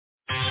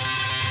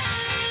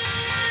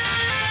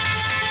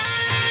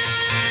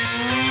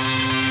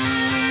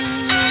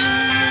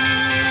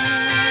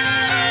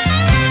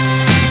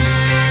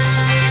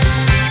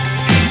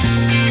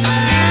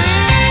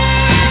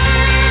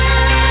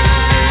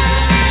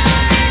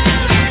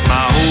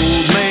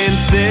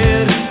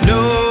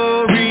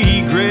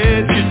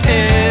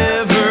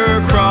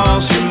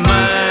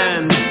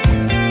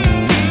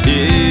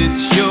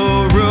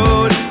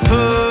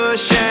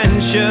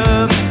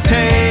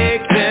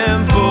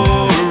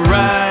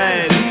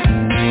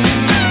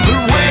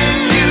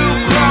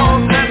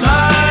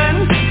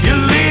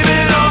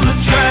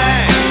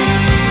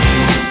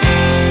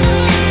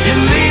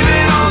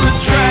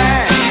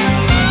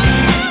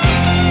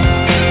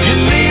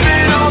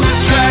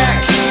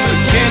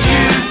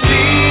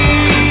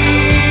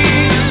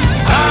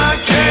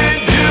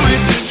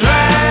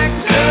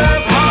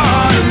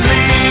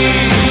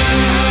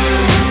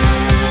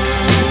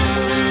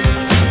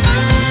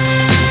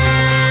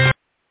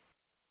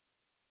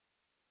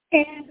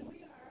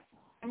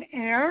on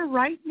air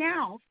right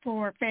now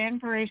for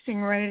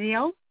Fan4Racing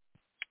Radio.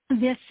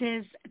 This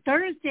is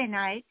Thursday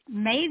night,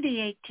 May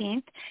the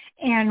 18th,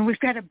 and we've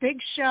got a big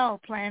show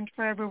planned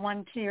for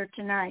everyone here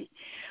tonight.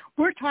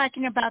 We're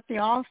talking about the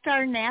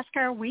All-Star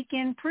NASCAR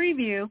Weekend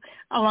Preview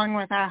along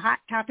with our Hot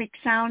Topic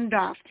Sound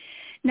Off.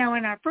 Now,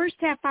 in our first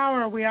half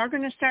hour, we are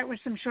going to start with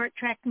some short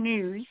track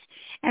news,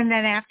 and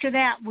then after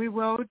that, we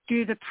will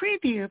do the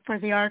preview for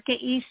the ARCA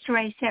East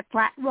race at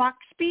FlatRock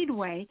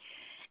Speedway,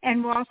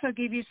 and we'll also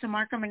give you some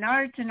ARCA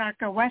Menards and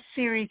ARCA West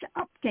Series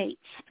updates.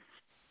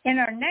 In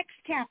our next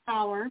half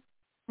hour,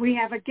 we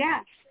have a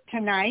guest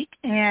tonight,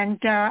 and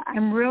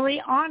I'm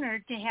really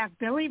honored to have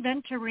Billy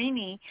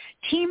Venturini,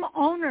 team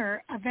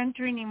owner of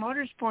Venturini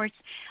Motorsports,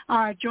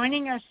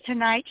 joining us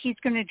tonight. He's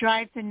going to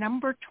drive the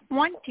number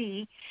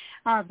 20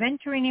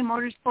 Venturini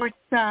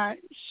Motorsports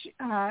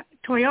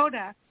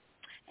Toyota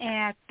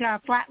at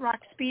FlatRock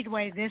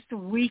Speedway this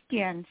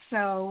weekend.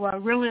 So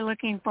really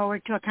looking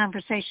forward to a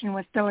conversation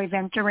with Billy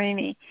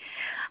Venturini.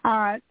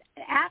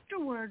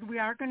 Afterward, we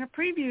are going to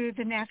preview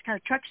the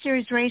NASCAR Truck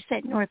Series race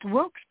at North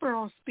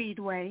Wilkesboro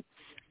Speedway.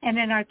 And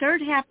in our third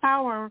half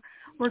hour,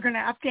 we're going to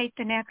update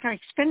the NASCAR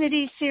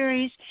Xfinity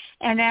Series,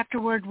 and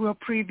afterward we'll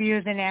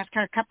preview the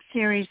NASCAR Cup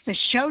Series, the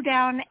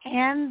Showdown,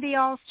 and the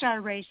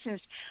All-Star races,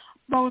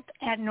 both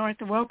at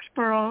North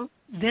Wilkesboro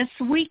this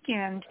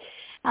weekend.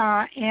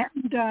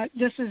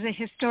 This is a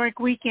historic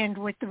weekend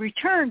with the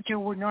return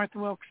to North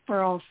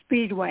Wilkesboro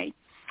Speedway.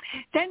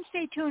 Then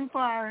stay tuned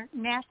for our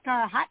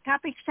NASCAR Hot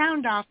Topic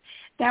Sound Off.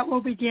 That will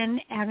begin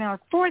at our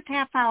fourth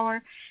half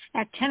hour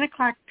at 10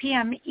 o'clock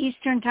p.m.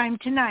 Eastern Time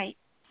tonight.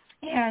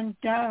 And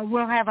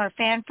we'll have our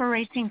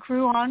Fan4Racing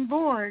Crew on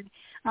board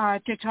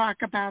to talk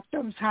about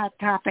those hot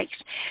topics.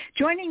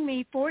 Joining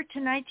me for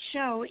tonight's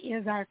show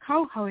is our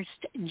co-host,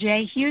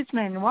 Jay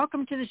Husmann.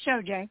 Welcome to the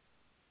show, Jay.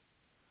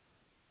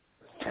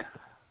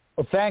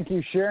 Well, thank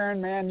you,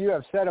 Sharon. Man, you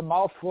have said a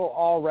mouthful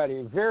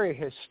already. Very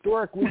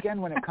historic weekend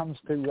when it comes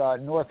to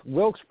North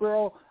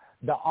Wilkesboro.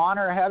 The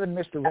honor of having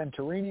Mr.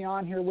 Venturini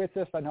on here with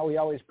us. I know he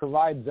always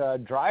provides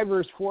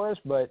drivers for us,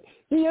 but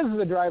he is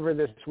the driver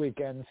this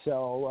weekend,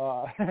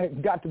 so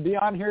got to be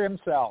on here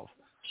himself.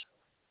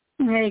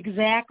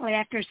 Exactly.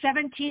 After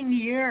 17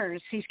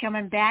 years, he's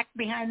coming back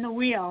behind the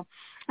wheel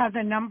of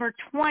the number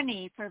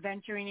 20 for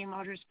Venturini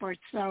Motorsports.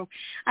 So,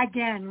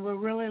 again, we're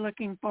really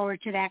looking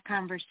forward to that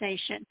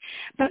conversation.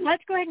 But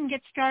let's go ahead and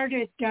get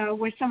started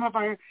with some of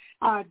our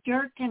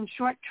dirt and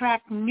short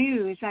track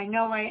news. I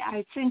know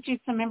I sent you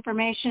some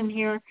information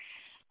here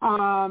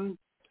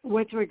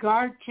with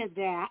regard to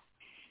that.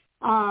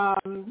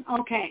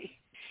 Okay.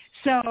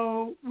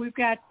 So we've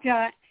got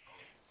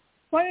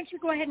why don't you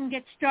go ahead and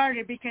get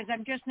started, because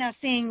I'm just now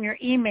seeing your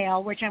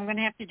email, which I'm going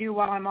to have to do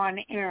while I'm on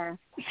air,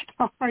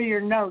 or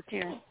your note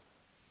here.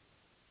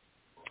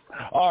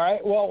 All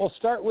right. Well, we'll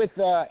start with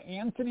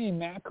Anthony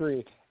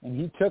Macri, and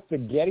he took the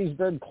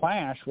Gettysburg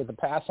Clash with a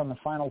pass on the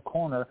final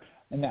corner,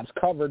 and that's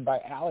covered by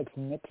Alex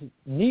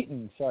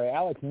Neaton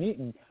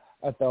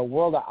at the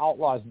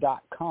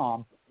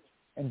worldofoutlaws.com.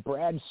 And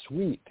Brad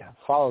Sweet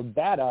followed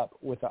that up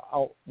with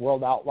a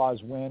World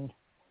Outlaws win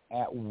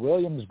at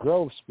Williams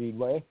Grove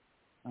Speedway.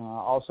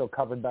 Also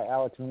covered by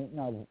Alex Newton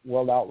of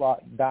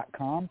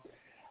worldoutlaw.com.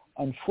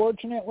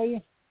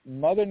 Unfortunately,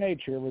 Mother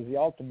Nature was the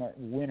ultimate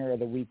winner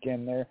of the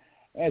weekend there,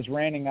 as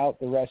rounding out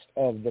the rest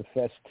of the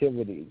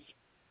festivities.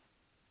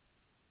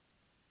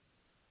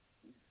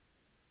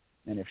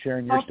 And if,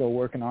 Sharon, you're still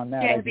working on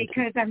that. Yeah,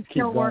 because I'm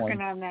still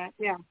working on that,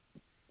 yeah.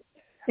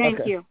 Thank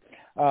you.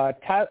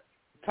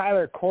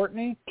 Tyler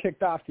Courtney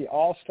kicked off the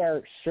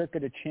All-Star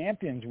Circuit of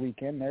Champions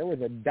weekend there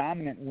with a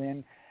dominant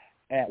win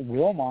at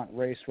Wilmont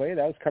Raceway.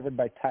 That was covered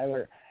by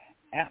Tyler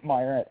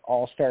Atmeyer at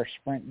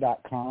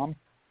allstarsprint.com.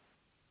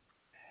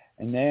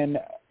 And then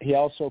he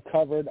also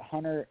covered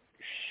Hunter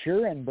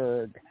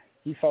Schurenberg.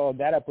 He followed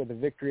that up with a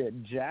victory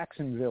at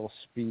Jacksonville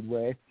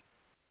Speedway.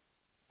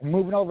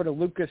 Moving over to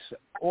Lucas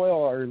Oil,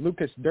 or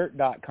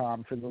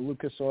lucasdirt.com, for the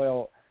Lucas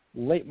Oil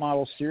Late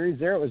Model Series.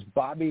 There it was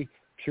Bobby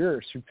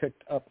Pierce who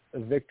picked up a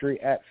victory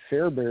at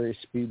Fairbury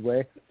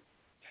Speedway.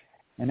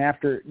 And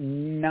after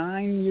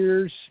 9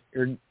 years,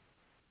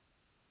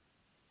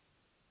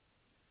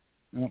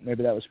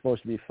 maybe that was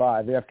supposed to be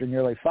 5. After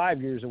nearly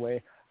 5 years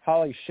away,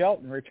 Holly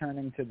Shelton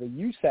returning to the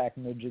USAC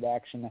midget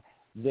action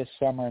this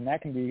summer, and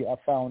that can be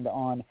found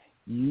on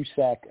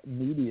USAC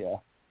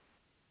Media.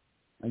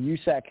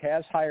 USAC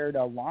has hired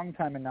a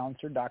longtime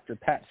announcer, Dr.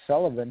 Pat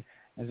Sullivan,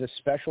 as a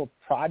special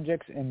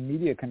projects and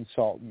media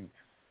consultant,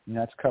 and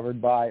that's covered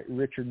by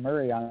Richard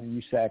Murray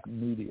on USAC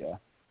Media.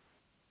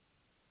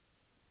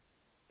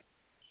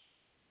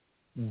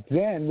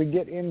 Then we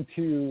get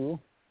into,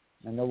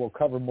 I know we'll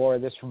cover more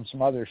of this from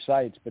some other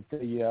sites, but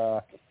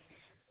the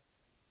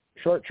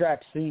short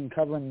track scene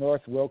covering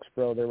North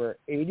Wilkesboro, there were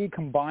 80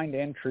 combined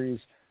entries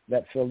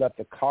that filled up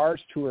the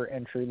Cars Tour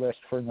entry list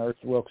for North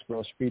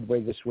Wilkesboro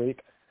Speedway this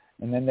week.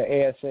 And then the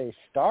ASA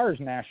Stars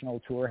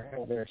National Tour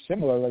held their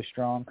similarly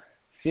strong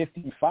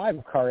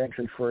 55-car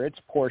entry for its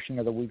portion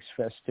of the week's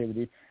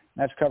festivity.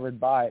 That's covered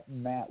by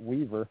Matt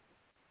Weaver.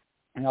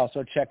 And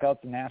also check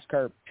out the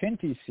NASCAR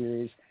Pinty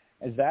Series,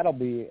 as that'll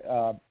be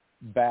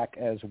back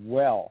as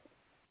well.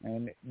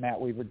 And Matt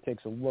Weaver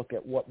takes a look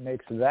at what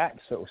makes that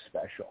so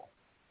special.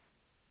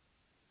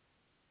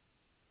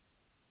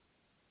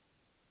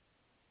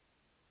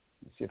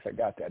 Let's see if I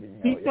got that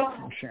email yet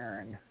from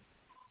Sharon.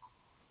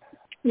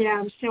 Yeah,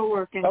 I'm still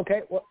working.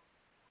 Okay. Well,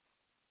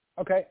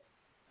 okay.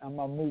 I'm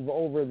going to move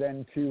over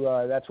then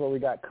to, that's what we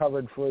got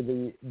covered for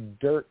the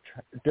dirt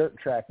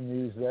track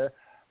news there.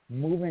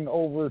 Moving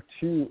over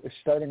to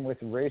starting with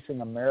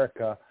Racing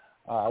America,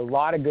 a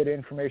lot of good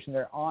information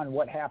there on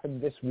what happened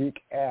this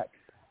week at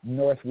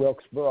North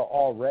Wilkesboro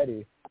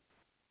already.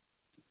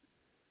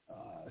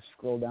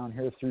 Scroll down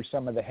here through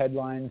some of the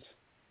headlines.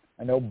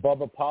 I know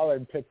Bubba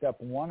Pollard picked up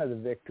one of the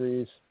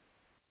victories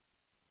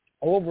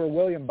over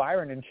William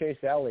Byron and Chase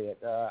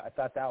Elliott. I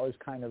thought that was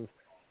kind of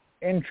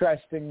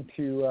interesting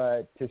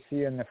to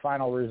see in the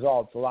final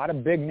results. A lot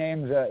of big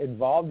names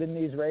involved in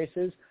these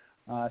races.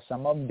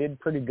 Some of them did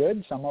pretty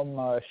good. Some of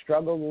them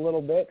struggled a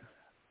little bit.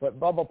 But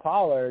Bubba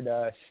Pollard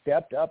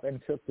stepped up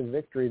and took the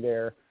victory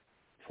there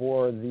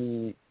for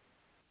the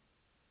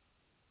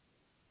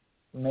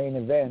main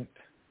event.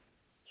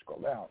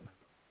 Scroll down.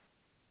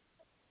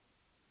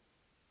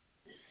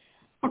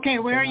 Okay,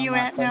 where are you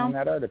at now?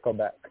 That article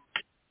back.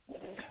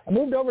 I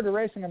moved over to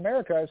Racing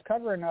America. I was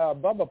covering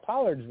Bubba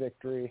Pollard's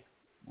victory.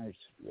 Nice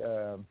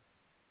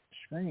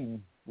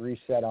screen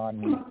reset on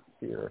me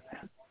here.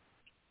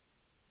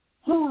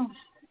 Oh,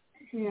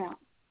 yeah.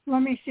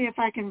 Let me see if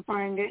I can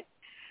find it.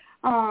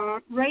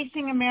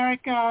 Racing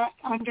America,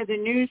 under the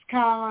news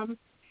column,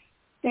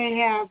 they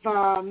have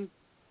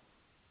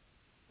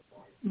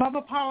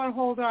Bubba Pollard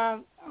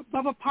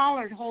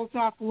holds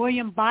off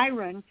William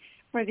Byron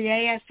for the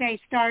ASA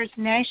Stars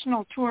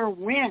National Tour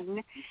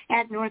win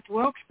at North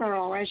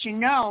Wilkesboro. As you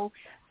know,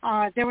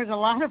 there was a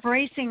lot of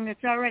racing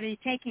that's already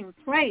taking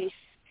place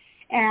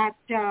at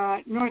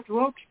North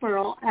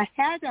Wilkesboro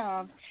ahead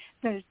of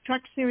the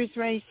Truck Series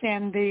race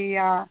and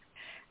the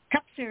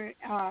Cup Series,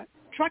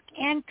 Truck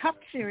and Cup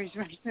Series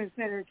races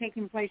that are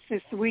taking place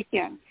this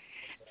weekend.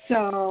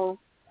 So,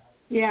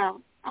 yeah,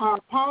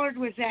 Pollard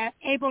was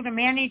able to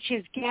manage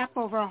his gap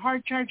over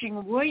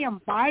hard-charging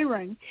William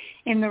Byron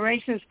in the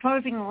race's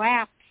closing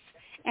laps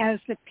as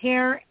the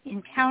pair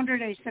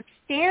encountered a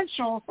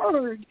substantial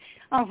herd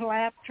of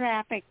lap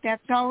traffic.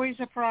 That's always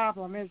a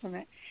problem, isn't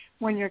it?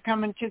 When you're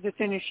coming to the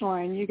finish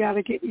line, you got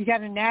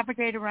to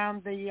navigate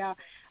around the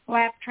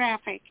lap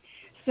traffic.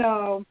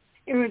 So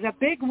it was a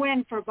big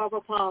win for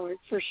Bubba Pollard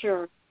for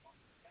sure.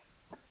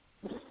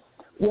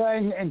 Well,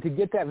 and to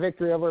get that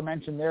victory over, I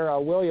mentioned there,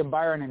 William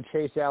Byron and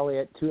Chase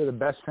Elliott, two of the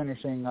best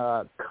finishing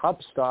Cup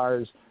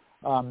stars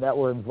that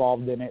were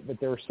involved in it, but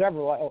there were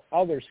several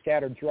others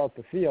scattered throughout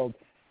the field.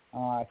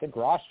 I think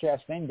Ross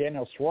Chastain,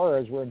 Daniel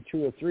Suarez were in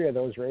 2 or 3 of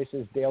those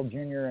races. Dale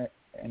Jr.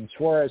 and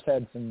Suarez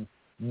had some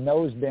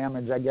nose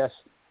damage, I guess,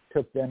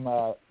 took them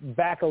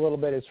back a little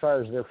bit as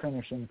far as their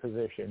finishing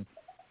position.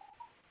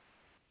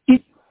 Did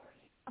you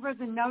cover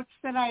the notes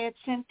that I had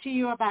sent to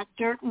you about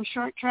dirt and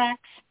short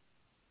tracks?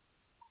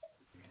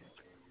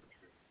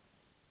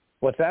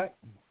 What's that?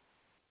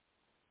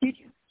 Did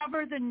you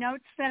cover the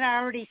notes that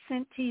I already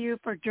sent to you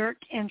for dirt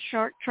and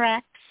short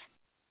tracks?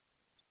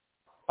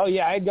 Oh,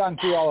 yeah, I had gone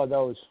through all of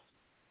those.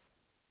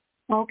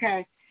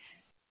 Okay.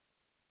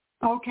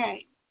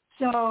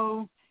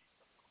 So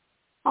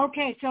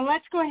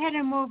let's go ahead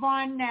and move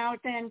on now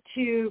then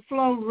to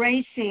Flow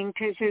Racing,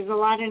 because there's a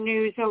lot of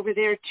news over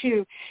there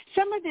too.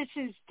 Some of this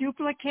is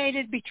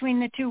duplicated between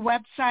the 2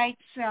 websites,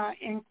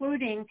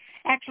 including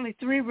actually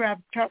 3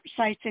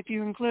 websites if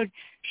you include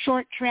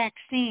Short Track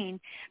Scene.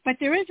 But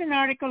there is an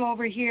article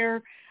over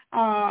here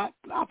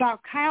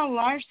about Kyle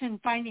Larson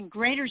finding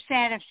greater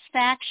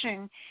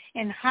satisfaction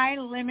in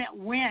high-limit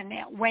win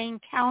at Wayne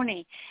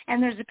County.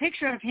 And there's a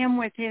picture of him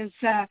with his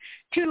 2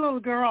 little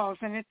girls,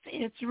 and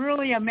it's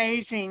really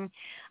amazing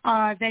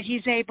that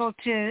he's able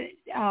to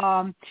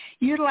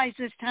utilize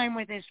this time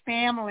with his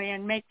family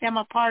and make them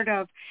a part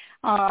of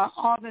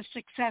all the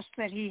success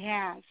that he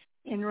has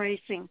in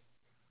racing.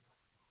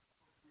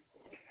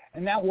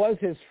 And that was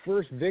his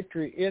first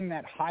victory in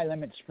that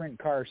high-limit sprint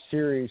car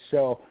series,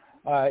 so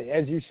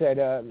as you said,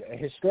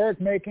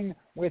 historic making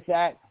with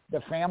that,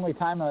 the family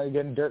time,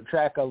 again, dirt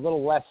track, a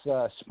little less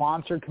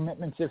sponsored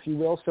commitments, if you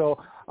will,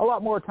 so a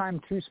lot more time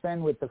to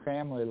spend with the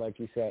family, like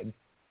you said.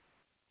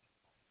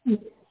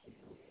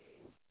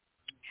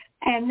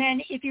 And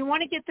then if you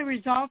want to get the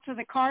results of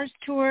the Cars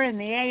Tour and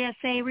the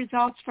ASA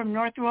results from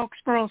North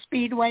Wilkesboro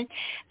Speedway,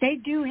 they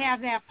do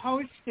have that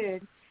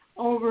posted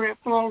over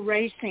at Flow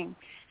Racing.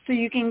 So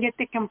you can get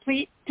the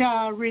complete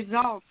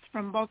results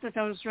from both of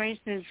those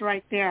races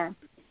right there.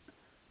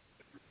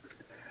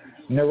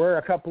 And there were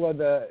a couple of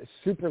the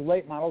super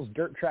late models,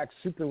 dirt track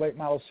super late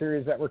model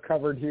series that were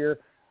covered here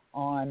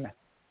on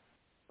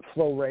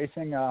Flow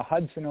Racing.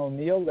 Hudson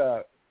O'Neal,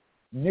 the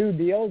new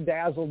deal,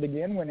 dazzled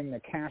again, winning the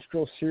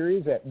Castrol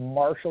Series at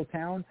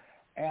Marshalltown,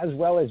 as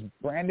well as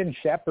Brandon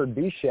Shepard,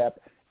 B-Shep.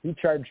 He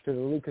charged to the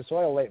Lucas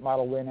Oil late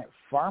model win at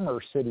Farmer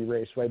City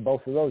Raceway.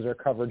 Both of those are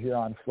covered here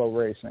on Flow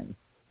Racing.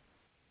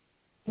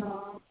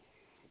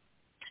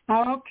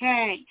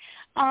 Okay.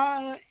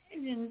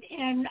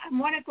 And I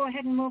want to go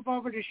ahead and move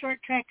over to short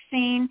track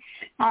scene.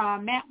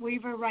 Matt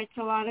Weaver writes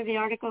a lot of the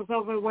articles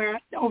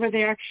over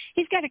there.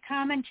 He's got a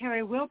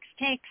commentary. Wilkes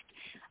takes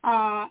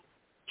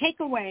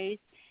takeaways.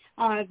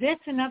 This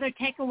and other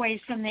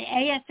takeaways from the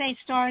ASA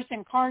Stars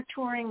and Car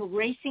Touring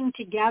racing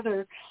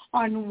together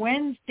on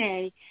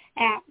Wednesday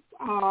at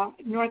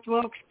North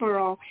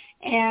Wilkesboro.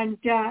 And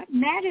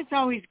Matt is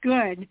always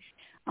good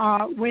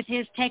with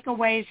his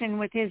takeaways and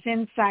with his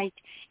insight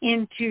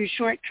into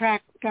short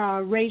track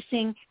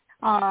racing.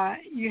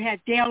 You had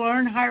Dale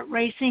Earnhardt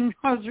racing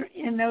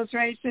in those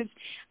races.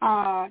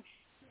 A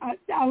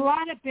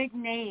lot of big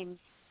names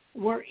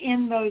were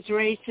in those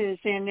races,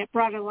 and it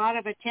brought a lot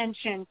of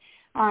attention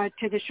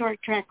to the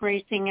short track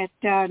racing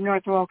at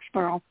North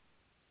Wilkesboro.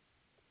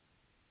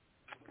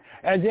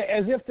 As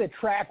if the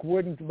track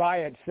wouldn't by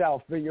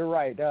itself, but you're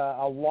right.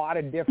 A lot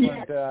of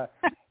different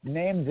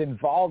names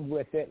involved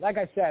with it. Like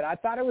I said, I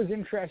thought it was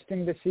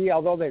interesting to see,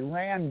 although they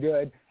ran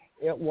good,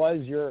 it was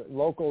your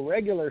local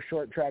regular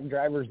short track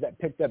drivers that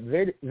picked up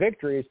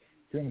victories,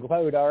 to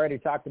include, I already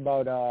talked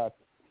about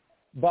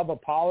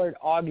Bubba Pollard.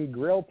 Augie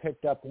Grill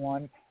picked up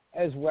one,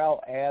 as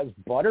well as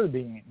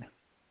Butterbean.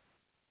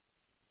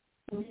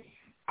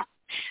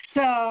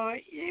 So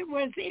it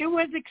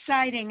was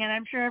exciting, and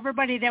I'm sure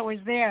everybody that was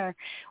there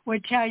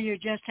would tell you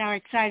just how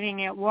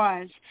exciting it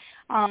was.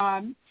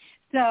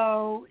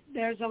 So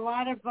there's a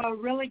lot of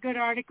really good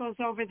articles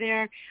over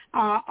there.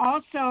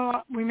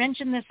 Also, we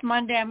mentioned this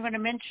Monday. I'm going to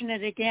mention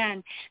it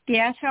again.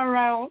 The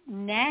SRL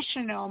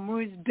National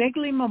moves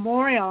Bigley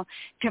Memorial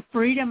to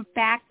Freedom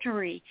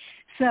Factory.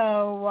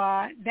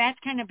 So that's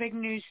kind of big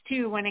news,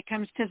 too, when it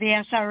comes to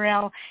the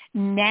SRL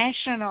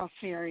National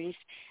Series.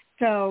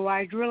 So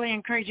I'd really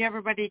encourage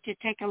everybody to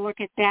take a look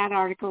at that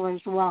article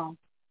as well.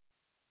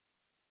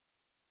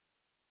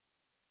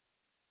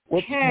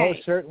 Okay.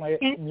 Most certainly.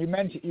 You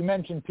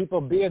mentioned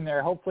people being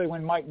there. Hopefully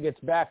when Mike gets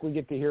back, we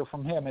get to hear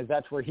from him, as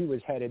that's where he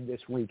was headed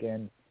this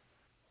weekend.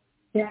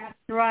 That's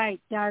right.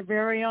 Our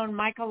very own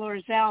Michael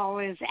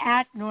Orzel is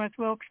at North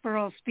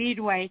Wilkesboro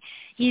Speedway.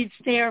 He's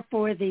there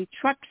for the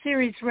Truck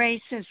Series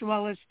race, as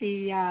well as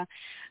the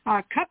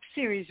Cup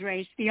Series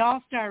race, the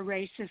All-Star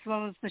race, as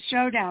well as the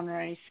Showdown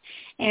race.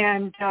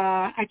 And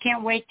I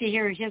can't wait to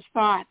hear his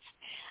thoughts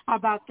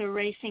about the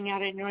racing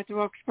out at North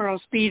Wilkesboro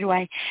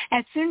Speedway.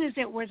 As soon as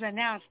it was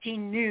announced, he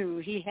knew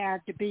he had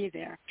to be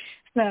there.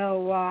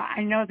 So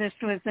I know this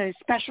was a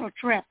special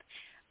trip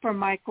for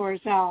Mike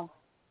Orzel.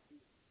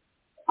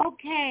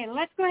 Okay,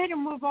 let's go ahead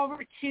and move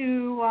over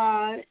to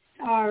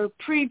our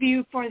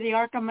preview for the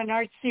ARCA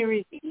Menards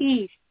Series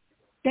East.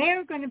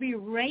 They're going to be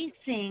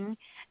racing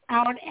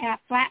out at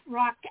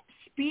FlatRock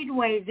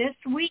Speedway this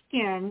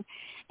weekend,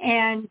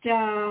 and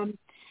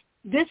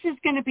this is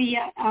going to be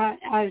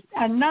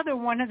another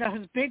one of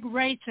those big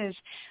races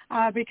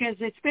because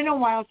it's been a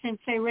while since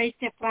they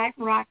raced at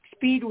FlatRock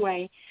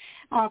Speedway.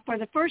 For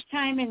the first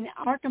time in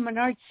ARCA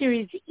Menards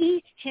Series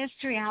East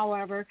history,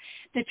 however,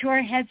 the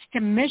tour heads to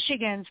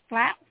Michigan's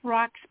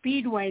FlatRock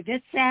Speedway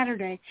this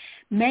Saturday,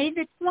 May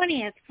the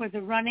 20th, for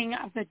the running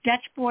of the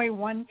Dutch Boy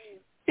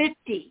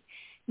 150.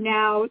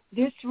 Now,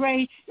 this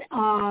race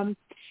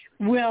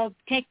will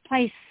take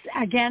place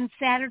again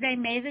Saturday,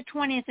 May the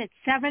 20th at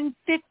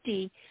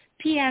 7:50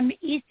 p.m.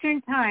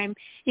 Eastern Time.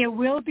 It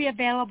will be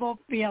available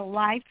via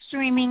live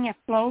streaming at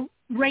Flow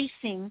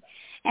Racing,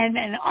 and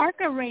then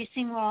ARCA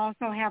Racing will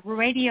also have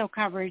radio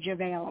coverage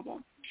available.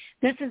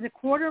 This is a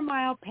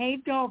quarter-mile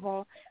paved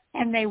oval,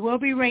 and they will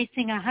be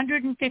racing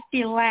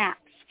 150 laps.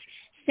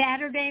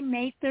 Saturday,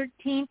 May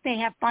 13th, they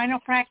have final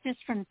practice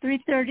from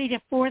 3:30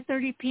 to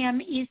 4:30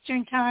 p.m.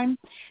 Eastern Time.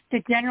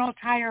 The General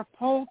Tire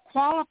Pole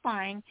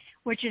qualifying,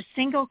 which is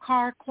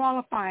single-car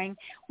qualifying,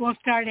 will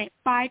start at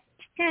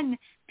 5:10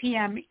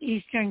 p.m.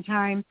 Eastern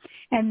Time.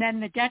 And then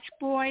the Dutch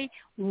Boy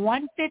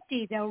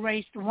 150, they'll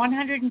race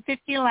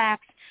 150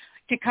 laps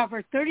to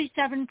cover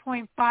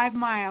 37.5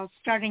 miles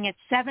starting at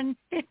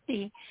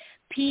 7:50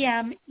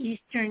 p.m.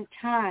 Eastern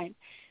Time.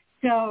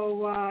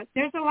 So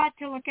there's a lot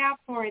to look out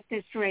for at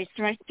this race,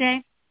 right,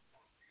 Jay?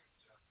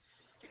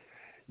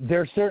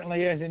 There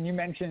certainly is, and you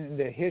mentioned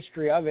the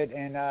history of it,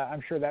 and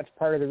I'm sure that's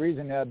part of the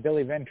reason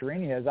Billy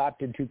Venturini has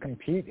opted to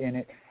compete in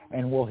it,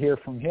 and we'll hear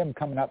from him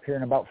coming up here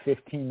in about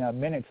 15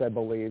 minutes, I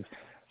believe.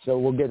 So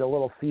we'll get a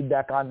little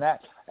feedback on that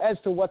as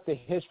to what the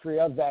history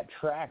of that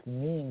track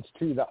means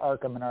to the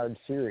ARCA Menards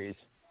Series.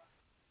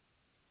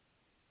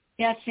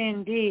 Yes,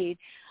 indeed.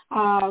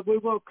 We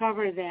will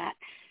cover that.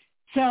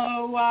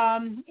 So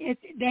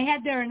they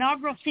had their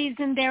inaugural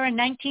season there in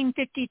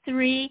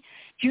 1953.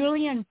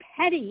 Julian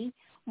Petty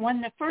won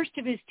the first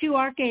of his two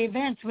ARCA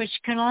events, which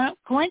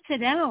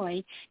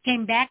coincidentally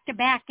came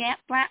back-to-back at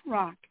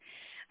FlatRock.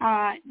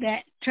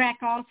 That track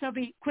also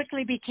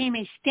quickly became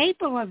a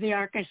staple of the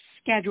ARCA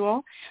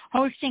schedule,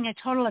 hosting a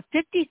total of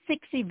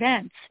 56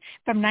 events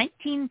from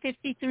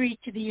 1953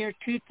 to the year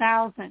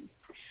 2000.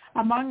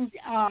 Among,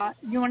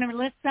 you want to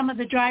list some of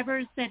the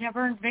drivers that have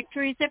earned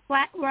victories at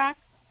FlatRock?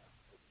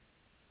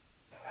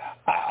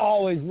 I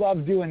always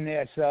love doing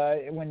this.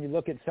 When you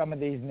look at some of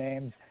these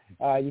names,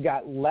 you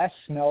got Les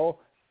Snow,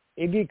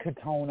 Iggy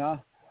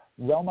Katona,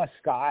 Roma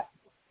Scott,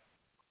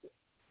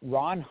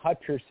 Ron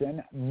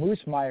Hutcherson,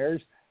 Moose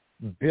Myers,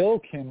 Bill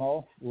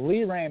Kimmel,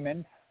 Lee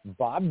Raymond,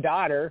 Bob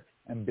Dotter,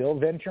 and Bill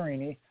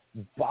Venturini,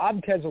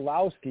 Bob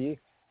Keselowski,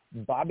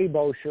 Bobby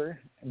Bosher,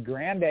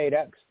 Grand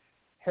Adex,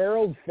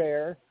 Harold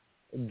Fair,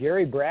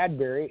 Gary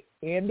Bradbury,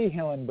 Andy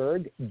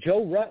Hillenberg,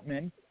 Joe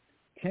Ruttman,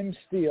 Tim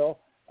Steele,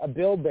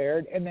 Bill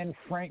Baird, and then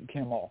Frank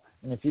Kimmel.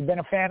 And if you've been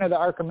a fan of the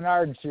ARCA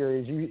Menards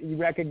series, you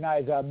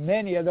recognize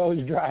many of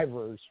those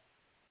drivers.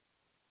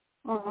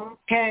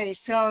 Okay,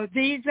 so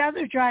these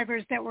other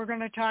drivers that we're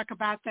going to talk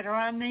about that are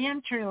on the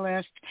entry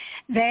list,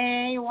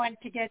 they want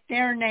to get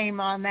their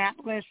name on that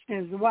list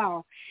as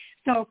well.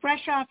 So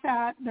fresh off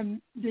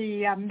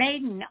the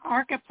maiden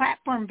ARCA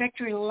platform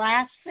victory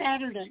last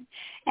Saturday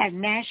at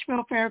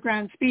Nashville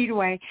Fairgrounds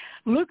Speedway,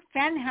 Luke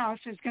Fenhaus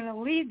is going to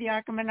lead the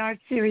ARCA Menards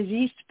Series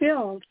East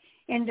field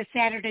into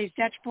Saturday's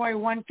Dutch Boy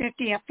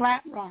 150 at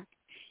FlatRock.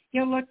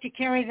 He'll look to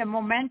carry the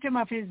momentum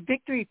of his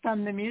victory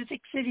from the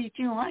Music City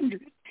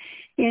 200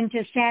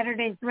 into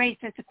Saturday's race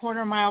at the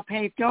quarter-mile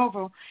paved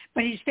oval,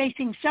 but he's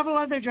facing several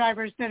other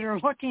drivers that are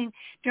looking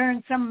to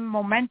earn some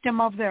momentum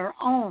of their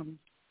own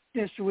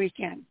this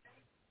weekend.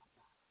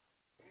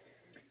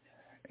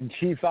 And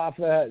chief off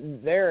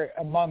there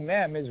among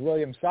them is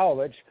William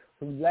Salovich,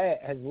 who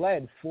has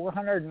led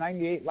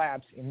 498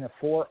 laps in the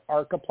 4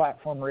 ARCA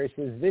platform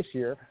races this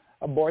year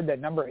aboard that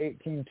number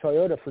 18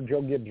 Toyota for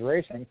Joe Gibbs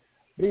Racing,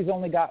 but he's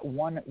only got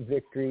one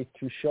victory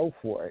to show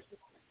for it.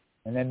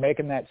 And then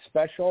making that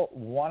special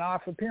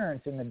one-off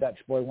appearance in the Dutch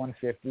Boy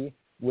 150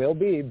 will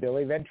be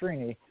Billy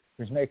Venturini,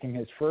 who's making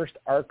his first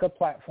ARCA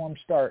platform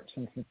start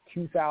since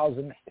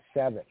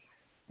 2007.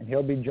 And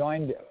he'll be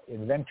joined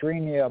in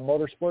Venturini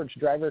Motorsports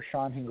driver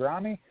Sean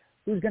Hingrami,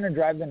 who's going to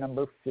drive the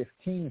number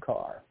 15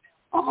 car.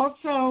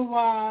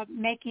 Also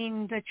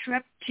making the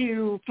trip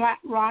to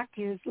FlatRock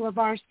is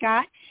LeVar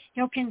Scott.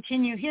 He'll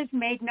continue his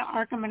maiden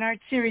ARCA Menards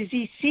Series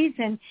East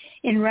season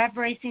in Rev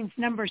Racing's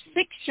number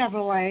 6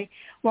 Chevrolet,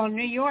 while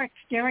New York's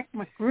Derek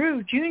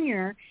McGrew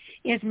Jr.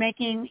 is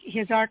making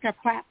his ARCA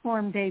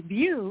platform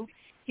debut.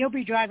 He'll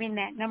be driving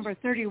that number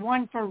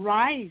 31 for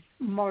Rise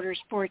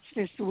Motorsports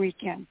this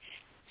weekend.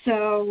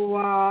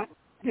 So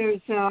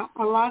there's a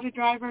lot of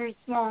drivers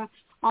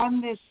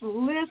on this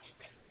list.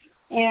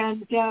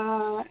 And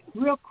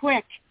real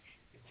quick,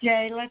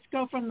 Jay, let's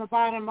go from the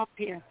bottom up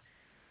here.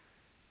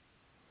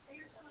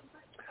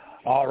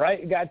 All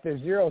right, you got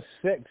the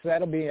 06.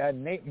 That'll be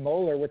Nate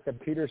Moeller with the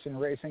Peterson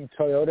Racing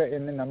Toyota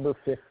in the number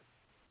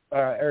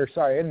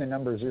in the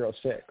number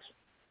 06.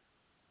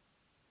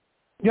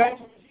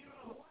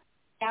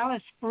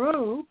 Dallas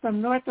Brew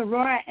from North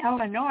Aurora,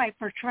 Illinois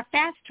for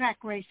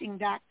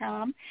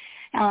FastTrackRacing.com.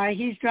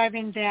 He's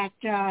driving that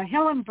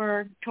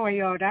Hillenberg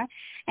Toyota,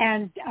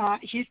 and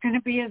he's going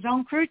to be his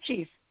own crew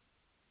chief.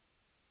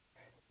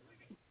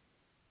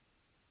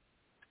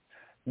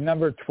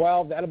 Number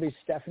 12, that'll be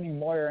Stephanie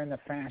Moyer in the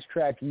Fast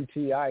Track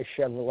UTI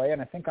Chevrolet,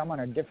 and I think I'm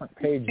on a different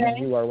page than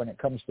you are when it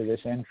comes to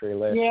this entry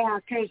list. Yeah,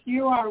 because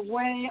you are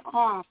way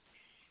off.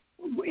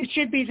 It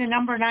should be the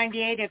number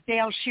 98 of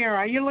Dale Shearer.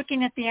 Are you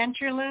looking at the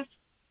entry list?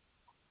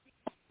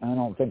 I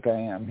don't think I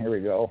am. Here we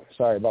go.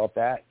 Sorry about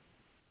that.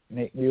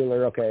 Nate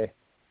Mueller, okay.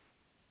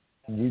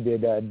 You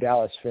did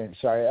Dallas Finch.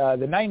 Sorry.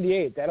 The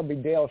 98, that'll be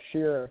Dale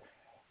Shearer,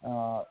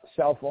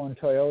 self-owned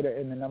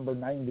Toyota in the number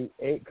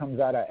 98,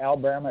 comes out of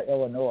Alabama,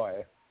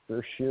 Illinois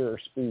for Shearer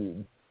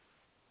Speed.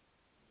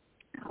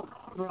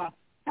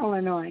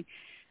 Illinois.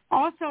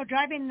 Also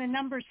driving the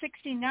number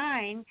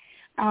 69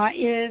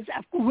 is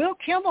Will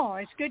Kimmel.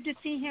 It's good to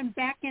see him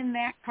back in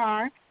that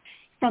car.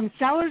 From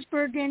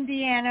Sellersburg,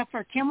 Indiana,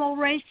 for Kimmel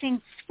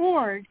Racing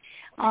Ford,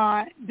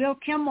 Bill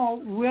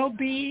Kimmel will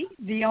be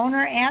the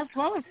owner as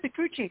well as the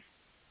crew chief.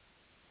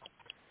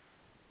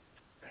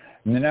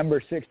 And the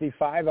number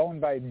 65,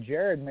 owned by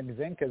Jared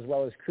McZink as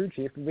well as crew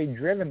chief, will be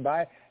driven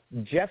by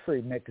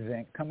Jeffrey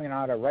McZink, coming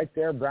out of right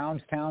there,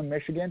 Brownstown,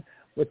 Michigan,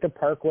 with the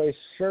Parkway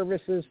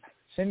Services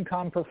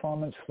Syncom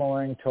Performance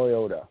Flooring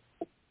Toyota.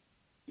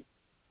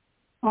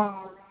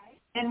 All right.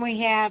 Then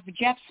we have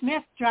Jeff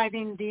Smith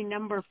driving the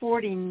number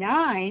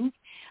 49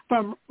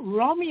 from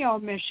Romeo,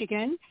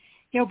 Michigan.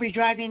 He'll be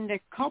driving the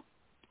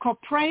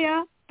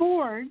Coprea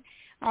Ford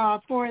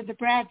for the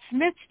Brad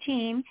Smith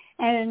team,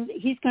 and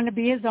he's going to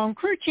be his own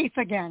crew chief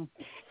again,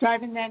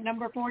 driving that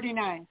number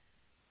 49.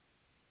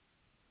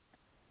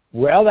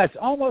 Well, that's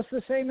almost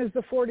the same as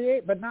the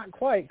 48, but not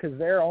quite, because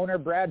their owner,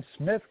 Brad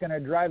Smith, going to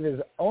drive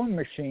his own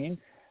machine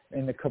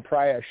in the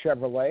Coprea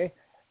Chevrolet.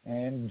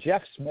 And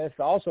Jeff Smith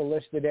also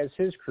listed as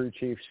his crew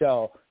chief.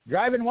 So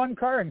driving one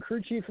car and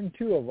crew chief in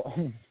two of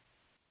them.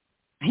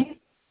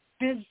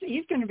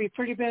 He's going to be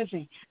pretty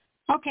busy.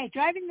 Okay,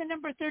 driving the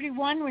number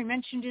 31, we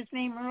mentioned his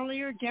name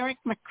earlier, Derek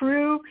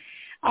McGrew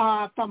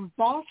from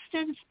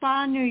Ballston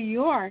Spa, New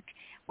York,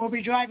 will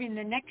be driving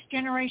the Next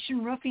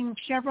Generation Roofing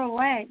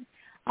Chevrolet.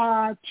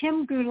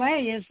 Tim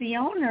Goulet is the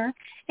owner,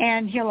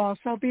 and he'll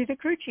also be the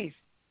crew chief.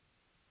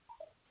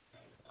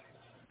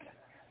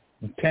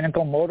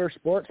 Pinnacle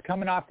Motorsports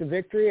coming off the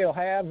victory. It'll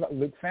have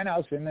Luke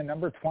Fenhaus in the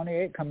number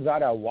 28, comes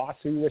out of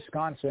Wausau,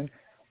 Wisconsin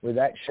with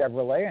that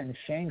Chevrolet, and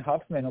Shane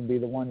Huffman will be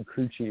the one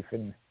crew chief.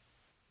 And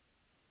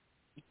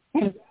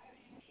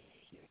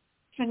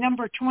so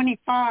number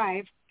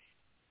 25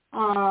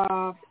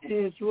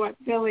 is what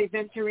Billy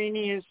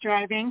Venturini is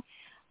driving.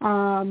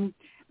 From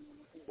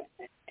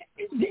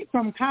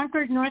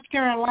Concord, North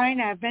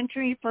Carolina,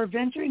 for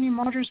Venturini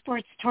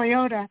Motorsports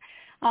Toyota.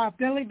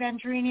 Billy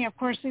Venturini, of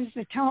course, is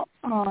the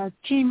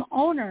team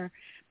owner,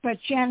 but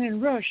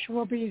Shannon Rush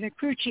will be the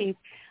crew chief.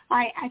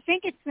 I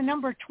think it's the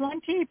number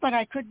 20, but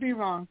I could be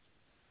wrong.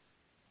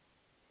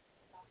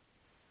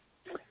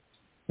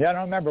 Yeah, I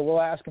don't remember.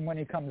 We'll ask him when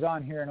he comes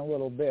on here in a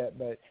little bit.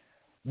 But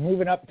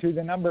moving up to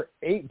the number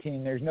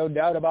 18, there's no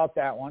doubt about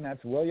that one.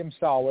 That's William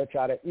Salwich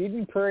out of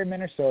Eden Prairie,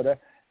 Minnesota,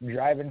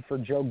 driving for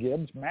Joe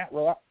Gibbs. Matt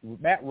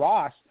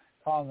Ross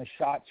calling the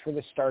shots for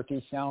the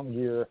Starkey Sound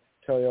Gear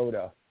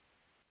Toyota.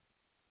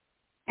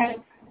 And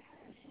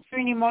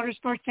Venturini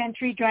Motorsports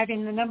entry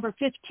driving the number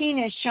 15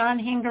 is Sean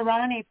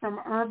Hingarani from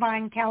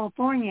Irvine,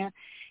 California.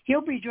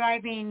 He'll be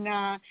driving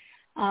the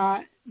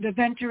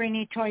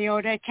Venturini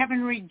Toyota.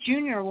 Kevin Reed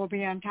Jr. will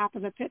be on top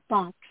of the pit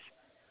box.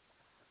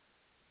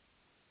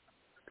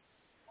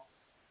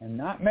 And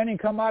not many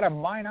come out of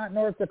Minot,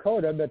 North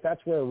Dakota, but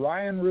that's where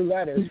Ryan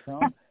Roulette is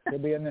from. He'll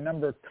be in the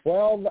number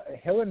 12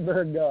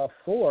 Hillenberg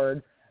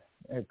Ford.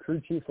 Crew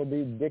chief will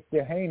be Dick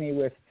Dehaney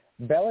with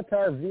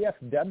Bellatar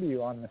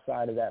VFW on the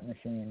side of that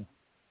machine.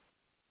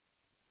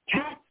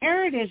 Todd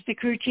Barrett is the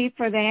crew chief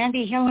for the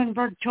Andy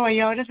Hillenberg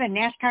Toyota, the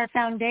NASCAR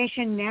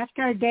Foundation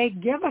NASCAR Day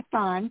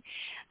Give-a-thon,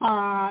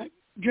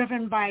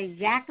 driven by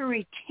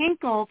Zachary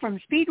Tinkle from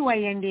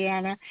Speedway,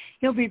 Indiana.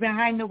 He'll be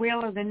behind the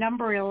wheel of the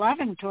number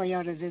 11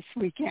 Toyota this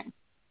weekend.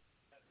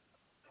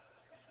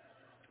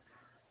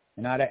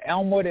 And out of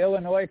Elmwood,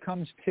 Illinois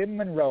comes Tim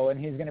Monroe, and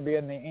he's going to be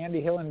in the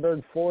Andy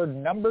Hillenberg Ford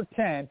number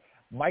 10.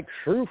 Mike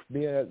Schroof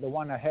be the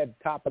one ahead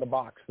top of the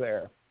box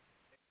there.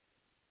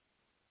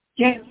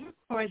 Jay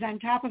Husmann is on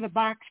top of the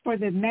box for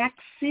the Max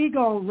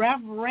Siegel Rev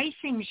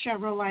Racing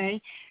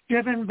Chevrolet,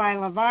 driven by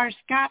LeVar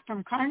Scott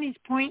from Carneys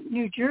Point,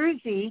 New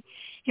Jersey.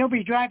 He'll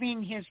be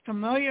driving his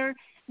familiar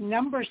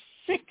number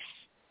 6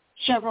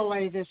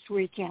 Chevrolet this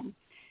weekend.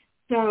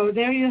 So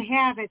there you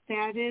have it.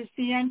 That is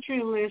the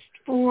entry list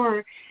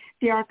for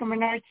the ARCA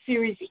Menards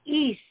Series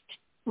East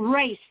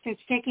race that's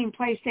taking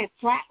place at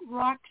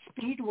FlatRock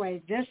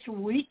Speedway this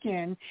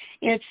weekend.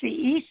 It's the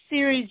East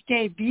Series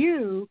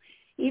debut,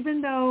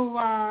 even though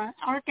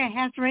ARCA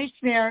has raced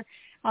there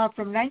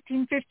from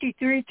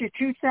 1953 to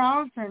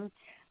 2000.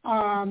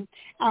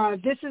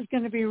 This is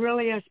going to be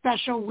really a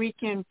special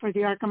weekend for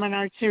the ARCA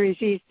Menards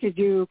Series East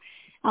to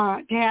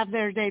have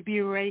their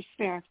debut race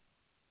there.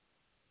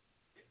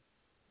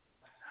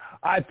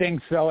 I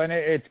think so, and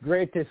it's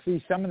great to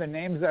see some of the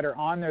names that are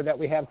on there that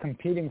we have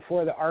competing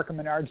for the ARCA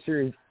Menards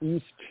Series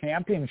East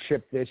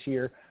Championship this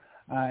year.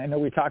 I know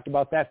we talked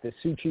about that, the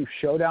Sioux Chief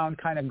Showdown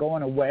kind of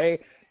going away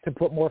to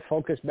put more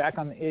focus back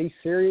on the East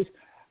Series.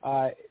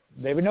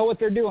 They would know what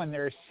they're doing.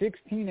 There are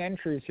 16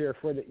 entries here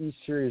for the East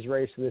Series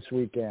race this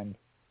weekend.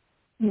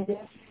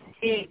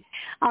 Yes.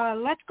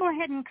 Let's go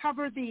ahead and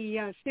cover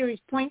the series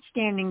point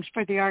standings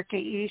for the ARCA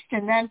East,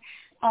 and then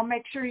I'll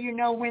make sure you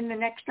know when the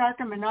next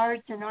ARCA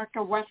Menards and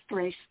ARCA West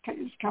race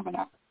is coming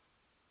up.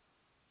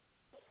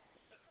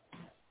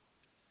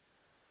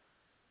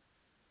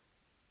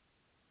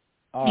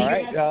 All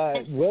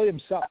right. William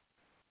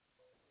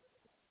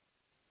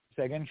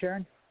Say again,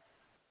 Sharon?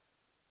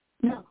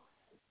 No.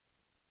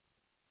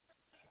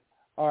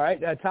 All right.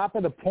 Top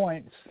of the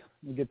points.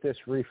 Let me get this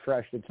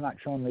refreshed. It's not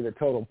showing me the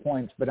total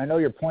points, but I know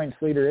your points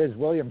leader is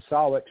William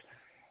Salwich.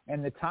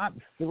 And the top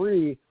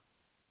 3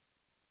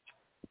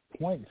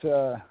 points,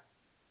 why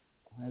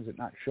is it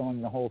not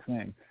showing the whole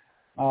thing?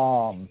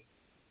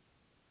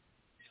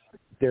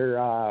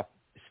 Their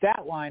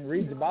stat line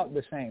reads about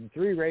the same.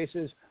 3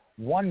 races,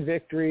 1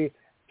 victory,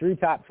 3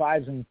 top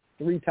 5s, and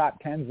 3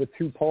 top 10s with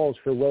 2 poles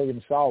for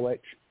William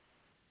Salwich.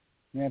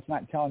 And it's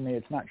not telling me,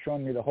 it's not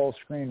showing me the whole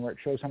screen where it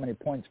shows how many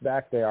points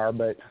back they are,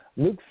 but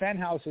Luke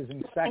Fenhaus is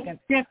in second.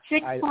 Just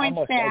 6 points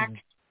back.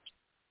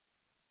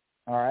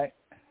 All right.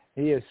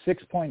 He is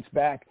 6 points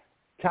back.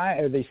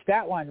 The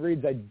stat line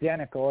reads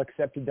identical,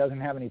 except he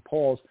doesn't have any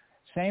poles.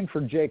 Same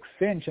for Jake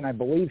Finch, and I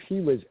believe he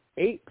was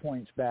 8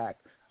 points back.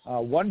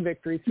 1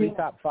 victory, 3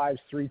 top 5s,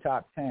 3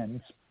 top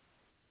 10s.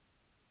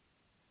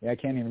 Yeah, I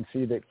can't even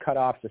see that cut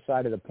off the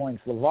side of the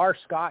points. LeVar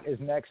Scott is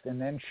next, and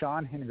then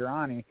Sean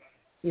Hingarani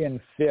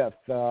in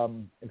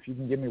 5th. If you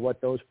can give me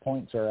what those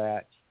points are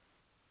at.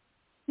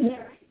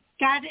 Yeah.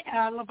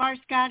 LeVar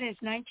Scott is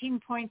 19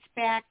 points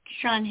back.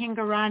 Sean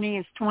Hingarani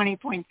is 20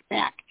 points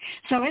back.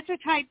 So it's a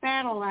tight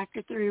battle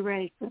after 3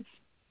 races.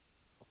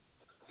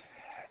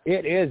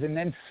 It is, and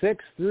then 6th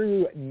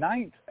through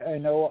 9th, I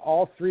know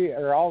all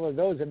of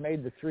those have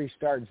made the 3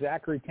 starts.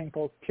 Zachary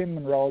Tinkle, Tim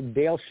Monroe,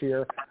 Dale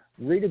Shear,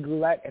 Rita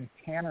Goulette, and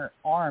Tanner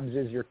Arms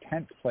is your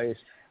 10th place.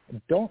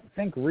 I don't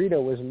think Rita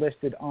was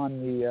listed on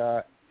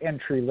the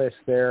entry list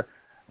there.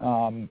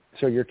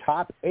 So your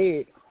top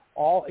 8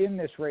 all in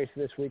this race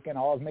this weekend,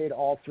 all have made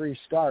all 3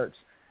 starts.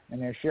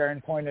 And as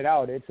Sharon pointed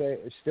out,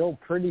 it's still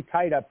pretty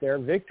tight up there.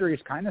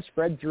 Victories kind of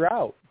spread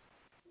throughout.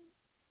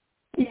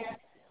 Yeah.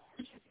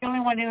 The only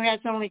one who has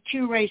only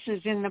 2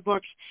 races in the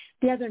books.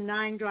 The other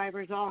 9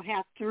 drivers all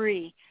have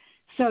 3.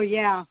 So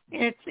yeah,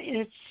 it's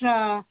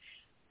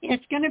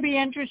going to be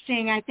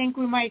interesting. I think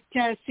we might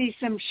see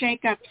some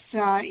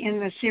shakeups in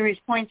the series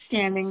point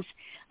standings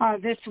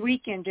this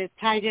weekend. As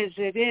tight as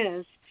it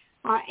is,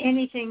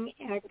 anything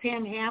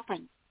can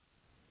happen.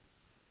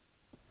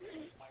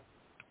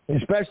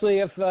 Especially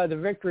if the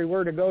victory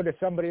were to go to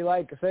somebody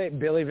like, say,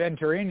 Billy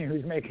Venturini,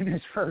 who's making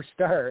his first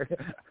start.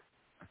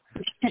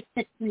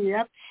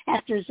 Yep,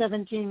 after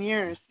 17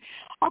 years.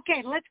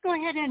 Okay, let's go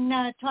ahead and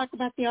talk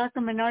about the ARCA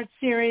Menards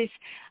Series.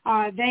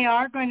 They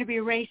are going to be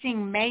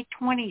racing May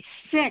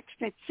 26th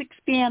at 6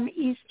 p.m.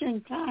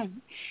 Eastern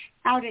Time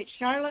out at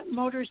Charlotte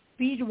Motor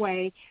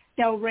Speedway.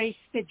 They'll race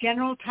the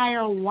General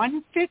Tire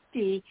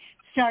 150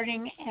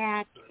 starting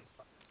at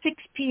 6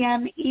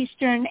 p.m.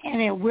 Eastern,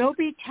 and it will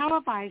be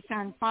televised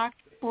on Fox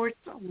Sports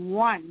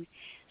 1.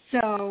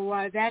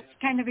 So that's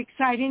kind of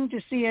exciting to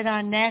see it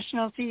on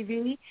national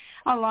TV,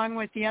 along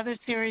with the other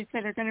series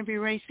that are going to be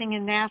racing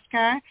in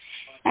NASCAR.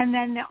 And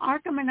then the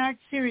ARCA Menards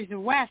Series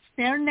West,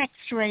 their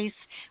next race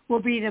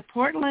will be the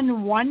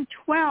Portland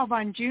 112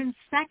 on June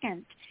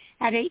 2nd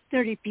at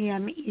 8:30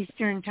 p.m.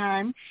 Eastern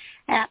Time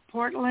at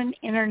Portland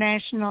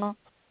International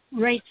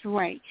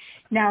Raceway.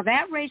 Now,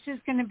 that race is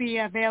going to be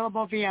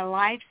available via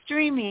live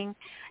streaming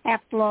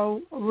at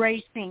Flow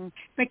Racing.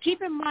 But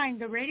keep in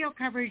mind, the radio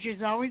coverage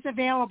is always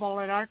available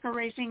at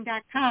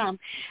ARCARacing.com.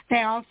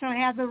 They also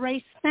have the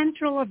Race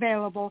Central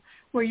available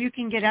where you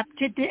can get up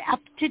to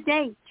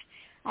date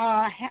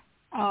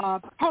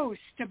post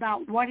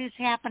about what is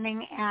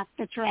happening at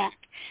the track.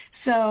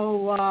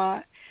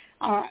 So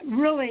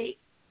really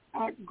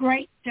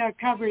great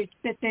coverage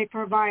that they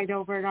provide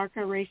over at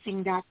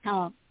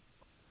ARCARacing.com.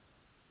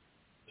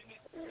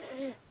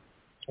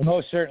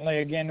 Most certainly.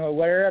 Again,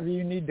 wherever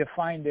you need to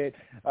find it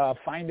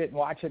and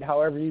watch it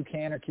however you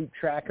can or keep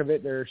track of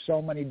it. There are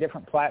so many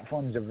different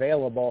platforms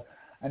available.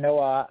 I know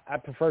I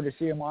prefer to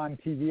see them on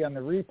TV on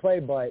the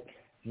replay, but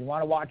if you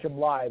want to watch them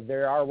live,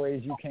 there are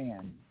ways you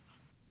can.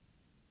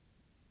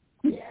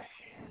 Yes.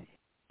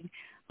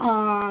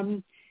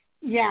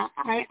 Yeah,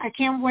 I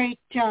can't wait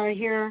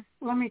here.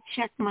 Let me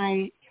check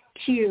my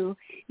queue.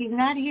 He's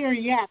not here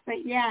yet,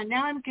 but yeah,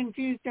 now I'm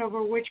confused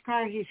over which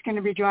car he's going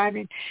to be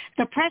driving.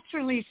 The press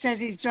release says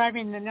he's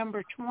driving the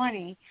number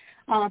 20,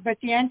 but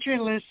the entry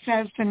list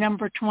says the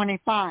number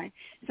 25.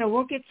 So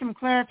we'll get some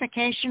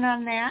clarification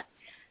on that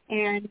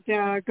and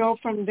go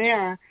from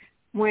there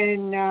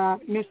when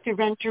Mr.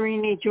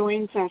 Venturini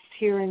joins us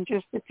here in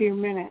just a few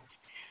minutes.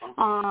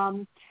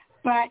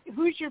 But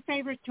who's your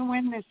favorite to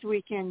win this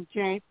weekend,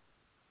 Jay?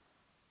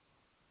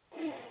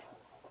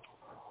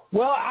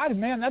 Well,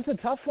 that's a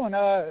tough one.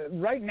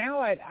 Right now,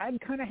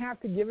 I'd kind of have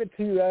to give it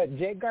to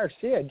Jake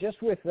Garcia,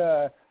 just with,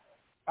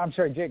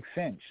 Jake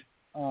Finch.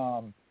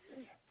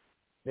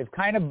 They've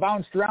kind of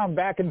bounced around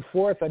back and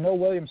forth. I know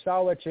William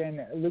Sawich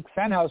and Luke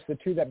Fenhouse, the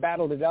two that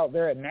battled it out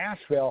there at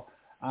Nashville.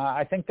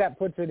 I think that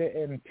puts it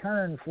in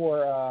turn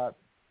for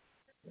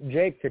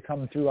Jake to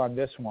come through on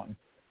this one.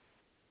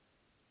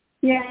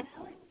 Yeah.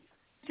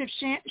 If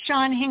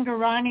Sean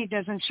Hingorani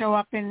doesn't show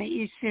up in the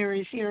East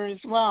Series here as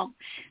well.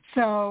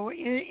 So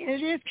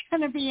it is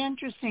going to be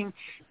interesting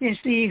to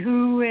see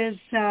who is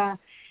the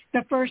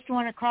first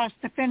one across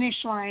the finish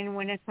line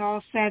when it's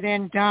all said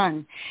and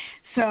done.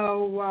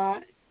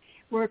 So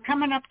we're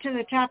coming up to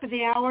the top of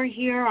the hour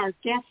here. Our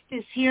guest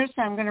is here,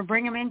 so I'm going to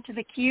bring him into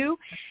the queue.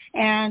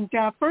 And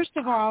first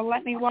of all,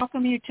 let me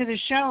welcome you to the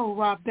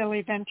show,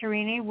 Billy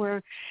Venturini.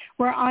 We're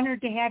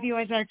honored to have you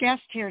as our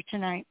guest here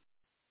tonight.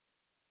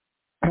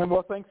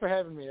 Well, thanks for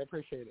having me. I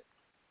appreciate it.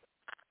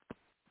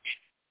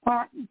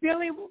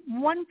 Billy,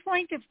 one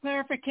point of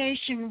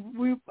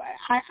clarification.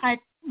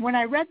 When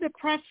I read the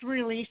press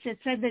release, it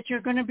said that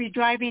you're going to be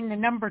driving the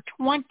number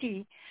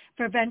 20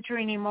 for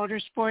Venturini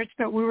Motorsports,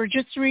 but we were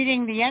just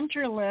reading the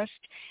entry list,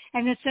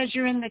 and it says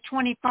you're in the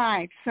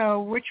 25.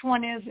 So which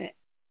one is it?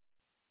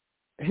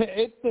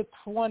 It's the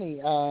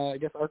 20. I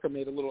guess ARCA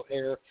made a little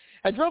error.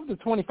 I drove the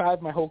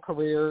 25 my whole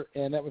career,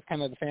 and that was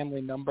kind of the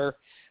family number.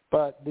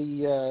 But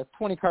the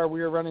 20 car,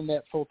 we were running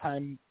that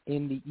full-time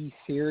in the E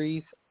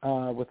Series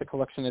with a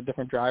collection of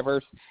different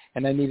drivers,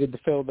 and I needed to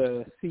fill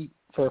the seat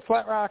for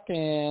FlatRock,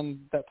 and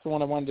that's the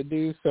one I wanted to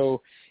do,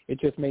 so it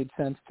just made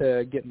sense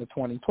to get in the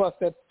 20. Plus,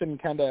 that's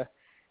kind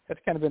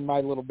of been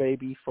my little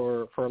baby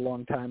for a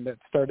long time. That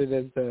started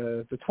as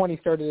the 20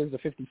 started as the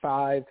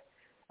 55,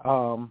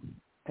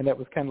 and that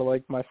was kind of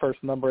like my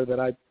first number that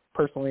I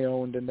personally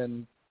owned, and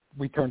then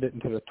we turned it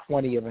into the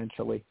 20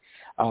 eventually.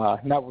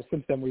 Now,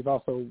 since then, we've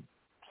also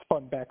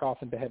spun back off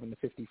into having the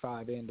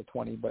 55 and the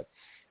 20, but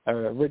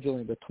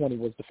originally the 20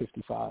 was the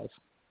 55.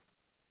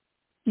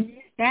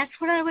 That's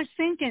what I was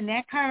thinking.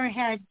 That car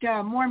had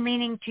more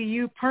meaning to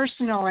you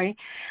personally.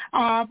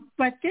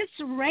 But this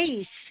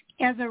race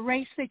as a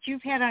race that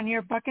you've had on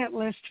your bucket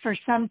list for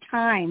some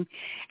time.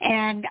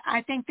 And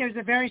I think there's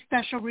a very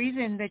special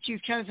reason that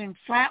you've chosen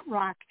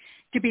FlatRock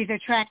to be the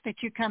track that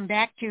you come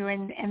back to,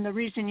 and the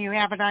reason you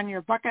have it on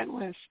your bucket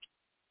list.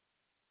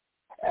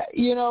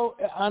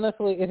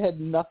 Honestly, it had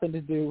nothing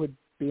to do with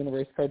being a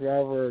race car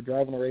driver or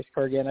driving a race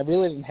car again. I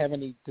really didn't have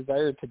any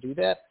desire to do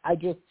that.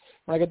 When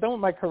I got done with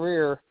my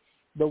career,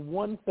 the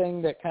one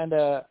thing that kind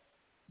of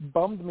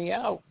bummed me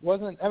out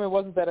wasn't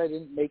that I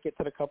didn't make it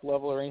to the Cup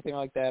level or anything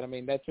like that. I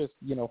mean, that's just,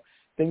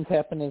 things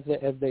happen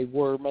as they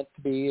were meant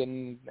to be,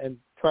 and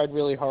tried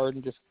really hard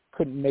and just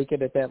couldn't make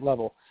it at that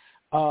level.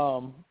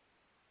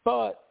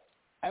 But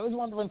I always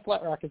wanted to win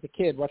FlatRock as a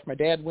kid, watch my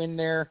dad win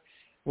there.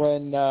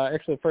 When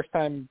actually the first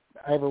time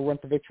I ever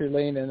went to Victory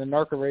Lane in an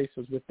ARCA race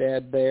was with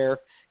Dad there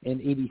in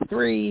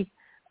 '83,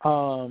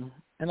 and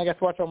I got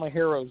to watch all my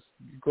heroes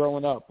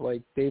growing up,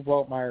 like Dave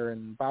Waltmeyer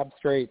and Bob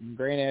Strait and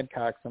Grant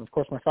Adcox, and of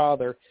course my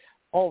father,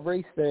 all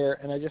raced there.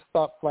 And I just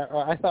thought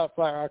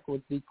FlatRock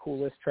was the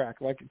coolest track.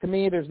 Like, to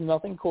me, there's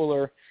nothing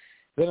cooler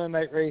than a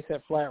night race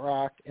at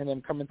FlatRock and then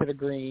coming to the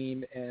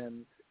green,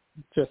 and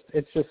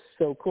it's just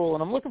so cool.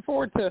 And I'm looking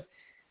forward to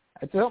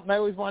it's something I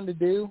always wanted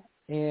to do,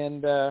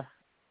 and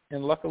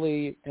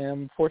luckily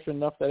am fortunate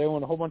enough that I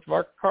own a whole bunch of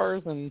ARCA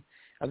cars, and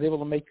I was able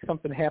to make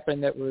something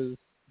happen that was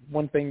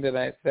one thing that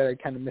I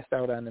kind of missed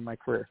out on in my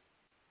career.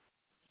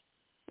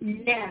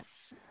 Yes,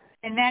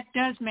 and that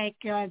does make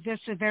this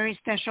a very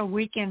special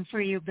weekend for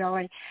you,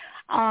 Billy.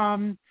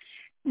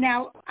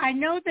 Now, I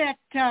know that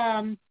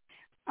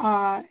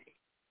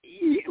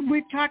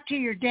we've talked to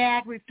your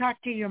dad, we've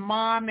talked to your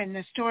mom, and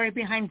the story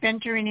behind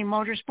Venturini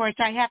Motorsports.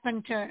 I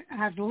happen to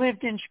have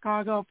lived in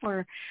Chicago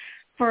for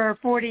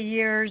 40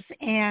 years,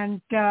 and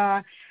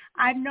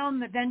I've known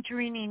the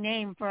Venturini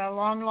name for a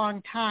long,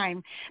 long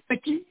time. But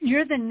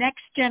you're the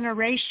next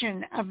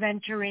generation of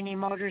Venturini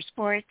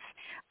Motorsports,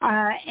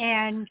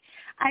 and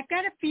I've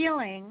got a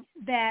feeling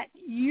that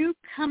you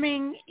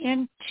coming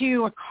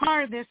into a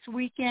car this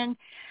weekend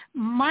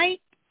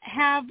might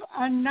have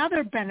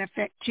another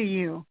benefit to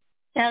you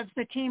as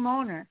the team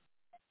owner.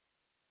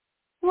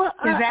 Well,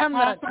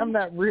 I'm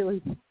not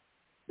really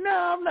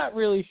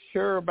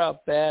sure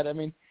about that. I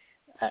mean,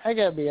 I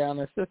gotta be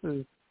honest. This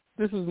isn't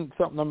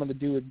something I'm gonna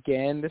do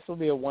again. This will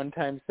be a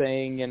one-time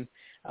thing, and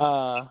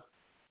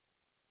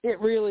it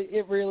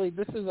really.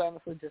 This is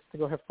honestly just to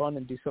go have fun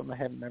and do something I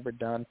haven't ever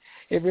done.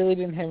 It really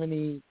didn't have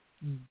any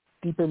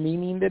deeper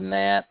meaning than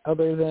that,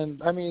 other than,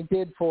 I mean, it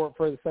did for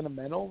the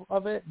sentimental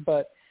of it.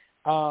 But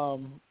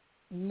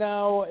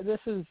no, this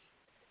is,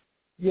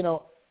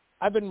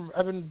 I've been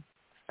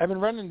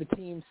running the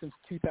team since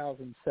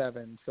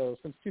 2007. So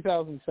since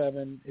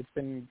 2007, it's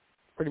been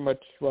pretty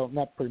much, well,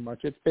 not pretty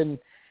much. It's been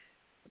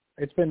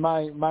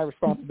my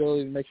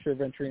responsibility to make sure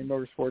Venturini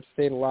Motorsports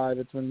stayed alive.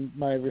 It's been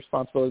my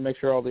responsibility to make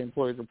sure all the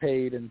employees are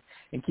paid and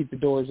keep the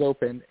doors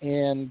open.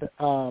 And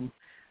I'm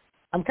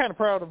kind of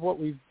proud of what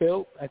we've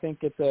built. I think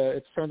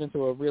it's turned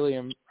into a really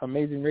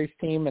amazing race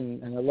team,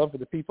 and I love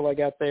the people I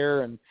got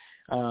there, and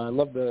I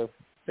love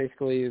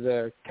basically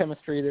the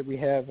chemistry that we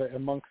have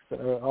amongst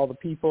all the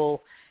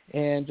people,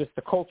 and just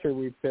the culture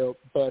we've built.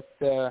 But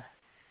I'm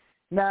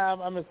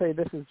going to say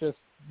this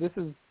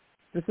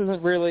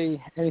isn't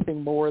really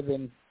anything more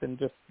than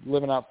just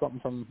living out something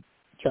from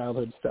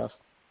childhood stuff.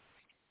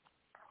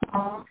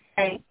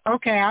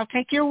 Okay, I'll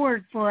take your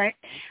word for it.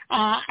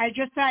 I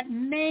just thought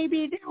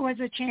maybe there was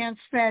a chance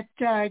that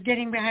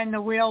getting behind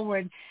the wheel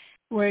would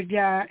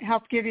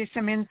help give you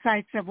some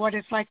insights of what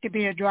it's like to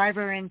be a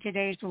driver in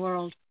today's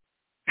world.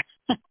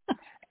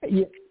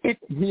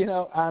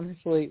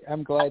 Honestly,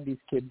 I'm glad these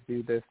kids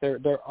do this.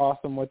 They're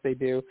awesome what they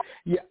do.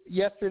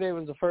 Yesterday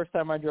was the first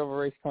time I drove a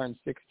race car in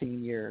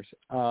 16 years,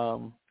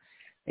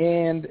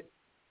 and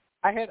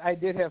I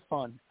did have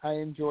fun. I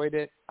enjoyed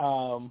it.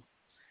 I'm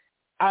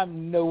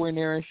nowhere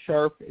near as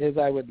sharp as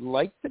I would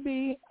like to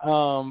be,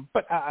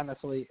 but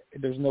honestly,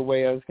 there's no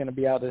way I was going to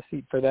be out of the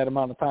seat for that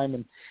amount of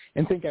time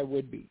and think I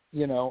would be,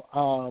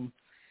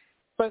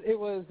 But it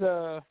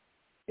was.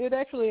 It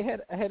actually I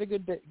had a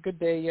good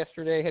day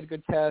yesterday. Had a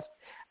good test.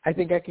 I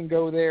think I can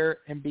go there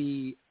and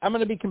I'm going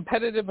to be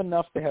competitive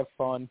enough to have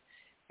fun,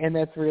 and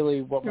that's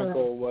really what my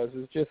goal was.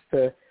 Is just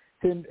to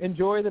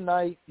enjoy the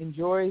night,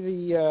 enjoy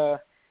the.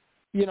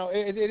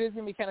 It is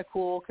going to be kind of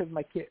cool because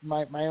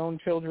my own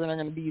children are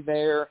going to be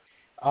there,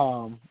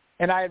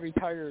 and I had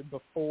retired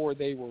before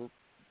they were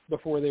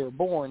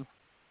born,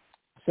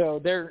 so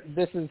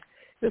this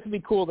will be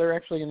cool. They're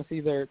actually going to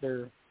see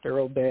their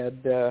old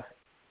dad.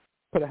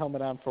 Put a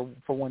helmet on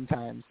for one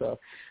time. So,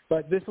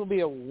 but this will be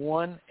a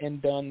one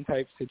and done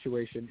type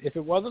situation. If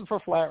it wasn't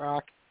for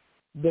FlatRock,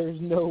 there's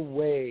no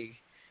way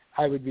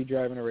I would be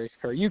driving a race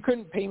car. You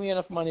couldn't pay me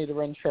enough money to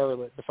run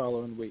Charlotte the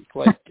following week.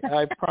 Like,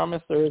 I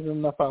promise there isn't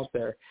enough out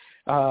there.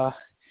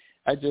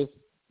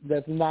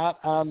 That's not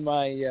on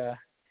my,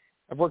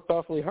 I've worked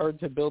awfully hard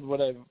to build what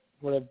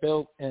I've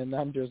built, and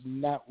I'm just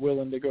not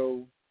willing to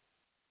go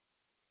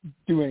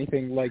do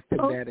anything like to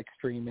that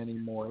extreme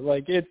anymore.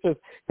 Like, it's just,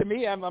 to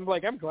me, I'm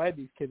like, I'm glad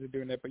these kids are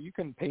doing that, but you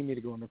couldn't pay me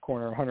to go in the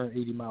corner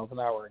 180 miles an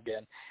hour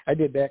again. I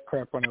did that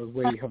crap when I was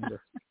way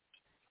younger.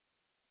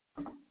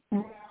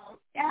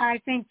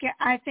 I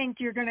think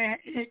you're going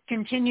to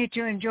continue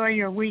to enjoy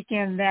your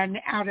weekend then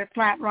out at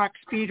FlatRock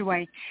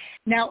Speedway.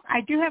 Now,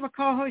 I do have a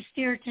co-host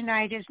here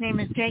tonight. His name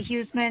is Jay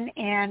Husmann,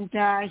 and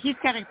he's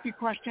got a few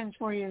questions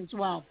for you as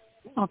well.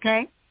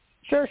 Okay?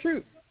 Sure,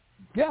 shoot.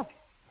 Yeah.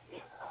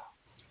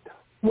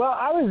 Well,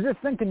 I was just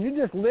thinking, you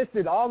just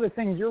listed all the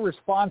things you're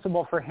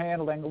responsible for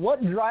handling.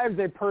 What drives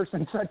a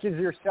person such as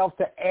yourself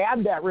to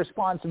add that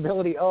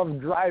responsibility of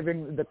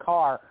driving the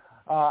car?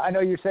 I know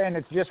you're saying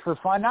it's just for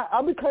fun.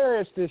 I'll be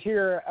curious to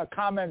hear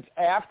comments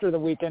after the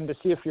weekend to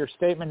see if your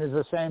statement is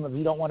the same, if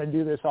you don't want to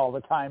do this all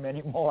the time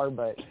anymore.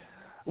 But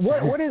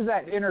what is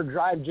that inner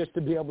drive just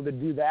to be able to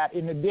do that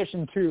in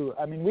addition to,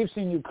 I mean, we've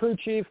seen you crew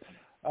chief,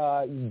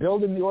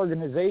 building the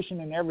organization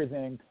and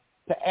everything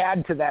to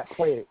add to that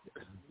plate.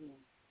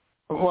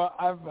 Well,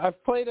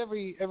 I've played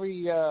every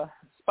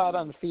spot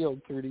on the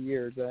field through the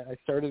years. I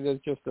started as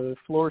just a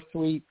floor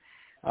sweep,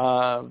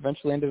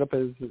 eventually ended up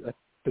as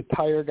the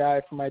tire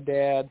guy for my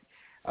dad,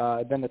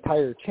 then a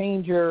tire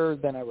changer,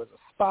 then I was a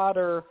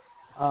spotter,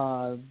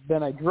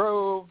 then I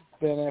drove,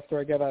 then after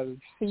I got out of the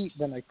seat,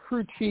 then I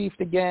crew chiefed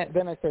again,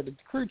 then I started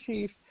to crew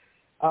chief.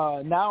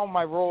 Now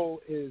my role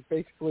is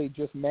basically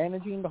just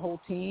managing the whole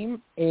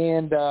team,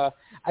 and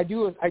I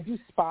do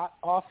spot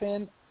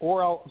often,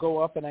 or I'll go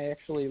up and I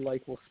actually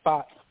will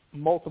spot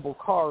multiple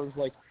cars.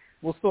 Like,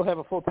 we'll still have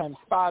a full-time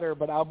spotter,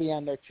 but I'll be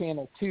on their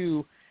channel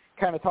too,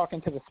 kind of talking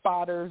to the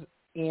spotters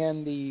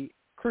and the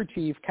crew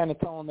chief, kind of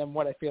telling them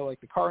what I feel like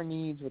the car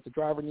needs, what the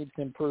driver needs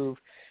to improve.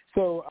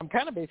 So I'm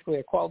kind of basically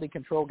a quality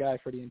control guy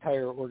for the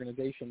entire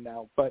organization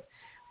now. But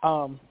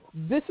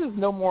this is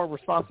no more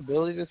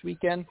responsibility this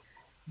weekend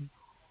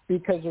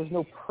because there's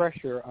no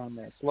pressure on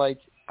this.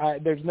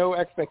 There's no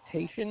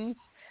expectations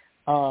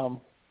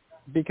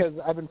because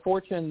I've been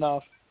fortunate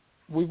enough.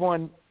 We've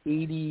won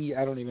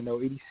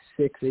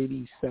 86,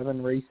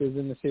 87 races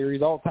in the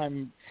series all the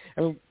time.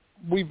 I mean,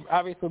 we've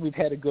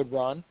had a good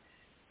run.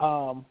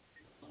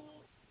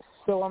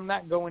 So I'm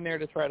not going there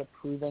to try to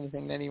prove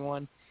anything to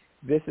anyone.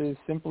 This is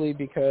simply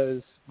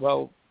because,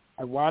 well,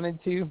 I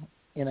wanted to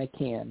and I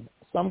can.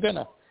 So I'm going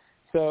to.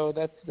 So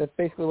that's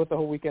basically what the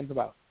whole weekend's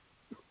about.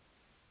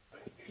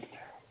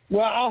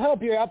 Well, I'll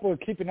help you out with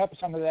keeping up with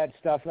some of that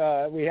stuff.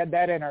 We had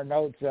that in our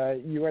notes.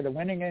 You are the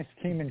winningest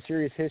team in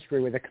series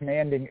history with a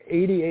commanding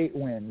 88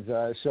 wins.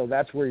 So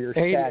that's where your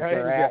stats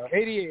are at.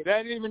 88.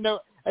 I didn't even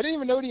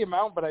know the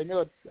amount, but I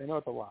know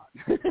it's a lot.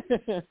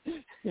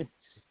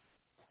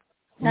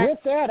 With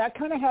that, I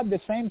kind of had the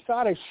same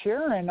thought as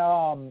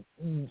Sharon.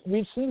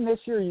 We've seen this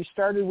year you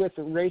started with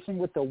racing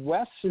with the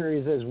West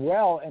Series as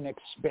well and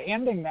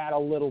expanding that a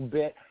little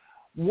bit.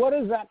 What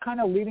is that kind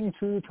of leading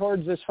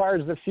towards as far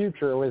as the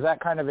future? Was that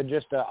kind of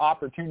just an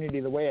opportunity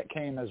the way it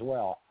came as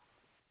well?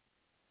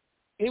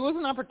 It was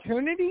an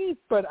opportunity,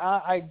 but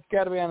I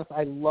got to be honest,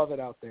 I love it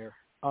out there.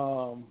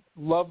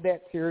 Love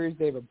that series.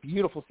 They have a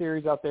beautiful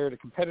series out there. The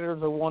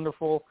competitors are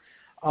wonderful.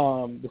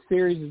 The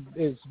series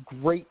is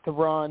great to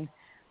run.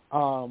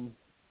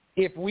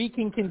 If we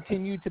can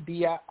continue to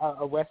be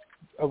a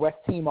West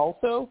team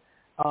also,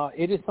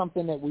 it is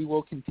something that we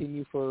will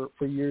continue for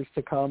years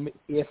to come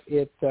if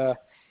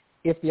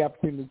the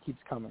opportunity keeps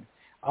coming.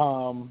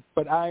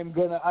 But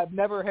I've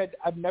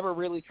never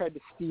really tried to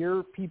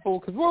steer people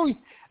because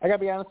I gotta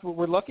be honest,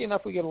 we're lucky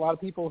enough we get a lot of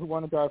people who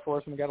want to drive for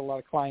us, and we got a lot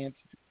of clients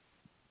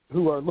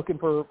who are looking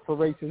for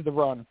races to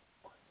run.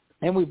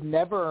 And we've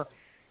never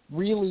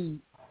really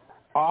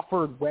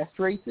offered West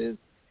races,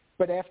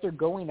 but after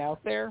going out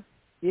there,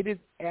 it is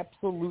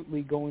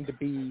absolutely going to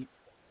be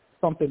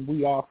something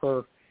we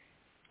offer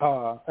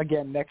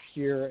again next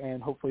year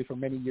and hopefully for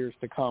many years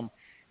to come.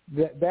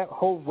 That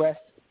whole West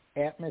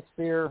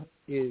atmosphere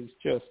is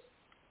just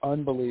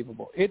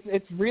unbelievable.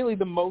 It's really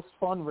the most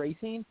fun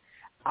racing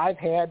I've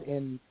had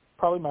in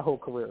probably my whole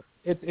career.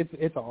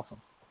 It's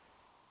awesome.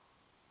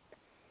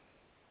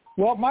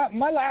 Well,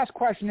 my last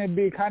question would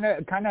be kind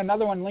of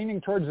another one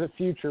leaning towards the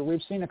future.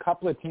 We've seen a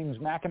couple of teams,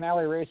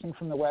 McAnally Racing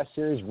from the West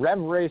Series, Rev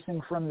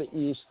Racing from the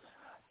East,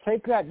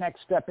 take that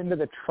next step into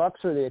the Trucks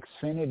or the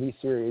Xfinity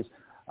Series.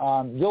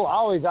 You'll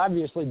always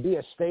obviously be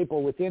a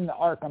staple within the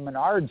ARCA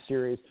Menards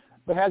Series,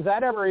 but has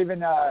that ever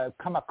even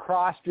come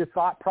across your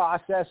thought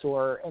process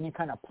or any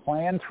kind of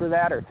plans for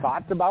that or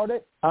thoughts about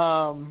it?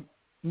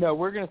 No,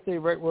 we're going to stay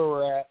right where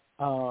we're at.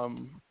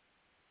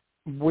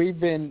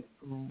 We've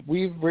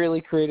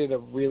really created a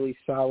really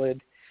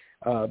solid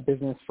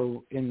business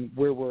in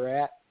where we're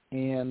at,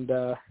 and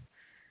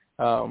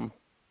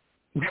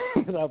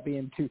without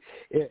being too,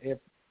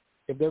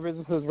 if their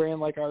businesses ran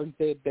like ours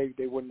did, they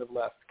wouldn't have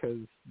left because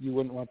you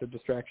wouldn't want the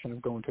distraction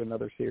of going to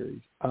another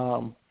series.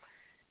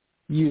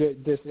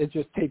 It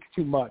just takes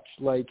too much.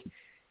 Like,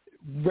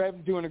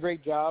 Rev's doing a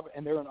great job,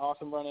 and they're an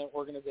awesome running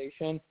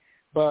organization,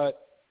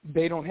 but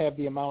they don't have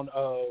the amount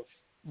of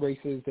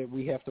races that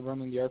we have to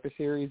run in the ARCA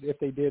series. If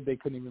they did, they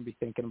couldn't even be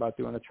thinking about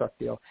doing a truck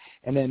deal.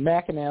 And then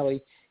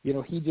McAnally,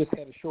 he just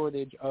had a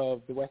shortage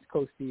of the West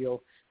Coast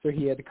deal, so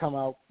he had to come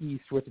out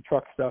east with the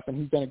truck stuff, and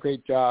he's done a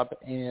great job.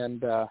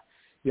 And,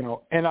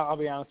 and I'll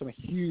be honest, I'm a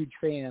huge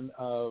fan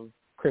of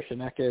Christian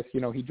Eckes.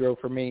 He drove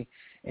for me,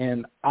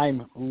 and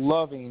I'm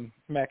loving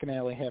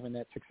McAnally having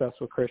that success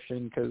with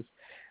Christian because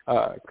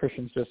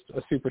Christian's just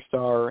a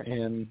superstar,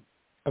 and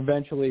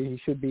eventually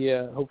he should be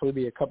hopefully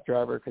be a Cup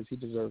driver because he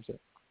deserves it.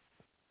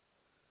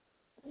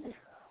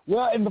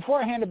 Well, and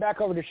before I hand it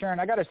back over to Sharon,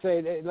 I got to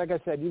say, like I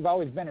said, you've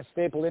always been a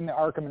staple in the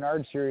ARCA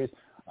Menards series.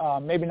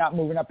 Maybe not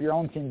moving up your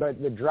own team,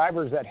 but the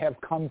drivers that have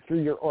come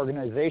through your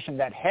organization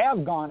that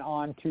have gone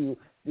on to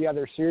the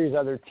other series,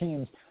 other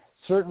teams,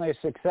 certainly a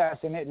success,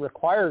 and it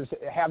requires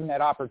having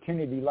that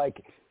opportunity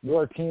like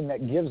your team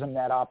that gives them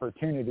that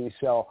opportunity.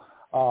 So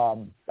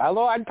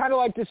although I'd kind of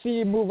like to see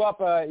you move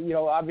up,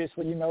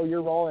 obviously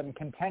your role and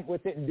content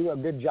with it and do a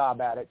good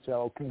job at it.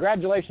 So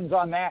congratulations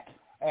on that,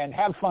 and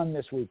have fun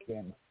this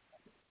weekend.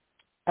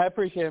 I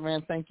appreciate it,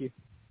 man. Thank you.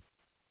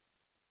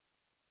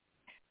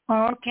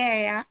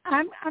 Okay,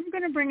 I'm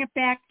going to bring it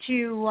back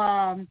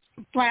to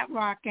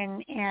FlatRock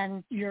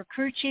and your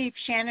crew chief,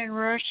 Shannon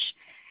Rush,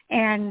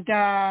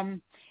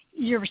 and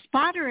your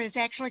spotter is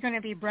actually going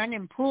to be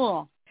Brendan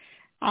Poole.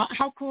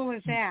 How cool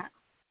is that?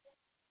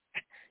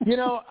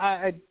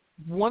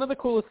 One of the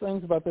coolest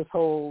things about this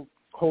whole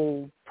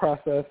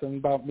process and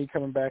about me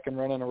coming back and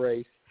running a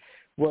race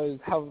was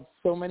how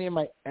so many of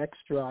my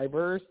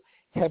ex-drivers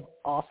have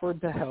offered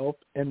to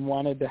help and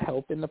wanted to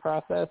help in the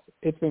process.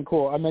 It's been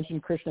cool. I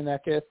mentioned Christian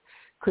Eckes.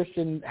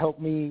 Christian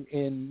helped me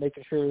in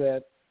making sure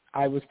that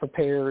I was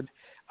prepared,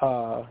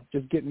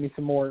 just getting me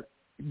some more,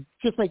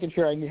 just making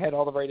sure I had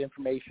all the right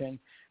information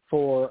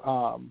for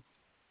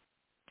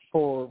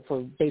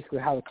basically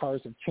how the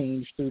cars have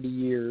changed through the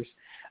years.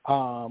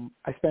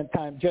 I spent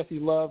time. Jesse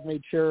Love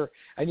made sure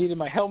I needed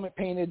my helmet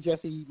painted.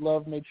 Jesse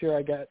Love made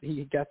sure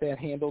he got that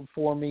handled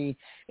for me,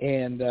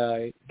 and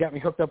got me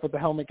hooked up with the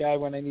helmet guy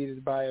when I needed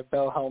to buy a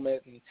Bell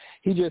helmet. And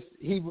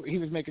he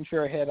was making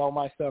sure I had all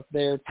my stuff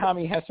there.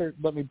 Tommy Hessert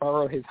let me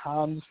borrow his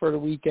Hans for the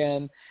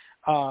weekend,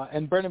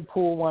 and Brendan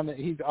Poole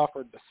he's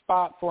offered the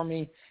spot for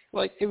me.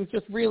 Like, it was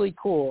just really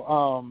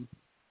cool.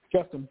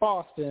 Justin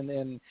Boston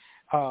and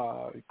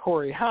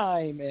Corey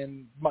Heim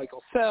and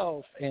Michael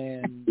Self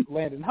and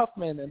Landon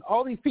Huffman and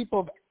all these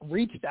people have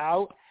reached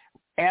out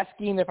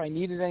asking if I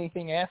needed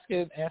anything,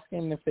 asking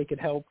if they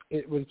could help.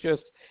 It was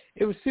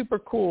super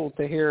cool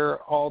to hear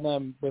all of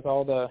them with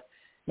all the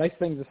nice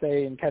things to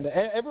say, and kind of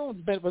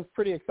everyone was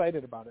pretty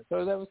excited about it.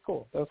 So that was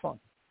cool. That was fun.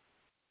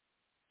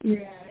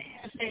 Yeah,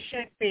 as they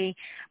should be.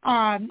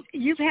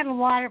 You've had a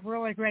lot of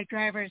really great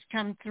drivers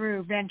come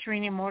through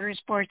Venturini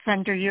Motorsports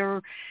under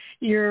your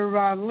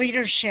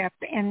leadership,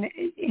 and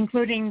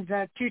including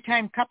the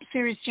two-time Cup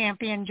Series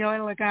champion Joey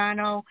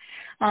Logano,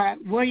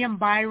 William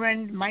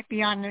Byron might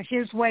be on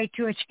his way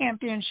to a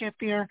championship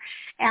here,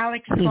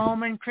 Alex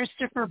Bowman,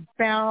 Christopher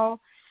Bell,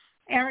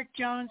 Eric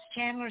Jones,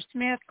 Chandler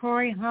Smith,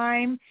 Corey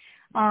Heim,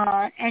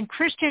 and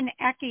Christian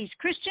Eckes.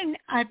 Christian,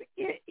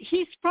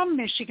 he's from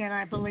Michigan,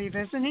 I believe,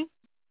 isn't he?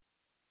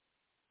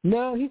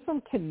 No, he's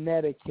from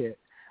Connecticut.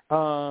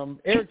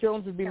 Eric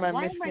Jones would be my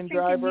Michigan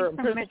driver. He's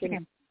from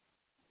Michigan?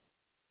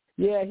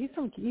 Yeah, he's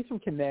from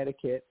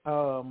Connecticut,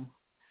 or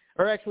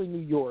actually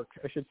New York.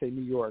 I should say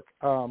New York.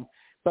 We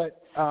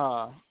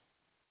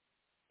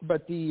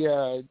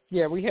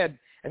had.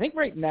 I think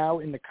right now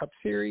in the Cup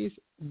Series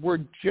we're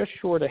just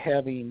short of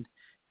having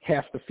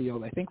half the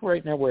field. I think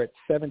right now we're at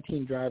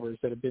 17 drivers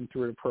that have been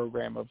through the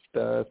program of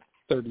the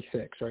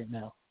 36 right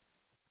now.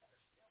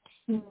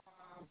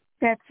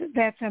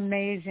 That's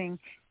amazing.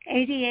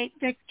 88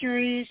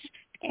 victories,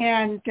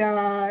 and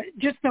I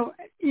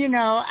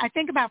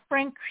think about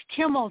Frank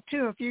Kimmel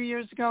too. A few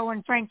years ago,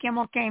 when Frank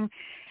Kimmel came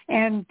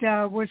and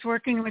was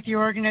working with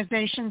your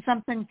organization,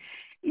 something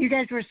you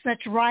guys were such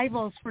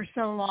rivals for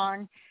so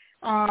long,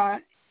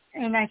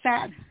 and I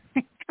thought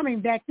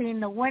coming back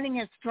being the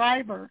winningest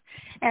driver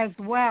as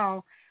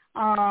well.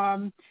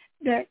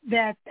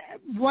 That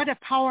what a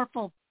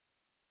powerful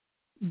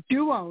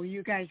duo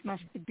you guys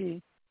must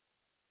be.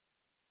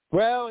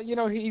 Well,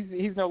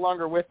 he's no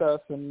longer with us,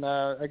 and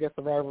I guess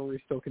the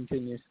rivalry still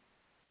continues.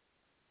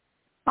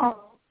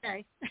 Oh,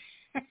 okay.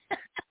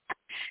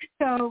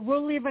 So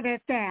we'll leave it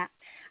at that.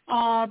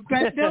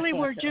 But Billy,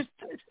 we're just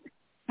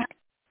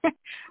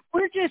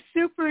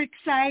super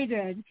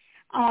excited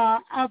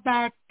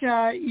about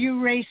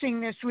you racing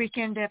this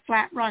weekend at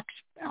FlatRock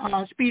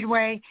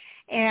Speedway,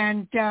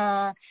 and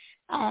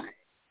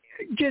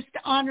just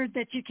honored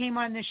that you came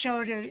on the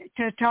show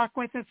to talk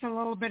with us a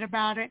little bit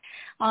about it.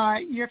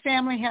 Your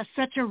family has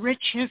such a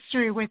rich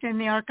history within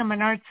the ARCA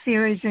Menards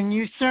series, and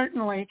you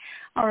certainly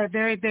are a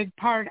very big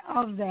part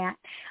of that.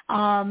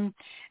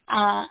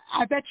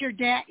 I bet your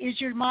dad is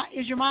your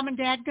mom and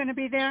dad going to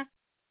be there?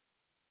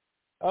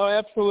 Oh,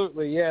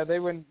 absolutely. Yeah,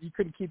 you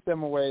couldn't keep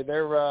them away.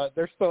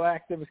 They're still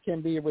active as can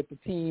be with the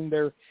team.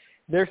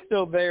 They're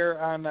still there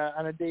on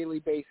a daily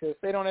basis.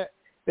 They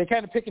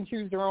kind of pick and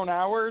choose their own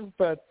hours,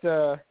 but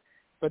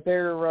but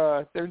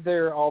they're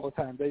there all the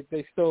time.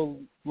 They still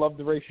love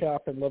the race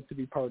shop and love to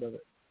be part of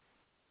it.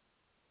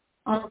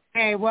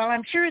 Okay, well,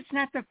 I'm sure it's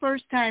not the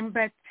first time,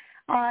 but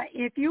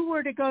if you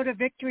were to go to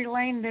Victory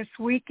Lane this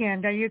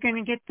weekend, are you going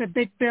to get the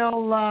Big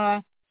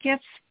Bill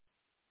gifts?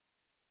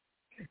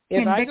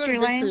 If I go to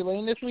Victory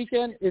Lane this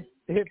weekend, if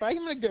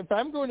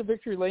I'm going to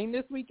Victory Lane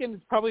this weekend,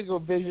 it's probably go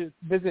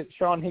visit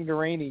Sean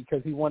Hingarani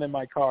because he won in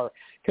my car.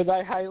 Because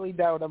I highly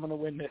doubt I'm going to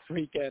win this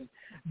weekend.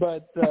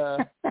 But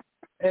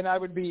and I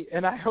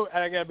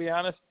gotta be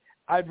honest,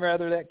 I'd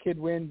rather that kid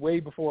win way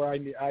before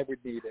I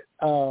would need it.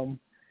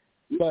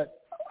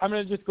 But I'm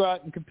going to just go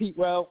out and compete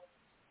well,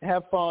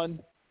 have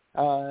fun.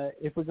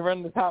 If we can run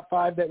in the top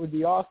 5, that would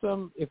be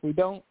awesome. If we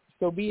don't,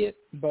 so be it.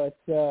 But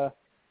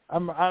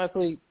I'm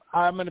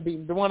going to be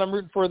the one I'm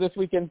rooting for this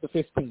weekend, the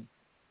 15.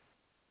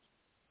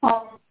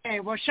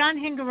 Okay. Well, Sean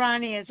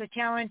Hingarani is a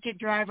talented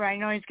driver. I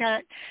know he's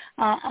got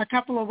a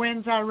couple of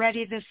wins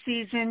already this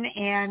season,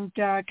 and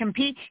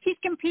he's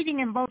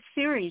competing in both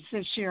series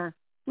this year,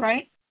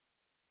 right?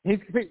 He's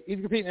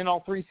competing in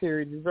all 3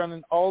 series. He's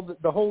running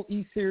the whole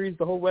East Series,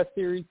 the whole West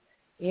Series,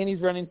 and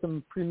he's running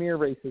some premier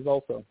races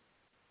also.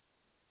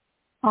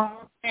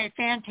 Okay,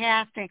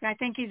 fantastic. I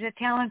think he's a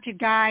talented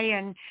guy,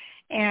 and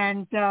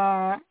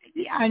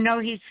I know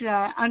he's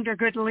under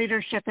good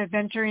leadership at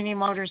Venturini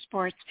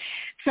Motorsports.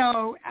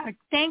 So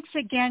thanks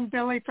again,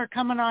 Billy, for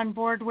coming on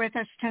board with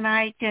us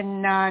tonight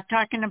and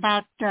talking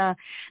about the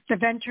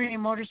Venturini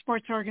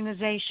Motorsports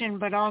organization,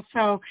 but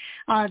also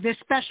this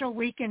special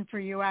weekend for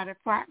you out at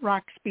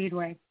FlatRock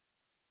Speedway.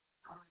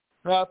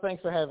 Well,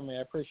 thanks for having me.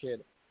 I appreciate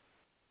it.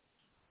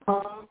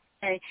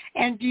 Okay.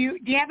 And do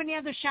you have any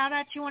other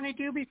shout-outs you want to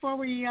do before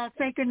we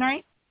say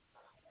goodnight?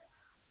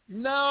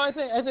 No,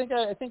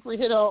 I think we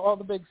hit all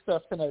the big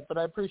stuff tonight, but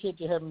I appreciate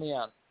you having me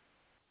on.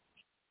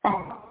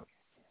 No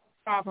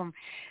problem.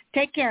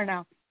 Take care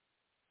now.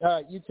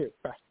 You too.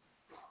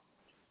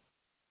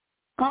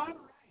 Bye.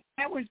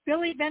 That was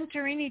Billy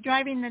Venturini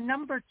driving the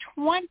number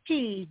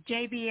 20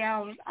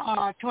 JBL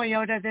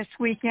Toyota this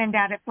weekend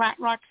out at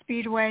FlatRock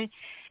Speedway.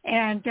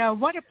 And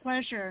what a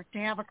pleasure to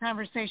have a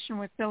conversation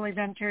with Billy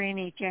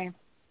Venturini, Jay.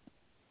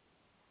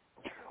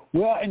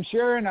 Well, and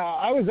Sharon,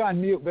 I was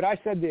on mute, but I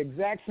said the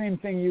exact same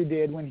thing you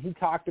did when he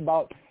talked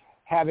about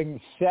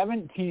having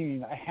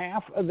 17,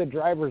 half of the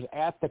drivers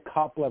at the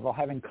Cup level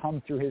having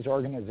come through his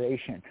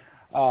organization.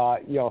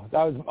 That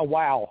was a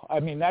wow.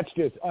 I mean, that's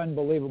just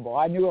unbelievable.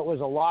 I knew it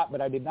was a lot,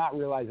 but I did not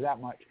realize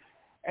that much.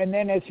 And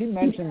then, as he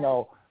mentioned,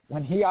 though,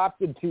 when he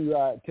opted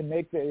to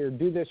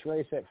do this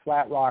race at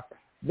FlatRock,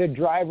 the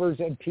drivers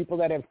and people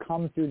that have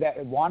come through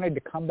that wanted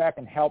to come back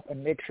and help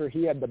and make sure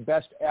he had the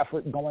best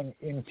effort going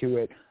into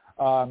it.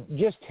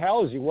 Just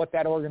tells you what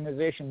that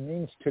organization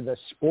means to the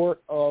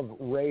sport of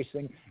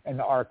racing and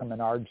the ARCA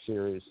Menards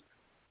series.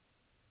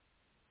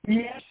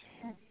 Yes,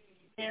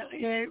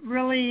 it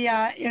really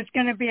is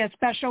going to be a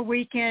special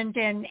weekend,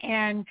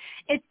 and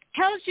it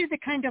tells you the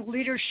kind of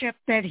leadership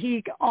that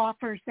he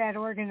offers that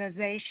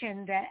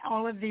organization, that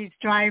all of these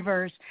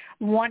drivers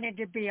wanted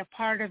to be a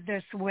part of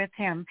this with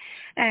him.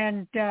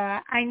 And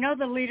I know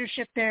the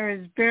leadership there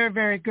is very,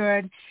 very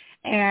good,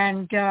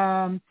 and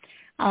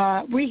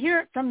we hear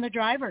it from the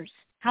drivers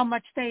how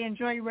much they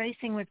enjoy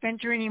racing with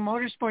Venturini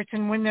Motorsports,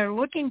 and when they're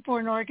looking for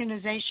an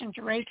organization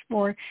to race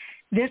for,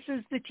 this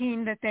is the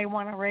team that they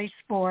want to race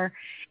for.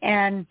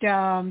 And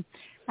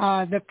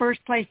the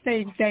first place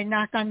they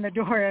knock on the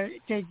door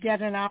to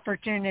get an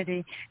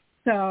opportunity.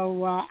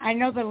 So I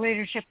know the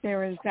leadership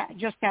there is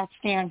just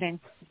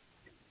outstanding.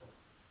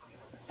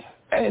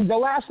 And the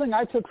last thing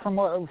I took from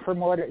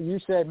what you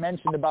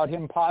mentioned about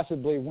him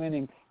possibly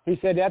winning, he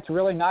said that's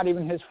really not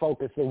even his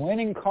focus. The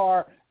winning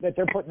car that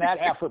they're putting that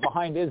effort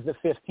behind is the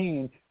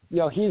 15.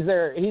 He's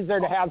there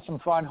to have some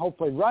fun,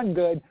 hopefully run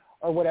good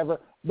or whatever.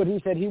 But he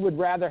said he would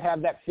rather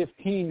have that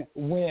 15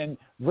 win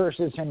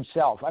versus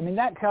himself. I mean,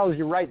 that tells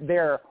you right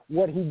there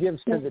what he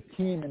gives to the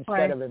team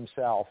instead of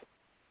himself.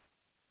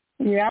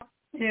 Yep,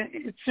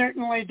 it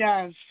certainly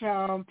does.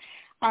 So,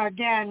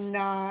 again,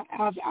 a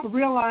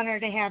real honor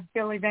to have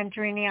Billy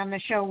Venturini on the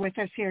show with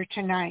us here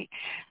tonight.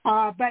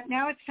 But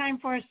now it's time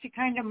for us to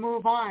kind of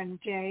move on,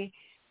 Jay.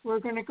 We're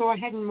going to go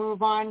ahead and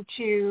move on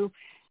to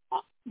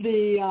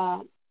the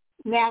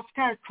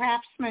NASCAR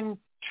Craftsman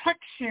Truck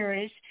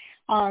Series.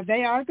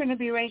 They are going to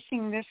be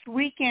racing this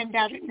weekend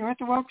out at North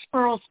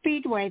Wilkesboro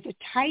Speedway, the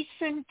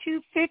Tyson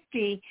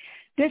 250,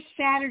 this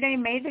Saturday,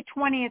 May the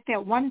 20th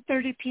at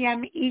 1:30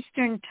 p.m.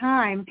 Eastern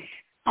Time.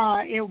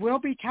 It will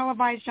be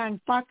televised on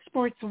Fox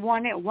Sports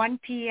 1 at 1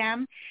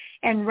 p.m.,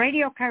 and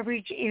radio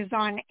coverage is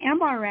on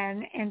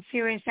MRN and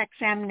Sirius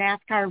XM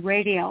NASCAR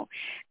Radio.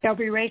 They'll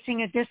be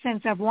racing a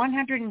distance of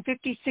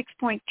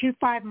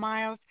 156.25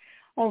 miles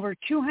over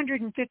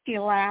 250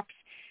 laps.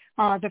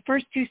 The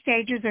first 2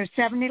 stages are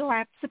 70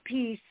 laps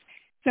apiece.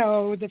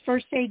 So the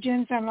first stage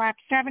ends on lap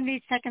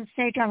 70, second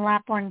stage on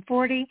lap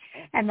 140,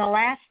 and the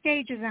last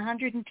stage is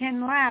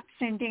 110 laps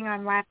ending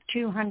on lap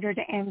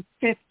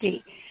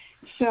 250.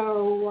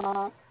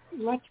 So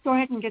let's go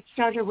ahead and get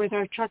started with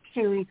our Truck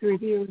Series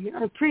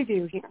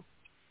preview here.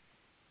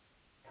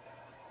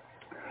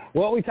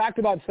 Well, we talked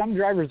about some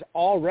drivers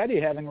already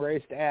having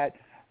raced at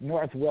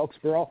North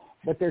Wilkesboro,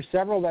 but there's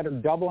several that are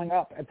doubling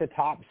up at the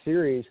top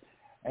series,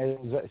 as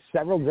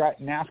several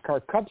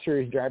NASCAR Cup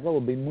Series drivers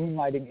will be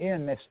moonlighting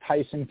in this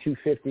Tyson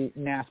 250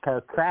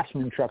 NASCAR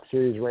Craftsman Truck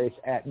Series race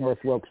at North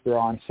Wilkesboro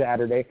on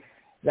Saturday.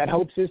 That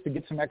hopes is to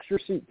get some extra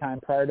seat time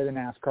prior to the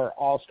NASCAR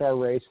All-Star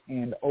race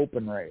and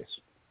Open race.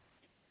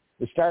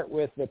 We start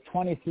with the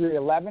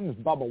 2311's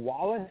Bubba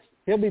Wallace.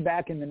 He'll be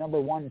back in the number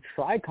 1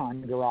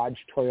 Tricon Garage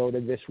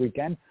Toyota this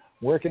weekend,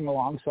 working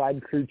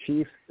alongside crew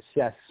chief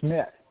Seth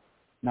Smith.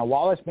 Now,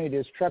 Wallace made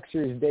his Truck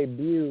Series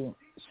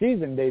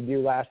season debut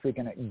last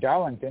weekend at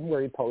Darlington,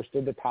 where he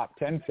posted the top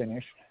 10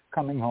 finish,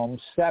 coming home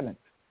 7th.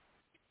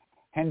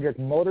 Hendrick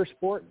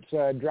Motorsports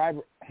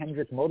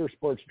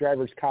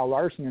drivers Kyle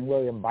Larson and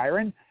William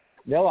Byron,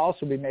 they'll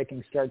also be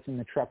making starts in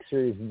the Truck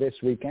Series this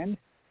weekend,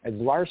 as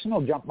Larson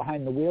will jump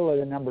behind the wheel of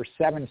the number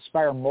 7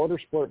 Spire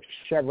Motorsports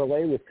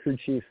Chevrolet with crew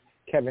chief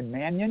Kevin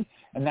Mannion,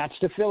 and that's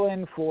to fill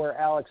in for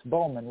Alex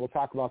Bowman. We'll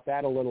talk about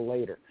that a little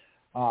later.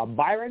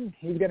 Byron,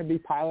 he's going to be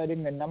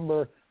piloting the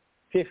number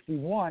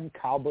 51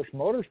 Kyle Busch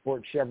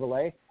Motorsports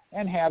Chevrolet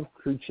and have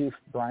crew chief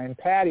Brian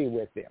Patty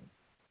with him.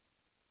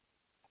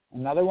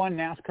 Another one,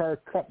 NASCAR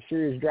Cup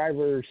Series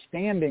driver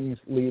standings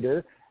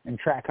leader and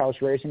Trackhouse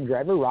Racing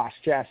driver Ross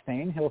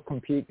Chastain. He'll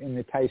compete in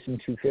the Tyson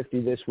 250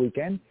 this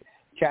weekend.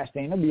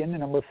 Chastain will be in the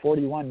number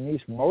 41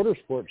 Nice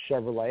Motorsports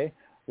Chevrolet,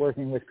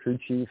 working with crew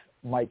chief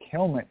Mike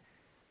Hillman.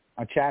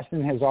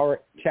 Chastain has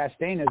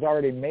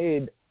already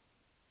made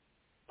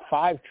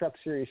 5 Truck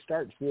Series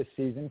starts this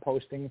season,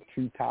 posting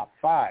 2 top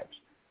 5s.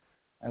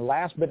 And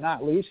last but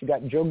not least, you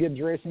got Joe Gibbs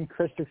Racing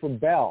Christopher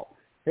Bell.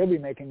 He'll be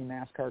making a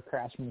NASCAR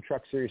Craftsman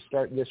Truck Series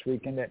start this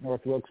weekend at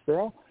North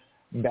Wilkesboro.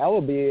 Bell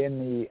will be in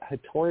the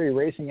Hattori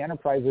Racing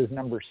Enterprises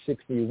number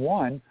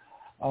 61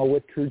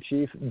 with crew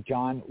chief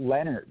John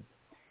Leonard.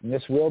 And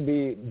this will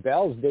be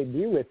Bell's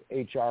debut with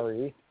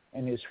HRE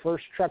and his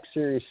first Truck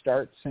Series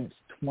start since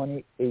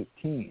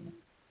 2018.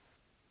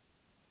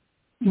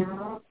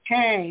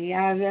 Okay,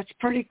 that's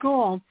pretty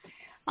cool.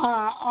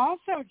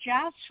 Also,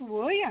 Josh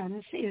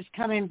Williams is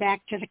coming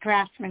back to the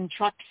Craftsman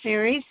Truck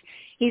Series.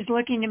 He's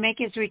looking to make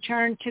his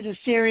return to the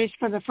series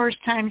for the first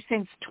time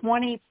since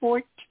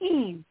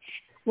 2014.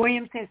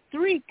 Williams has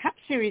 3 Cup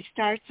Series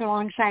starts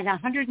alongside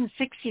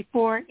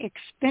 164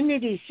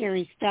 Xfinity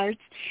Series starts.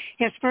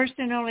 His first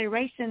and only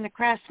race in the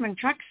Craftsman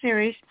Truck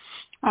Series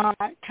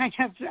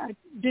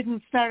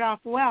didn't start off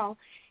well.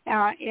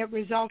 It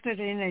resulted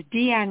in a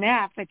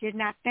DNF. It did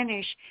not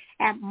finish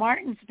at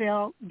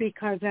Martinsville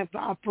because of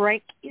a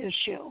brake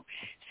issue.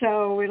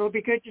 So it'll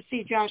be good to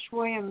see Josh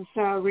Williams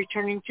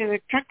returning to the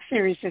Truck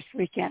Series this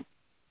weekend.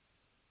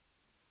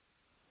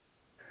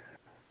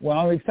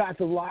 Well, we've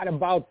talked a lot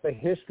about the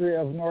history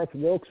of North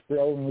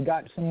Wilkesboro, and we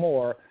got some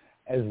more,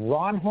 as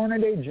Ron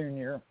Hornaday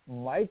Jr.,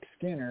 Mike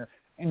Skinner,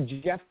 and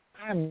Jeff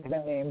Hammond have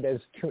been named as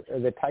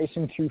the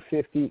Tyson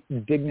 250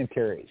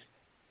 dignitaries.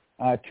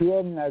 2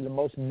 of them are the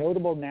most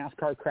notable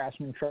NASCAR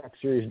Craftsman Truck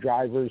Series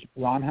drivers,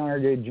 Ron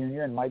Hornaday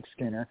Jr. and Mike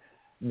Skinner.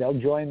 They'll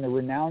join the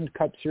renowned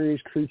Cup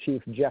Series crew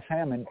chief Jeff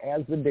Hammond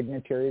as the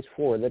dignitaries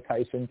for the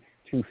Tyson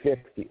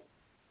 250.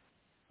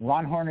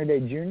 Ron Hornaday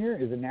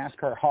Jr. is a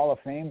NASCAR Hall of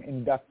Fame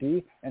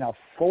inductee and a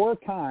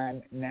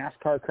 4-time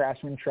NASCAR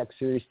Craftsman Truck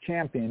Series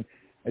champion,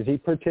 as he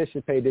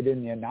participated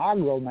in the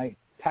inaugural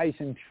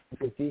Tyson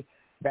 250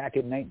 back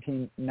in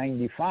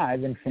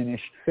 1995 and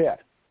finished 5th.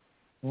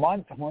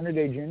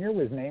 Hornaday Jr.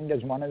 was named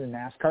as one of the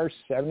NASCAR's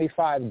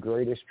 75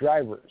 greatest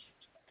drivers.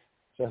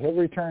 So he'll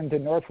return to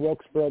North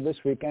Wilkesboro this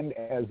weekend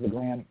as the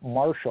Grand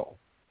Marshal.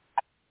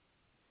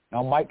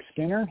 Now, Mike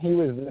Skinner, he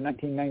was the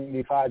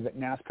 1995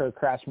 NASCAR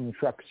Craftsman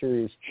Truck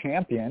Series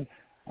champion,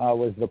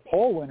 was the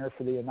pole winner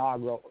for the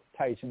inaugural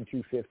Tyson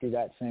 250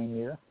 that same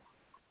year.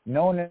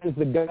 Known as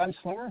the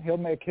Gunslinger, he'll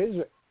make his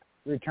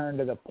return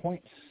to the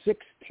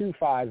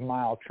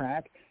 .625-mile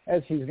track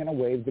as he's going to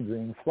wave the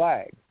green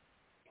flag.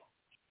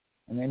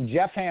 And then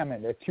Jeff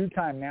Hammond, a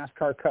 2-time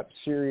NASCAR Cup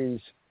Series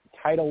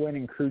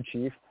title-winning crew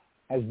chief,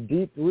 has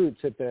deep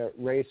roots at the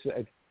race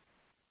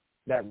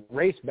that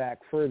race back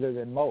further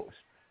than most.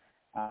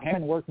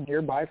 Hammond worked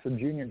nearby for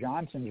Junior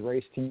Johnson's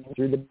race team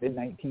through the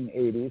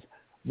mid-1980s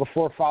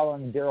before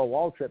following Darrell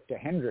Waltrip to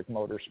Hendrick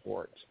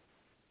Motorsports.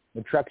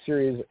 The Truck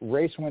Series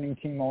race-winning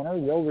team owner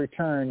will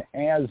return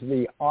as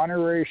the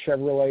honorary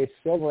Chevrolet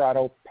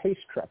Silverado pace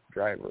truck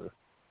driver.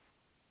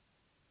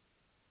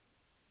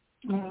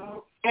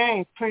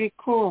 Okay, pretty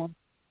cool.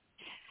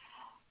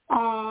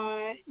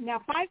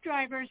 Now, 5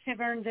 drivers have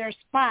earned their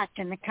spot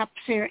in the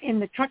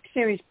Truck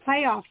Series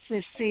playoffs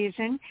this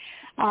season.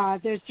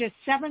 There's just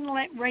 7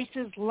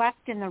 races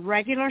left in the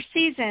regular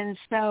season,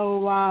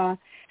 so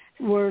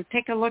we'll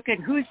take a look at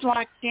who's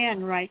locked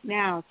in right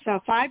now. So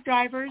 5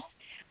 drivers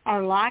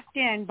are locked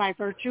in by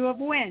virtue of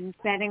wins.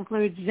 That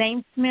includes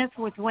Zane Smith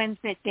with wins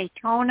at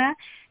Daytona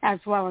as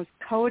well as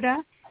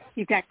Coda.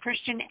 You've got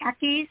Christian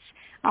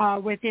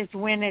Eckes with his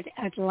win at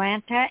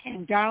Atlanta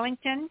and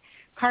Darlington.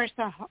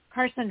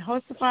 Carson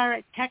Hocevar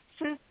at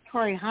Texas.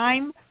 Corey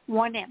Heim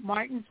won at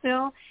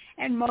Martinsville,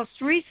 and most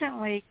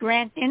recently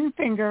Grant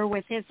Enfinger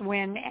with his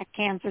win at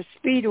Kansas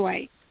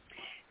Speedway.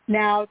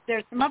 Now,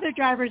 there's some other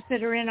drivers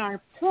that are in our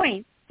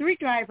points. 3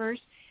 drivers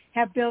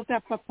have built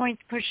up a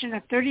points cushion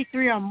of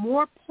 33 or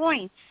more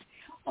points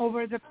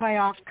over the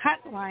playoff cut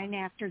line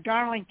after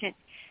Darlington.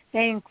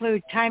 They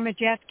include Ty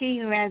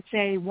Majeski, who has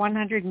a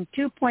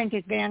 102-point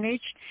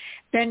advantage,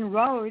 Ben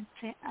Rhodes,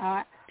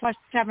 plus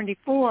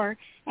 74,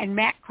 and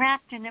Matt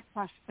Crafton at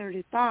plus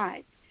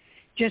 35.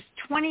 Just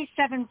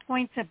 27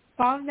 points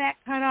above that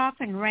cutoff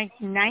and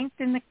ranked 9th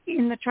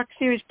in the Truck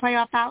Series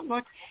playoff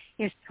outlook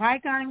is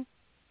Trigon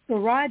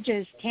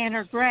Garage's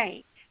Tanner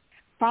Gray.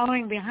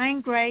 Following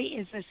behind Gray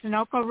is the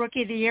Sunoco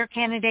Rookie of the Year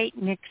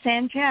candidate Nick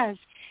Sanchez,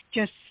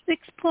 just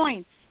 6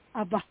 points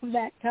above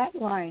that cut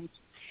line.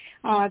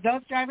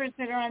 Those drivers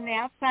that are on the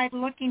outside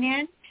looking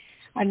in,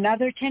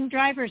 another 10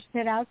 drivers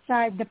sit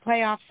outside the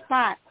playoff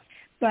spot,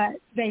 but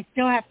they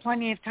still have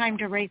plenty of time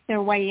to race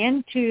their way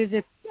into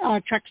the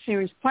Truck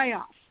Series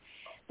playoffs.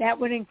 That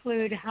would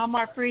include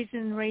Halmar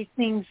Friesen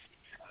Racing's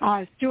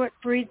Stuart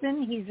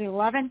Friesen. He's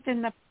 11th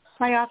in the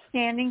playoff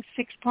standings,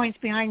 6 points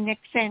behind Nick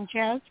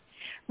Sanchez.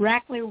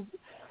 Rackley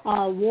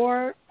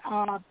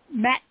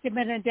Matt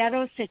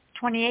DiBenedetto sits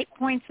 28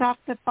 points off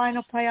the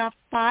final playoff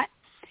spot.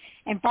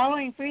 And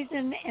following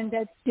Friesen and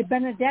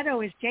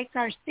DiBenedetto is Jake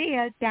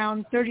Garcia,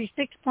 down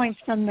 36 points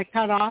from the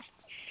cutoff.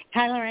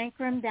 Tyler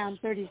Ankrum down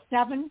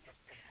 37.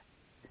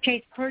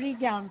 Chase Purdy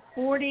down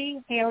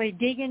 40. Haley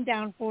Deegan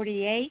down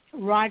 48.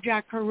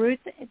 Raja Caruth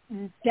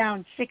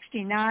down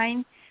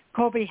 69.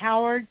 Colby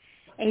Howard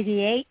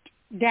 88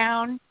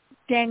 down.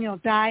 Daniel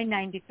Dye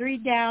 93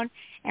 down.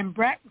 And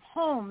Brett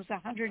Holmes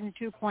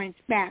 102 points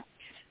back.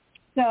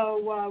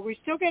 So we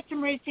still got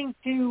some racing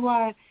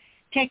to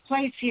take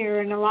place here,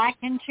 and a lot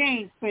can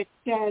change, but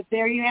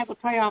there you have a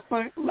playoff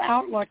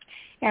outlook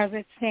as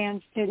it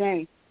stands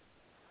today.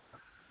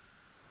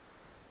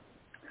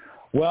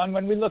 Well, and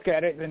when we look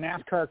at it, the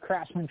NASCAR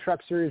Craftsman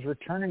Truck Series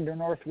returning to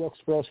North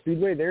Wilkesboro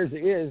Speedway, theirs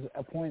is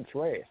a points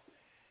race.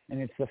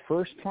 And it's the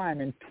first time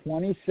in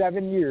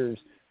 27 years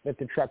that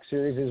the Truck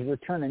Series is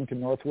returning to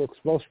North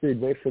Wilkesboro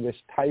Speedway for this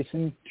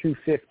Tyson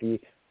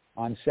 250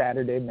 on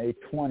Saturday, May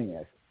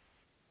 20th.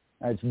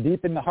 It's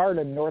deep in the heart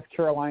of North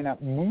Carolina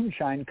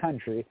moonshine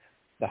country.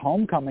 The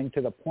homecoming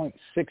to the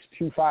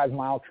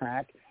 .625-mile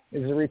track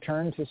is a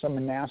return to some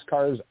of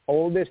NASCAR's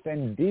oldest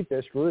and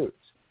deepest routes.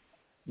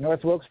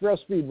 North Wilkesboro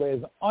Speedway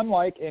is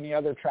unlike any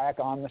other track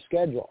on the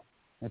schedule.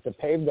 It's a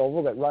paved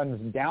oval that runs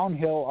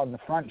downhill on the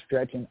front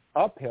stretch and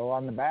uphill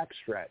on the back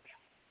stretch.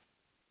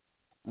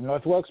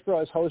 North Wilkesboro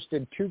has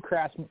hosted 2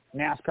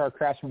 NASCAR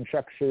Craftsman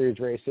Truck Series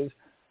races,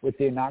 with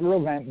the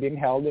inaugural event being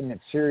held in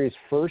its series'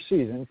 first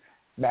season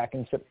back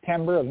in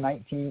September of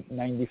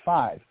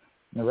 1995.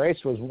 And the race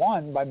was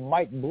won by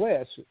Mike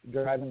Bliss,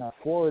 driving a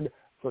Ford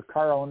for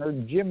car owner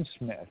Jim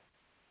Smith.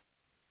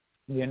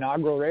 The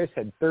inaugural race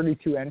had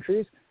 32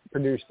 entries,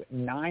 produced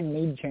 9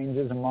 lead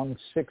changes among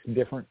 6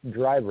 different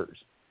drivers.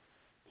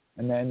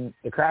 And then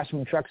the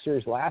Craftsman Truck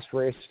Series last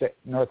raced at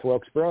North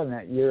Wilkesboro in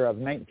that year of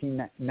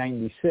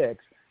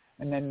 1996.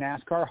 And then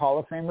NASCAR Hall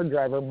of Famer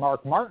driver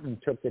Mark Martin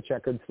took the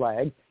checkered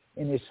flag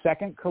in his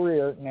second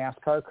career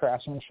NASCAR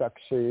Craftsman Truck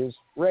Series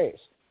race.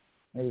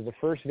 It was the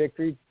first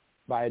victory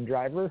by a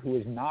driver who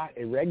is not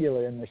a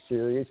regular in the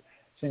series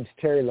since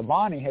Terry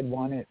Labonte had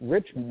won at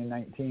Richmond in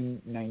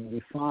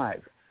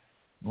 1995.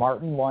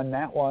 Martin won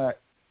that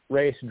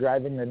race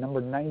driving the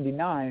number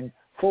 99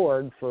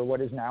 Ford for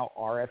what is now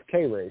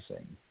RFK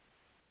Racing.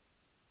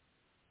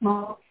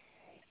 Well,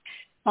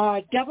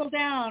 double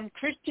down,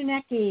 Christian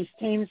Eckes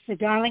tames the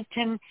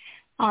Darlington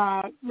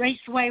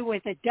Raceway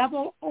with a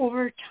double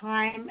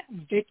overtime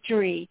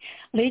victory.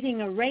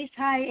 Leading a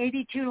race-high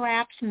 82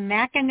 laps,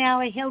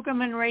 McAnally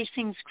Hilgeman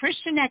Racing's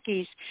Christian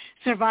Eckes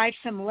survived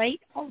some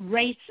late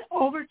race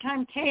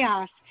overtime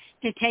chaos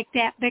to take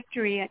that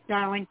victory at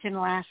Darlington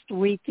last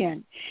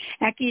weekend.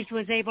 Eckes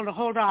was able to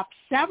hold off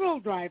several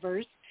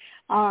drivers,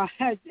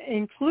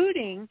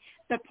 including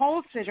the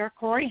pole sitter,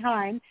 Corey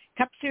Heim,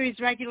 Cup Series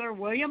regular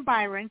William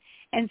Byron,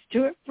 and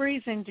Stuart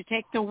Friesen to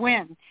take the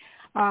win.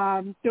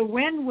 The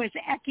win was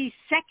Eckes'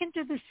 second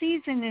of the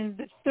season and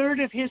the third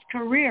of his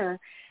career,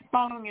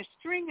 following a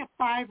string of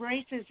 5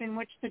 races in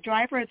which the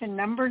driver of the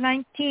number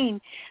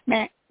 19,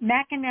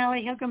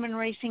 McAnally Hilgeman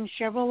Racing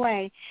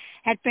Chevrolet,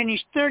 had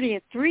finished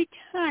 30th 3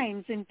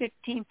 times and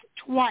 15th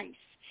twice.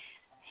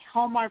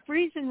 Halmar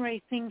Friesen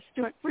Racing,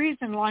 Stuart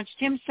Friesen, launched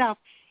himself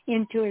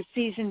into a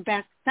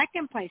season-best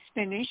second-place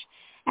finish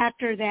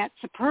after that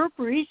superb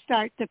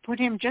restart that put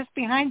him just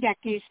behind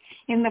Eckes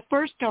in the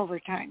first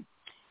overtime.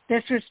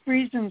 This was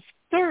Friesen's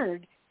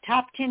third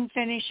top 10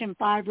 finish in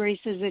 5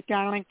 races at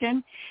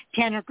Darlington.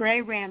 Tanner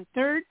Gray ran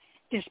third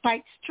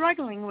despite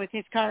struggling with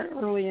his car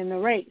early in the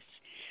race.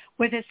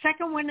 With his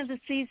second win of the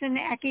season,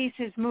 Eckes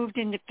has moved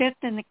into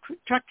 5th in the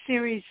Truck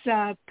Series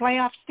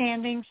playoff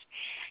standings.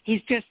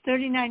 He's just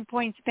 39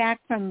 points back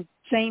from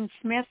Zane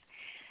Smith,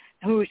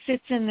 who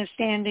sits in the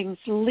standings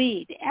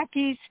lead.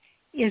 Eckes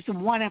is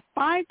one of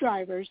 5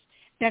 drivers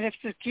that have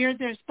secured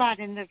their spot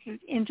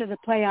into the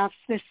playoffs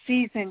this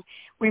season.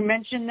 We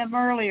mentioned them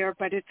earlier,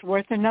 but it's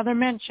worth another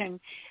mention.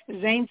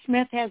 Zane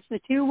Smith has the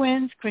 2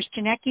 wins,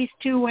 Christian Eckes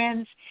 2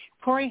 wins,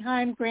 Corey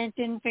Heim, Grant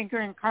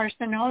Dinfinger, and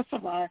Carson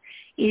Hocevar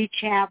each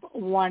have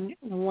 1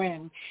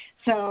 win.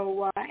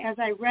 So as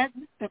I read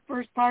the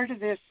first part of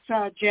this,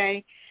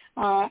 Jay,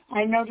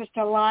 I noticed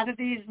a lot of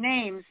these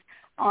names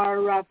are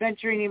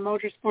Venturini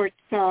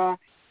Motorsports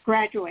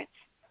graduates.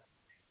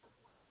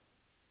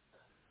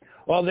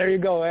 Well, there you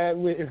go.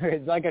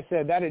 Like I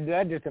said,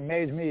 that just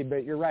amazed me,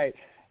 but you're right.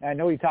 I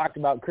know he talked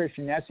about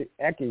Christian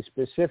Eckes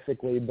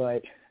specifically,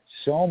 but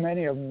so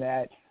many of them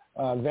that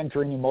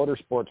Venturini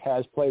Motorsports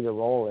has played a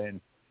role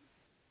in.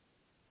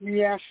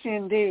 Yes,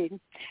 indeed.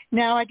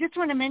 Now, I just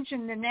want to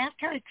mention the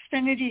NASCAR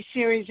Xfinity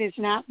Series is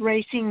not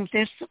racing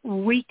this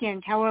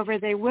weekend. However,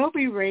 they will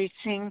be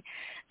racing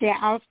the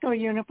Alsco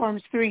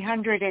Uniforms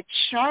 300 at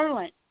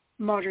Charlotte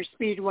Motor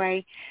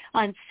Speedway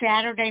on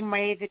Saturday,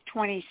 May the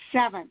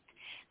 27th.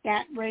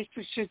 That race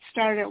should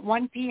start at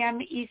 1 p.m.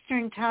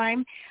 Eastern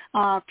Time.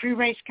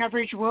 Pre-race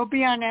coverage will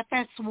be on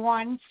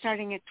FS1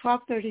 starting at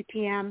 12:30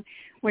 p.m.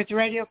 with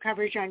radio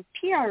coverage on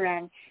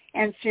PRN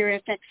and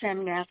Sirius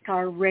XM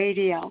NASCAR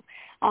Radio.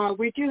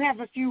 We do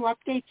have a few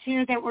updates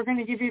here that we're going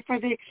to give you for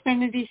the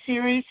Xfinity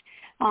Series,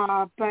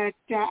 but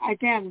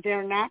again,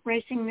 they're not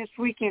racing this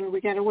weekend.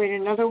 We got to wait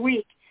another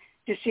week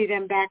to see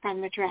them back on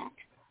the track.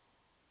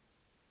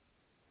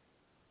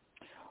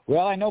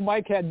 Well, I know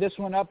Mike had this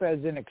one up as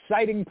an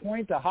exciting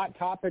point, a hot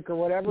topic or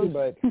whatever,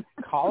 but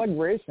Colleague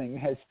Racing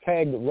has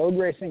tagged road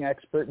racing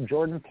expert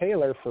Jordan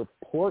Taylor for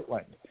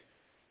Portland.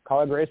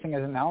 Colleague Racing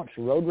has announced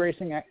road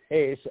racing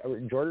ace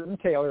Jordan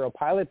Taylor will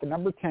pilot the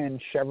number 10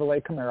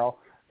 Chevrolet Camaro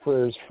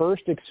for his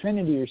first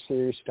Xfinity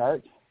Series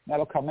start.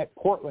 That'll come at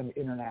Portland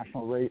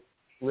International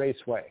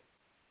Raceway.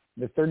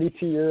 The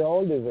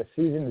 32-year-old is a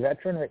seasoned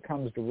veteran when it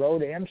comes to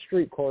road and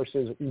street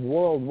courses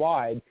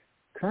worldwide,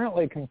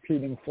 currently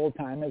competing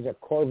full-time as a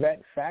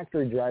Corvette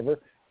factory driver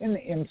in the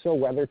IMSA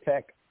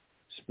WeatherTech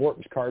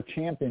Sports Car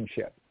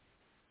Championship.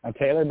 Now,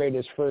 Taylor made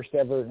his first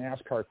ever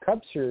NASCAR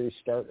Cup Series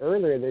start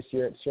earlier this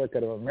year at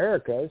Circuit of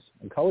Americas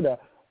in Coda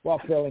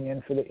while filling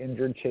in for the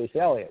injured Chase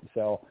Elliott.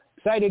 So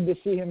excited to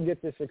see him get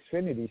this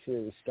Xfinity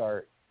Series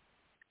start.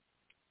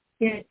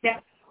 Yeah,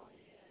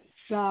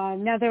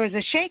 now, there was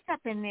a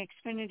shakeup in the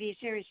Xfinity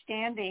Series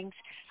standings.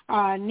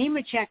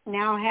 Nemechek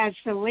now has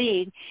the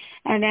lead.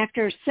 And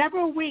after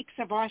several weeks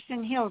of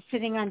Austin Hill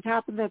sitting on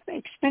top of the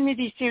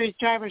Xfinity Series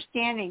driver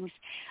standings,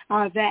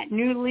 that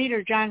new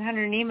leader, John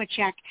Hunter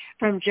Nemechek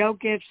from Joe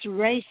Gibbs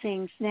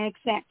Racing, snags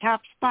that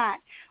top spot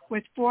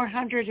with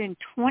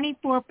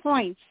 424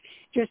 points,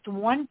 just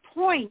 1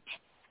 point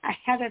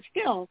ahead of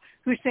Hill,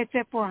 who sits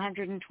at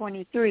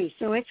 423.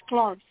 So it's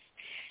close.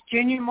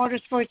 Junior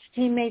Motorsports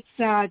teammates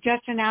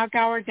Justin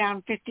Allgaier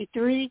down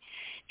 53,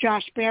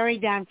 Josh Berry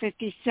down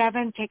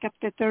 57, take up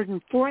the 3rd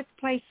and 4th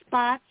place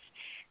spots.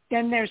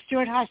 Then there's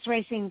Stewart-Haas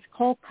Racing's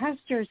Cole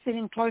Custer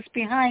sitting close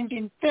behind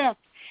in 5th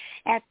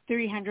at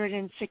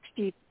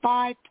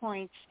 365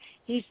 points.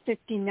 He's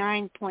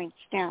 59 points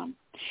down.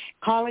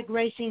 Colleague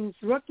Racing's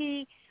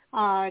rookie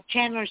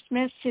Chandler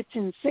Smith sits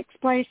in 6th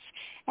place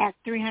at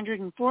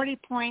 340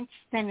 points.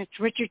 Then it's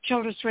Richard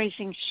Childress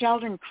Racing's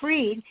Sheldon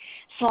Creed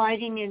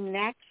sliding in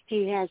next.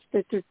 He has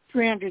the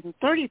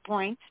 330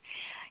 points.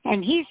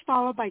 And he's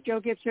followed by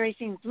Joe Gibbs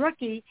Racing's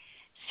rookie,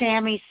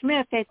 Sammy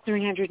Smith, at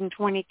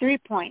 323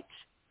 points.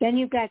 Then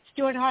you've got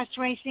Stewart-Haas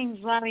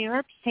Racing's Riley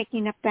Earps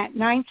taking up that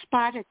 9th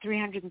spot at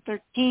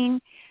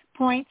 313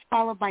 points,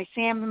 followed by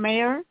Sam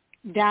Mayer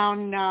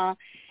down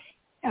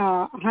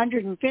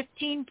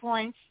 115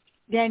 points.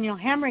 Daniel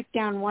Hemrick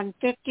down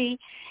 150,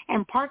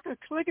 and Parker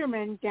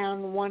Kligerman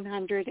down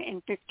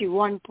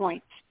 151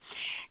 points.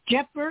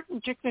 Jeff Burton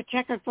took the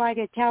checkered flag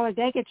at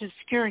Talladega to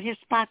secure his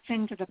spots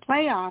into the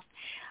playoff.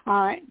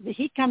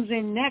 He comes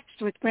in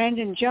next with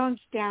Brandon Jones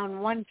down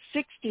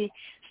 160,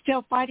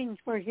 still fighting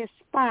for his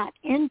spot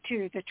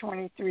into the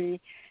 23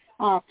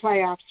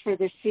 playoffs for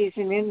this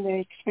season in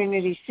the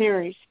Xfinity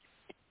Series.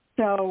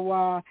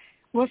 So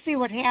we'll see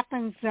what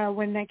happens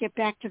when they get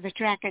back to the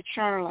track at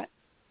Charlotte.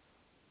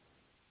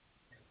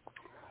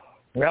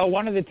 Well,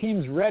 one of the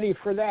teams ready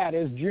for that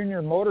is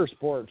Junior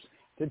Motorsports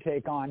to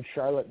take on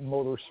Charlotte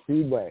Motor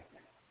Speedway.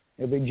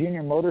 It'll be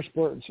Junior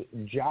Motorsports'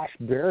 Josh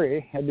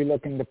Berry. He'll be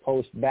looking to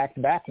post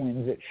back-to-back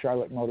wins at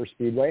Charlotte Motor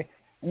Speedway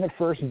in the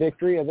first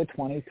victory of the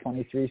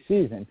 2023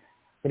 season,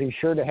 but he's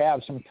sure to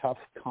have some tough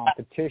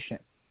competition.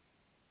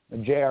 The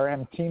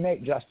JRM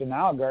teammate Justin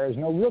Allgaier is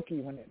no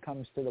rookie when it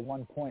comes to the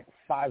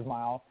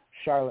 1.5-mile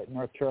Charlotte,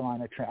 North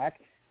Carolina track.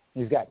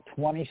 He's got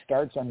 20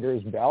 starts under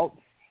his belt,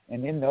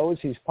 and in those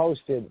he's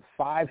posted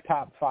 5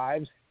 top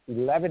 5s,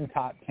 11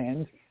 top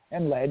 10s,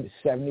 and led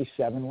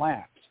 77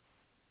 laps.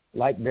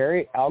 Like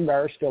Barry,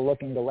 Allgaier is still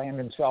looking to land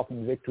himself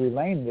in victory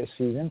lane this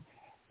season,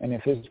 and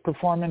if his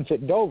performance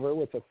at Dover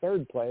with a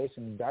 3rd place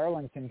and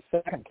Darlington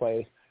 2nd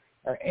place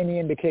are any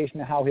indication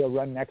of how he'll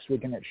run next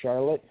weekend at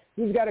Charlotte,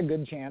 he's got a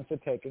good chance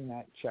of taking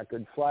that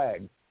checkered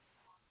flag.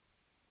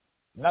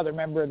 Another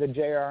member of the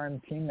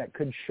JRM team that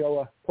could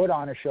put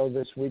on a show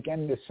this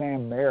weekend is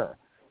Sam Mayer.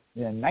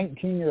 The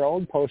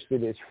 19-year-old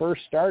posted his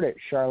first start at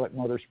Charlotte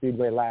Motor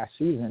Speedway last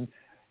season,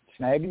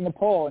 snagging the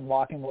pole and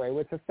walking away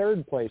with a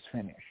third-place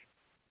finish.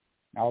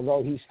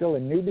 Although he's still a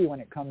newbie when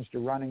it comes to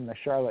running the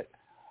Charlotte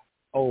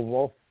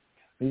Oval,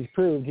 he's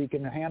proved he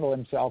can handle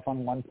himself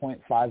on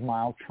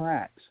 1.5-mile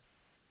tracks.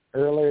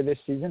 Earlier this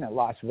season at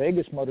Las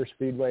Vegas Motor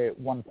Speedway at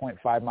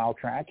 1.5-mile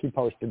track, he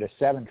posted a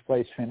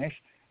 7th-place finish,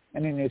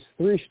 and in his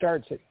 3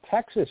 starts at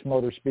Texas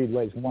Motor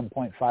Speedway's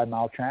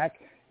 1.5-mile track,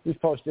 he's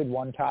posted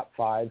 1 top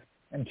 5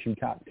 and 2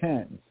 top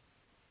 10s.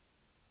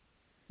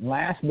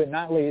 Last but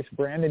not least,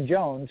 Brandon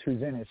Jones,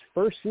 who's in his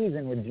first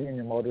season with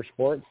Junior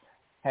Motorsports,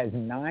 has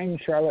 9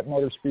 Charlotte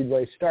Motor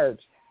Speedway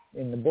starts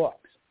in the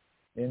books.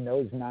 In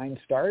those 9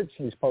 starts,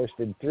 he's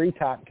posted 3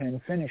 top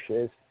 10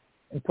 finishes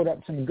and put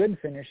up some good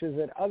finishes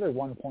at other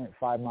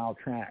 1.5-mile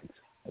tracks.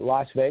 At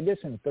Las Vegas,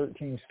 in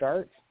 13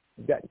 starts,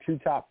 he's got 2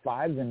 top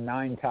 5s and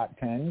 9 top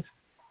 10s.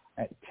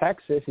 At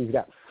Texas, he's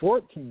got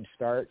 14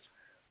 starts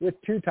with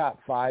 2 top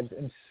 5s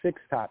and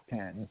 6 top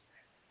 10s.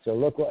 So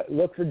look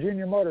for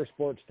Junior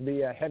Motorsports to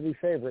be a heavy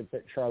favorite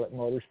at Charlotte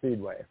Motor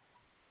Speedway.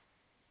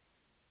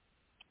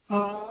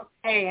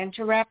 Okay, and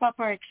to wrap up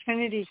our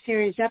Xfinity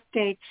Series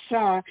updates,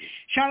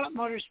 Charlotte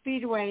Motor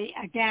Speedway,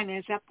 again,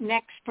 is up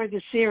next for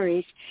the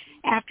series.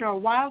 After a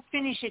wild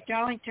finish at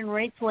Darlington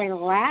Raceway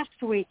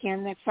last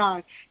weekend that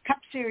saw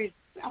Cup Series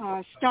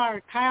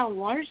star Kyle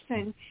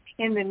Larson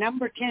in the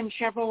number 10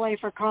 Chevrolet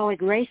for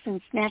Colleague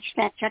Racing snatch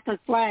that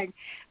checkered flag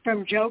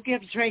from Joe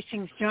Gibbs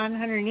Racing's John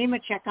Hunter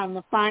Nemechek on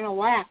the final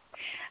lap.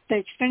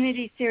 The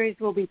Xfinity Series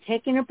will be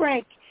taking a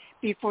break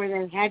before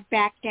they head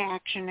back to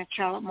action at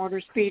Charlotte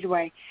Motor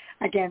Speedway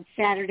again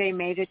Saturday,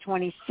 May the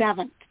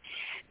 27th.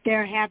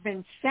 There have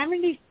been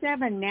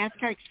 77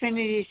 NASCAR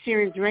Xfinity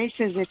Series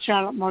races at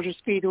Charlotte Motor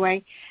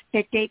Speedway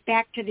that date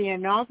back to the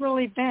inaugural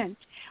event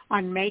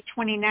on May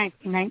 29,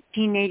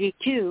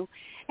 1982,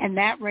 and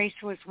that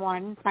race was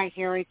won by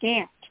Harry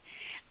Gant.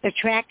 The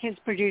track has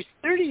produced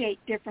 38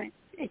 different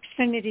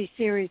Xfinity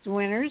Series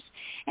winners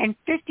and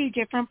 50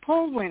 different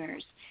pole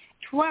winners.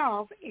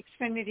 12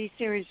 Xfinity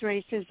Series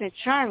races at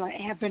Charlotte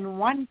have been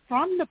won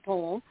from the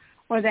pole,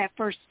 or that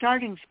first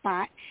starting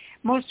spot,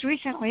 most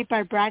recently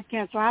by Brad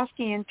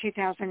Keselowski in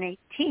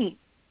 2018.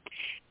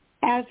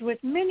 As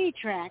with many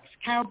tracks,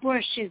 Kyle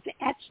Busch is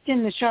etched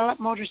in the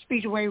Charlotte Motor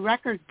Speedway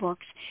record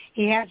books.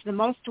 He has the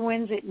most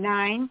wins at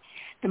 9,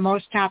 the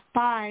most top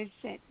 5s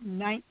at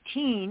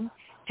 19,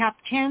 top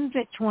 10s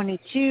at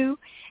 22,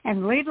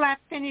 and lead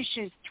lap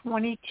finishes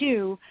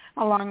 22,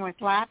 along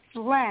with laps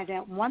led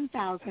at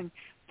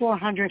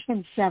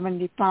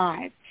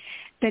 1,475.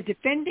 The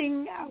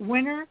defending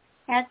winner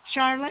at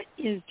Charlotte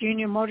is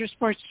Junior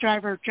Motorsports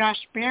driver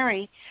Josh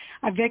Berry,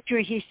 a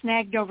victory he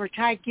snagged over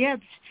Ty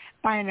Gibbs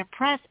by an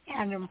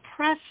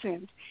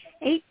impressive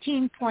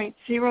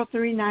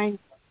 18.039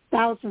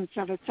 thousandths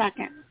of a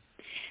second.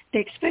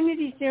 The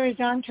Xfinity Series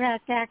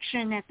on-track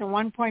action at the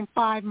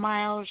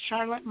 1.5-mile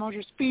Charlotte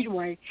Motor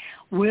Speedway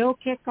will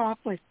kick off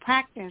with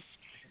practice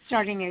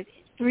starting at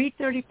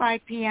 3:35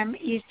 p.m.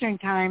 Eastern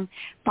Time,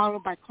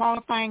 followed by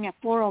qualifying at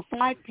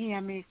 4:05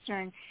 p.m.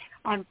 Eastern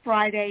on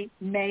Friday,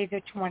 May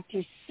the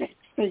 26th.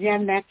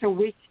 Again, that's a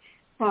week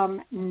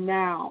from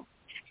now.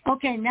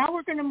 Okay, now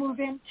we're going to move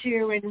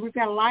into, and we've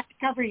got a lot to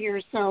cover here,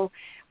 so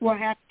we'll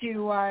have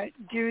to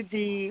do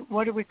the,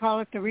 what do we call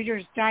it, the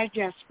Reader's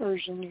Digest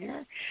version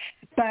here.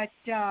 But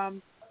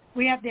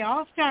we have the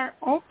All-Star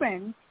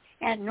Open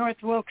at North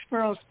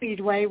Wilkesboro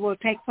Speedway will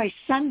take place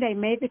Sunday,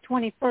 May the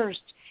 21st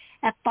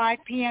at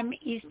 5 p.m.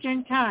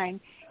 Eastern Time.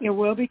 It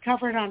will be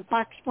covered on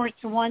Fox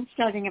Sports 1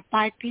 starting at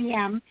 5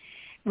 p.m.,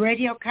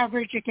 radio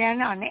coverage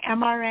again on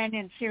MRN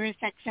and Sirius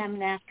XM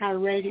NASCAR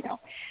Radio.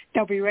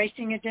 They'll be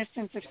racing a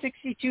distance of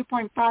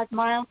 62.5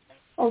 miles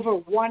over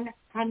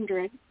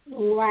 100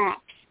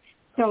 laps.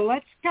 So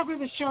let's cover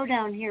the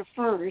Showdown here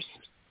first,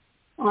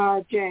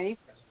 Jay.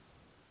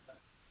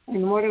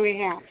 And what do we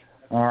have?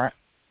 All right.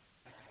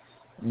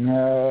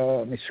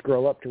 Let me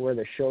scroll up to where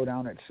the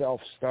Showdown itself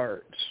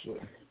starts.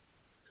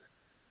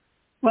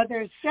 Well,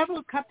 there's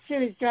several Cup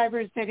Series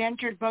drivers that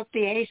entered both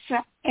the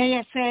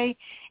ASA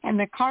and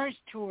the Cars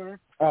Tour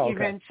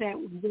events at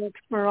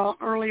Wilkesboro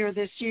earlier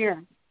this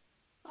week.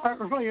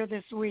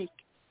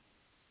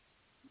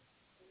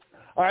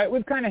 All right,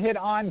 we've kind of hit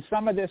on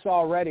some of this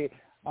already.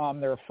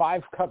 There are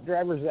 5 Cup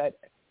drivers that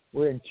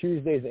were in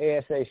Tuesday's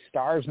ASA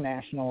Stars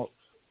National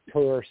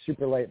Tour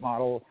Super Late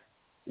Model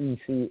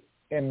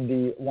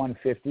ECMD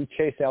 150.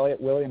 Chase Elliott,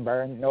 William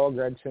Byron, Noah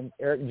Gregson,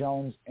 Eric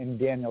Jones, and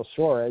Daniel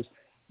Suarez.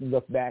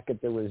 Look back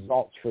at the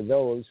results for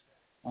those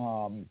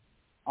on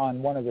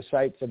one of the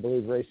sites. I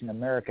believe Racing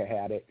America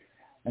had it.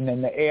 And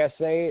then the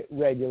ASA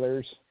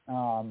regulars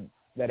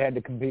that had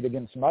to compete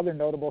against some other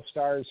notable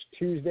stars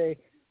Tuesday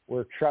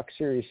were Truck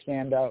Series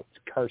standouts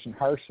Carson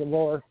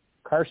Hocevar,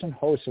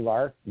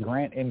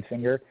 Grant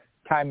Infinger,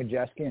 Ty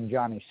Majeski, and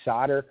Johnny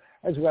Sauter,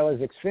 as well as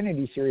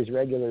Xfinity Series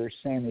regulars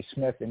Sammy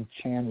Smith and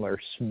Chandler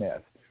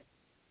Smith.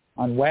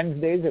 On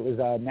Wednesdays, it was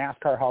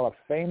NASCAR Hall of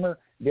Famer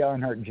Dale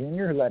Earnhardt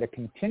Jr., who led a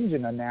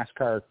contingent of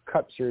NASCAR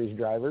Cup Series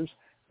drivers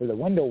for the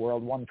Window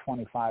World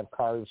 125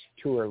 Cars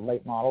Tour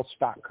late model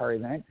stock car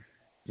event.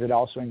 It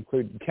also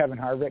included Kevin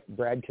Harvick,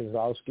 Brad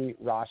Keselowski,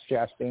 Ross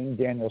Chastain,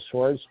 Daniel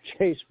Suarez,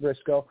 Chase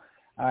Briscoe.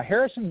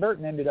 Harrison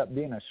Burton ended up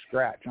being a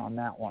scratch on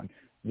that one.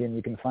 Again,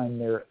 you can find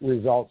their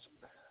results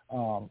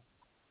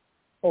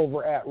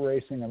over at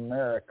Racing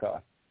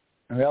America.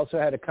 And we also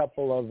had a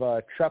couple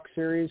of Truck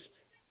Series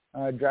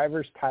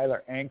drivers.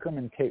 Tyler Ankrum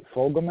and Tate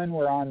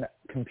Fogelman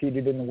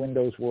competed in the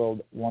Windows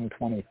World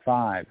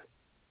 125.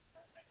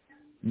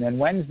 And then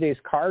Wednesday's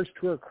Cars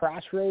Tour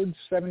Crossroads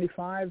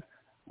 75.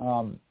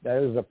 That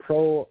was a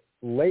pro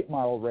late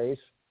model race.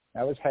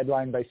 That was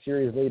headlined by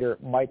series leader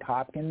Mike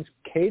Hopkins,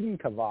 Caden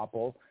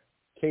Kavapel,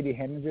 Katie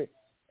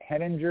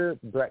Henninger,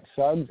 Brett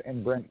Suggs,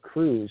 and Brent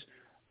Cruz.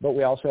 But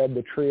we also had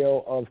the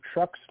trio of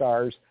truck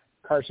stars,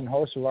 Carson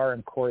Hocevar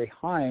and Corey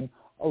Heim,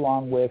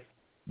 along with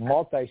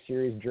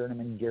multi-series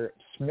journeyman Garrett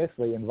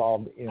Smithley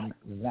involved in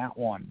that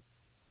one.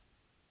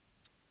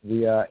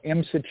 The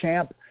IMSA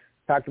champ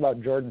talked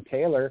about Jordan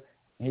Taylor.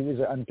 He was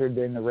entered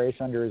in the race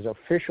under his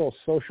official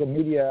social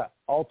media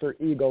alter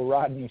ego,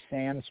 Rodney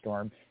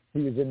Sandstorm.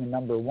 He was in the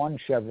number 1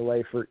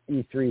 Chevrolet for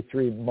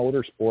E33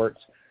 Motorsports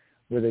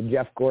with a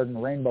Jeff Gordon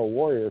Rainbow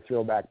Warrior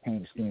throwback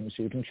paint scheme,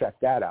 so you can check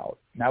that out.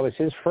 That was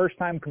his first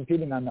time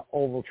competing on the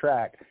oval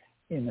track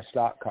in the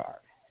stock car.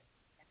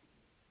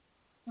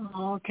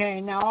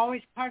 Okay, now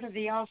always part of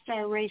the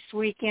All-Star Race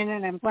weekend,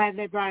 and I'm glad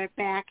they brought it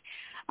back.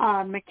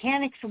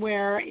 Mechanics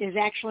Wear is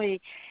actually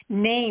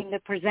named the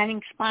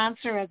presenting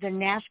sponsor of the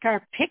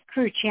NASCAR Pit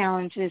Crew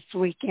Challenge this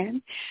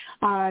weekend.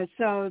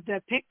 So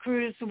the pit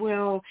crews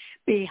will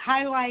be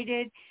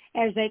highlighted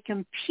as they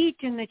compete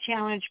in the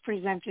challenge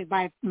presented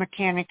by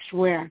Mechanics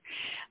Wear.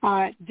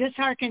 This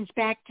harkens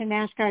back to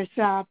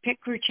NASCAR's pit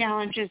crew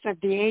challenges of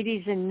the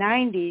 80s and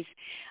 90s,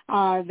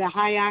 the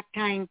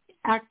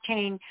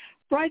high-octane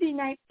Friday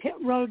night pit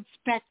road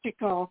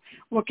spectacle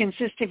will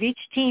consist of each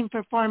team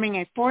performing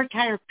a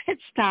 4-tire pit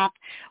stop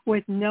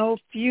with no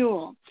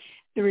fuel.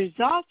 The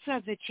results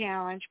of the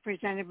challenge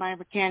presented by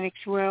Mechanics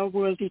Wear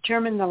will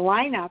determine the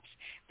lineups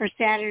for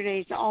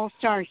Saturday's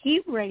All-Star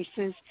Heat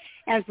races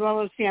as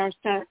well as the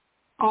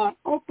All-Star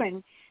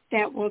Open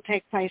that will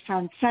take place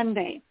on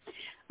Sunday.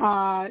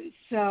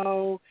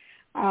 So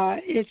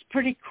it's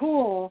pretty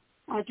cool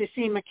to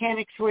see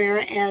Mechanics Wear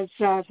as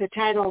the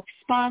title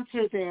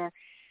sponsor there.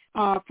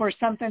 For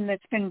something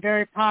that's been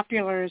very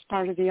popular as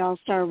part of the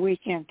All-Star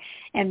Weekend,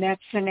 and that's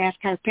the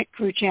NASCAR Pit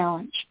Crew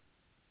Challenge.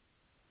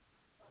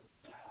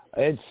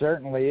 It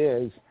certainly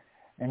is.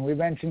 And we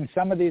mentioned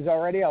some of these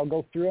already. I'll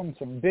go through them.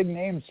 Some big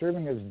names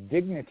serving as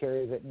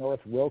dignitaries at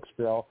North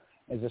Wilkesboro,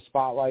 as the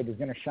spotlight is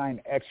going to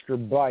shine extra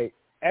bright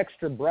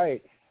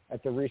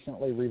at the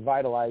recently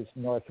revitalized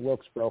North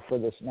Wilkesboro for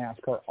this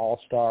NASCAR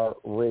All-Star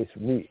Race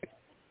Week.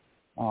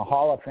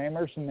 Hall of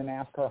Famers in the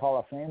NASCAR Hall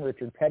of Fame,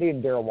 Richard Petty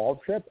and Darrell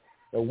Waltrip,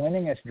 the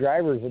winningest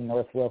drivers in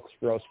North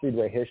Wilkesboro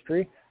Speedway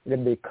history, are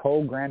going to be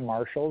co-grand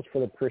marshals for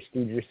the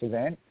prestigious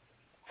event.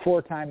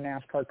 4-time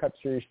NASCAR Cup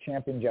Series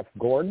champion Jeff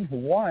Gordon, who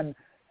won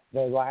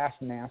the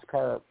last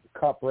NASCAR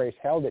Cup race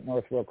held at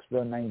North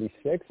Wilkesboro in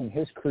 '96, and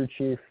his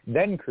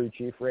then crew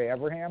chief, Ray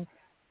Everham,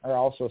 are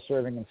also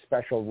serving in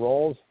special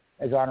roles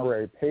as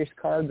honorary pace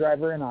car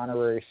driver and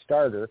honorary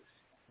starter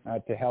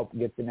to help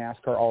get the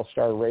NASCAR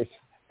All-Star Race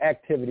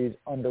activities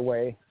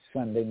underway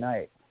Sunday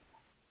night.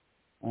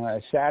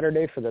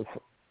 Saturday for the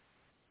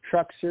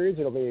Truck Series,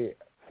 it'll be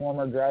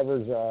former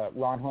drivers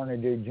Ron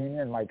Hornaday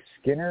Jr. and Mike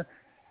Skinner,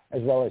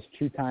 as well as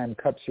 2-time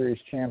Cup Series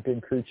champion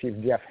crew chief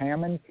Jeff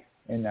Hammond,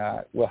 and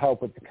will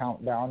help with the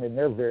countdown in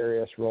their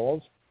various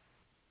roles.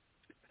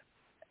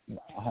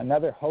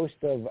 Another host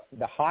of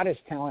the hottest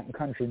talent in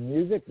country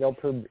music, they'll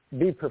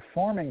be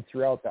performing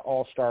throughout the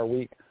All-Star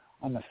Week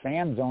on the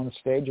Fan Zone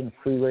stage and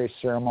pre-race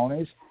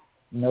ceremonies.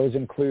 And those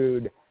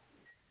include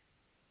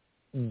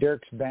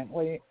Dierks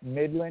Bentley,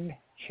 Midland,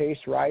 Chase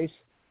Rice,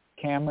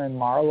 Cameron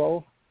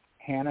Marlowe,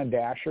 Hannah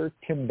Dasher,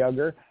 Tim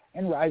Duggar,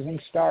 and rising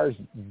stars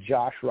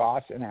Josh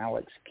Ross and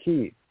Alex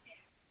Key.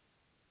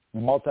 The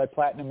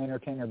multi-platinum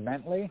entertainer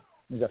Bentley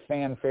is a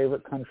fan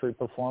favorite country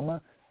performer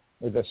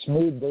with a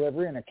smooth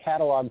delivery and a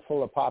catalog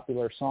full of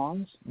popular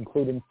songs,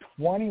 including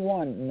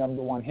 21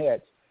 number 1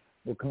 hits,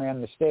 will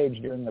command the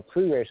stage during the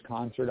pre-race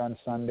concert on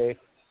Sunday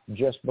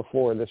just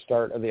before the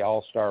start of the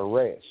All-Star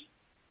race.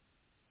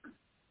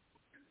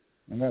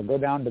 I'm going to go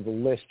down to the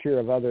list here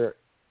of other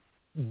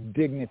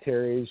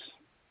dignitaries.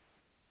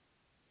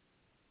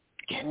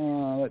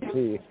 Let's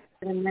see.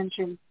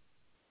 Mention.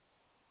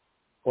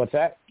 What's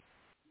that?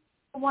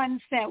 The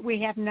ones that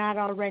we have not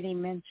already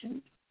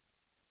mentioned.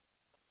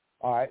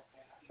 All right.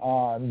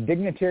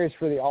 Dignitaries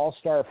for the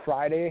All-Star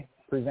Friday,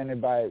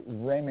 presented by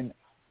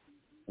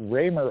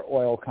Raymer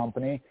Oil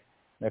Company.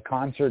 The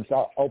concert's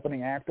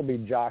opening act will be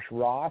Josh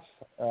Ross,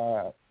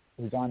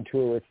 who's on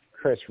tour with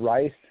Chris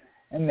Rice.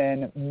 And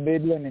then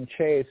Midland and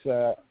Chase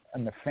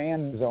on the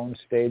Fan Zone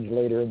stage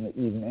later in the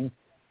evening.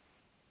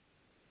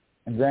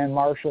 And Grand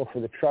Marshal for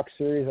the Truck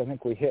Series, I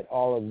think we hit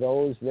all of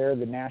those there.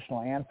 The national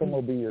anthem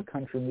will be your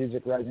country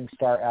music rising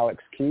star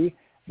Alex Key,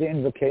 The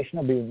invocation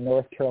will be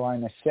North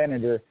Carolina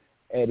Senator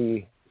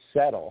Eddie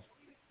Settle.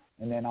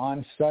 And then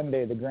on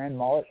Sunday, the Grand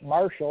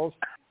Marshals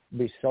will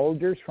be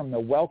soldiers from the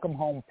Welcome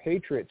Home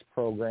Patriots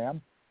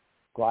program.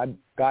 God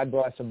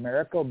Bless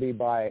America will be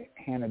by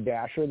Hannah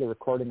Dasher, the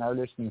recording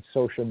artist and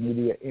social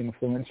media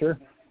influencer.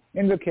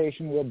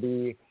 Invocation will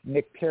be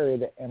Nick Perry,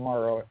 the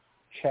MRO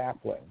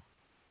chaplain.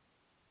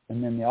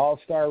 And then the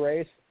All-Star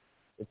race,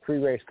 the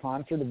pre-race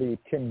concert will be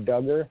Tim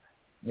Duggar.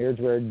 Here's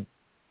where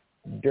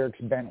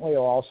Dierks Bentley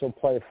will also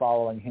play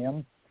following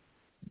him.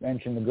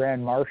 Mentioned the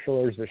Grand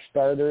Marshal as their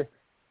starter.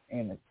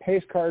 And the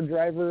pace car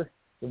driver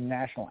for the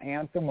national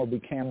anthem will be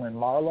Cameron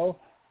Marlowe,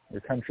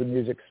 your country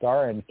music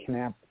star and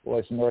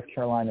Kannapolis, North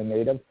Carolina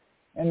native.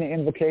 And the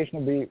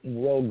invocation will be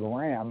Will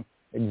Graham,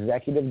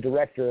 executive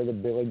director of the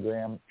Billy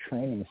Graham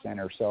Training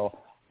Center. So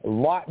a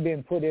lot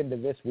being put into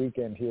this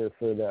weekend here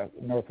for the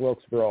North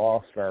Wilkesboro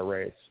All-Star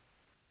race.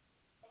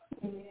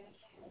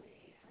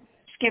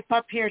 Skip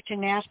up here to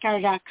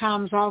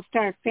NASCAR.com's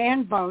All-Star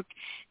Fan Vote.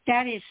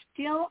 That is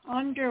still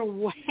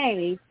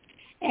underway,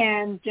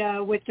 and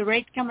with the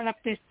race coming up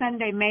this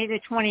Sunday, May the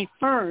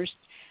 21st,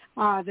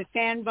 the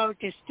fan vote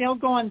is still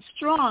going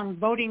strong.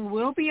 Voting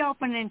will be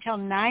open until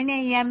 9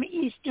 a.m.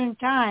 Eastern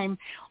Time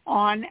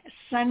on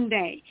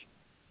Sunday.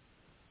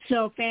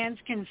 So fans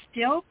can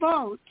still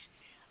vote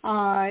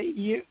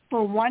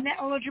for one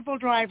eligible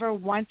driver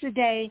once a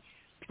day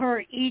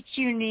per each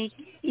unique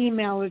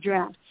email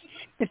address.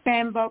 The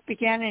fan vote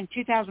began in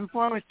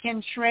 2004 with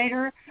Ken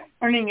Schrader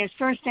earning his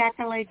first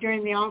accolade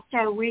during the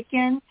All-Star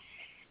weekend.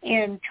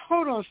 In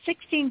total,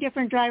 16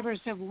 different drivers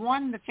have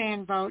won the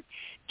fan vote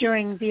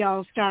during the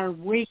All-Star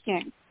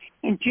weekend.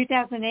 In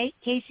 2008,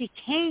 Casey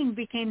Kane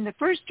became the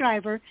first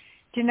driver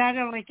to not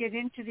only get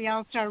into the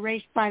All-Star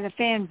race by the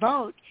fan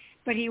vote,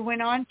 but he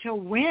went on to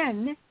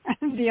win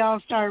the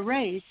All-Star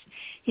race.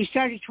 He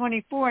started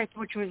 24th,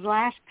 which was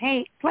last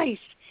place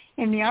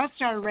in the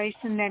All-Star race,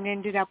 and then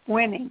ended up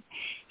winning.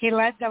 He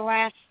led the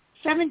last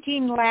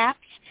 17 laps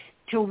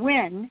to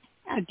win.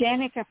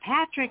 Danica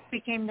Patrick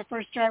became the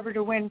first driver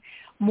to win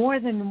more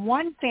than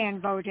one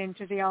fan vote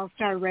into the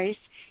All-Star race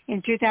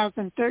in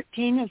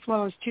 2013 as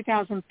well as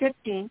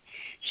 2015.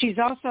 She's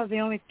also the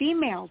only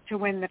female to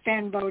win the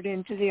fan vote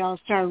into the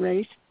All-Star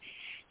race.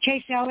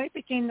 Chase Elliott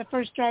became the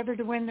first driver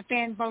to win the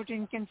fan vote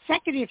in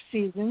consecutive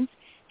seasons,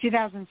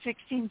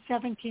 2016,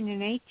 17,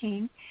 and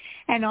 18,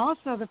 and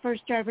also the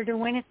first driver to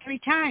win it 3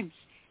 times.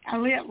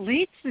 Elliott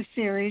leads the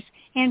series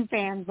in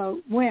fan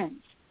vote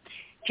wins.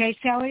 Chase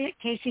Elliott,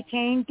 Casey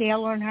Kane,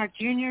 Dale Earnhardt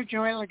Jr.,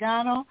 Joey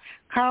Logano,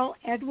 Carl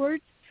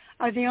Edwards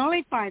are the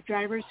only 5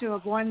 drivers who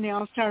have won the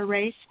All-Star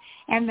race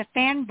and the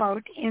fan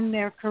vote in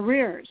their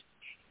careers.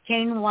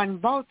 Kane won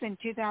both in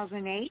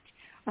 2008.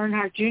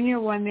 Earnhardt Jr.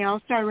 won the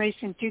All-Star race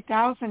in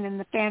 2000 and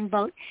the fan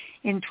vote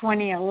in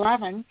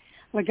 2011.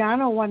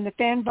 Logano won the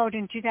fan vote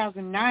in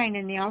 2009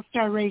 and the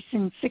All-Star race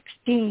in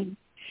 2016.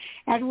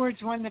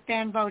 Edwards won the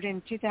fan vote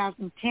in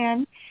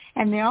 2010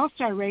 and the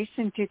All-Star race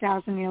in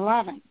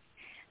 2011.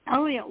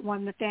 Elliott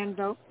won the fan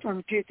vote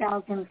from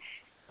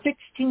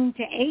 2016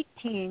 to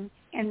 18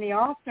 and the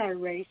All-Star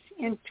race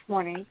in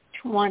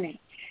 2020.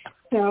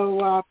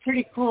 So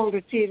pretty cool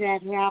to see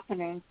that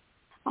happening.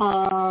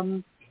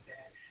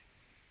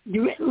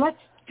 Let's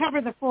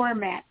cover the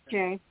format,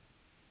 Jay.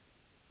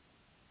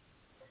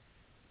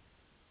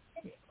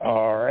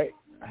 All right.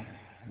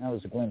 That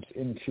was a glimpse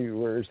into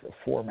where's the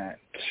format.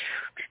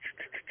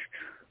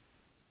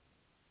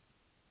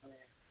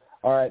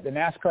 All right, the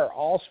NASCAR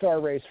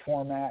All-Star Race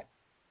format.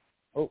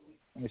 Oh,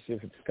 let me see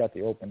if it's got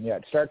the open. Yeah,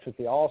 it starts with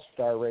the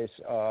All-Star Race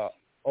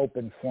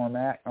open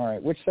format. All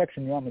right, which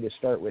section do you want me to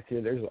start with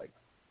here? There's like,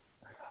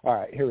 all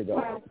right, here we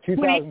go.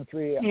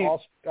 2003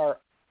 All-Star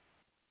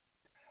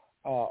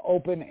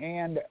Open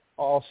and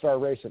All-Star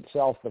Race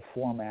itself, the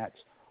formats.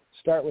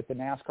 Start with the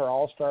NASCAR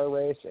All-Star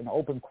Race and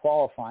Open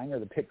Qualifying, or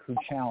the Pit Crew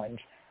Challenge.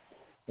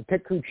 The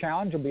Pit Crew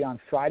Challenge will be on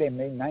Friday,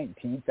 May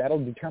 19th.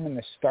 That'll determine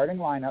the starting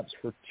lineups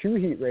for 2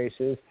 heat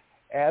races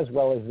as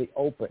well as the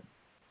Open.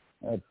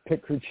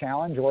 Pit Crew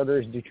Challenge order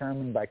is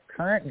determined by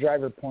current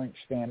driver point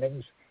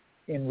standings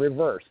in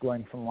reverse,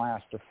 going from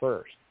last to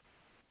first.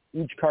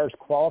 Each car's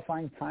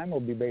qualifying time will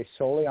be based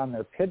solely on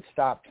their pit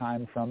stop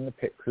time from the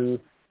Pit Crew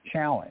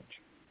Challenge.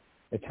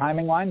 The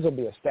timing lines will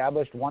be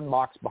established 1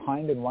 box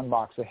behind and 1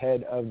 box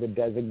ahead of the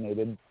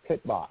designated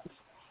pit box.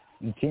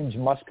 And teams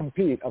must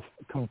complete a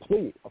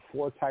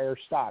 4-tire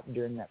stop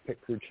during that Pit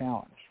Crew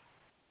Challenge.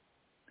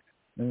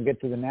 Then we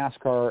get to the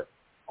NASCAR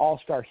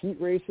All-Star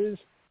Heat Races.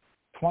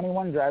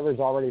 21 drivers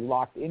already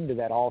locked into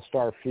that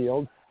All-Star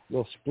field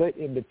will split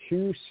into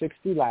 2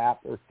 60-lap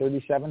or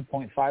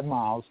 37.5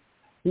 miles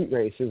heat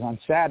races on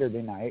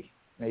Saturday night,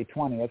 May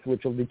 20th,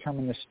 which will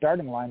determine the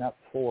starting lineup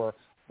for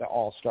the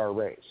All-Star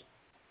race.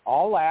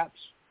 All laps,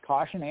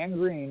 caution and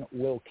green,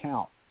 will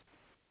count,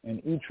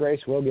 and each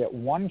race will get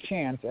 1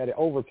 chance at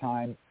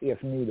overtime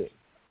if needed.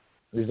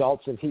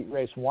 Results of Heat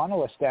Race 1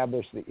 will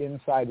establish the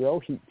inside row.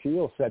 Heat 2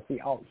 will set the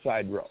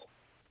outside row.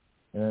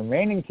 The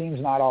remaining teams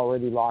not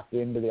already locked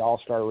into the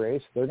All-Star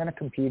race, they're going to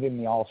compete in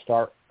the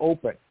All-Star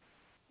Open.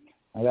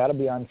 Now, that'll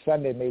be on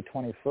Sunday, May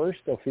 21st.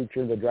 They'll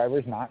feature the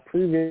drivers not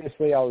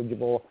previously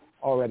eligible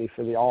already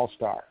for the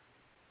All-Star.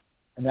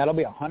 And that'll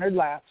be 100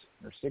 laps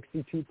or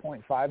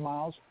 62.5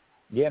 miles.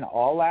 Again,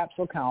 all laps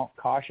will count,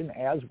 caution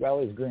as well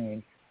as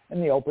green,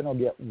 and the Open will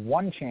get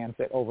one chance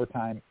at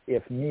overtime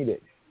if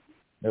needed.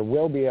 There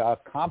will be a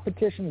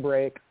competition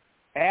break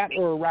at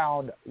or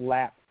around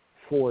lap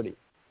 40.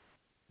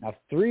 Now,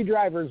 3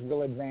 drivers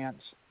will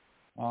advance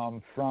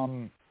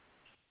from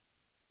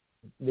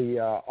the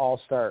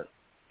All-Star.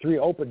 3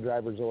 Open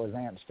drivers will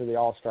advance to the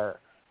All-Star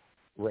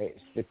race.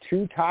 The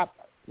 2 top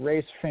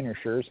race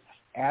finishers,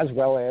 as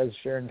well as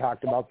Sharon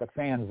talked about the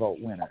fan vote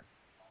winner.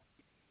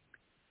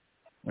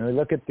 When we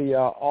look at the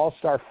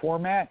All-Star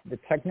format, the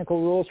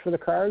technical rules for the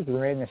cars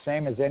remain the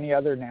same as any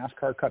other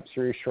NASCAR Cup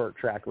Series short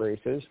track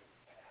races.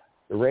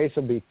 The race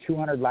will be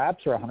 200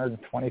 laps or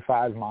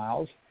 125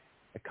 miles.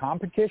 The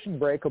competition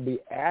break will be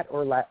at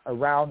or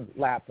around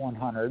lap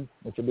 100,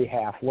 which will be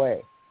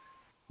halfway.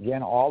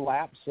 Again, all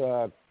laps,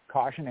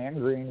 caution and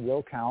green,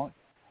 will count.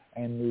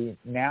 And the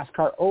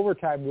NASCAR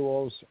overtime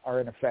rules are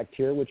in effect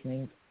here, which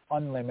means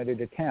unlimited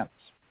attempts.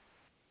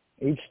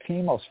 Each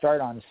team will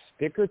start on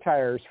sticker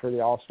tires for the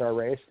All-Star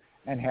race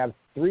and have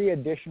 3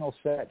 additional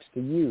sets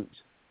to use.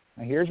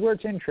 Now, here's where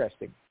it's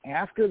interesting.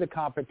 After the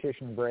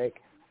competition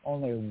break,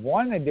 only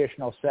 1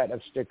 additional set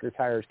of sticker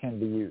tires can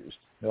be used.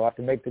 They'll have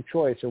to make the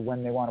choice of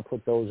when they want to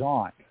put those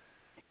on.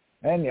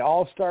 And the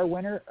All-Star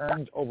winner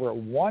earns over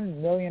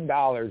 $1 million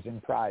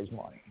in prize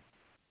money.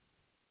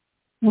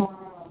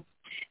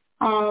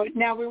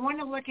 Now, we want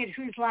to look at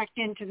who's locked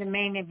into the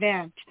main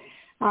event.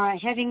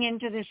 Heading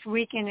into this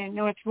weekend in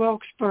North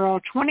Wilkesboro,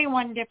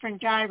 21 different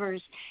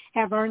drivers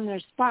have earned their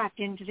spot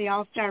into the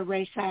All-Star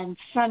race on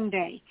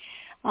Sunday.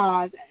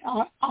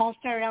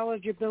 All-Star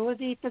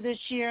eligibility for this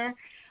year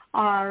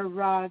are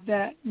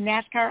the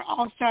NASCAR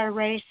All-Star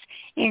race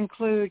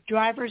include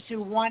drivers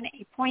who won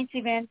a points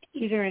event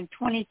either in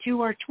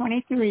 22 or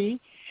 23,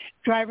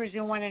 drivers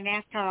who won a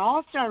NASCAR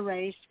All-Star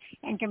race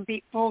and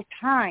compete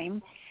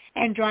full-time,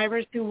 and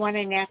drivers who won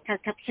a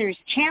NASCAR Cup Series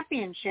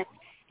championship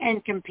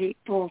and compete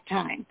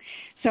full-time.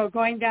 So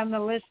going down the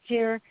list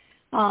here,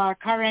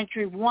 car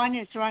entry 1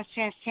 is Ross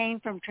Chastain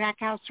from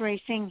Trackhouse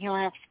Racing. He'll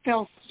have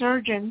Phil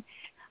Surgeon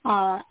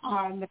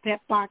on the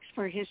pit box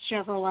for his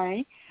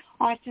Chevrolet.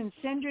 Austin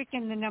Cindric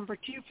in the number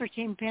 2 for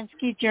Team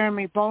Penske.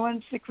 Jeremy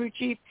Boland's the crew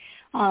chief.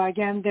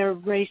 Again, they're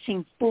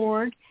racing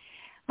Ford.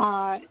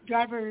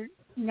 Driver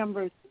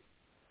number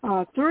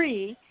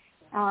 3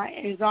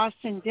 is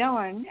Austin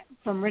Dillon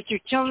from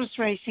Richard Childress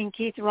Racing.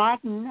 Keith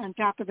Rodden on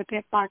top of the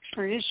pit box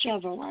for his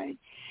Chevrolet.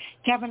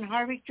 Kevin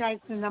Harvick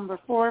drives the number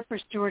 4 for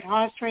Stewart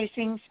Haas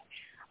Racing.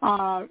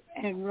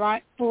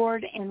 And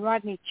Ford and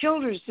Rodney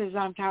Childress is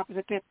on top of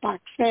the pit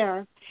box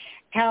there.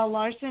 Kyle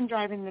Larson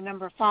driving the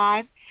number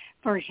 5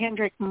 for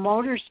Hendrick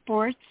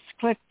Motorsports.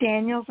 Cliff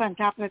Daniels on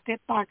top of the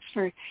pit box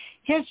for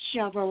his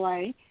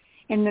Chevrolet.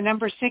 And the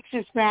number 6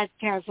 is Brad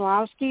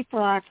Keselowski for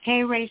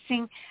RFK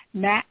Racing.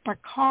 Matt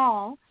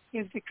Bacall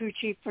is the crew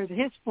chief for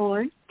his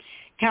Ford.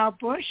 Kyle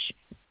Busch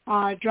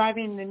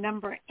driving the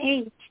number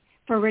 8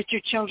 for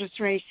Richard Childress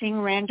Racing.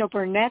 Randall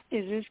Burnett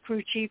is his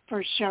crew chief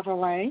for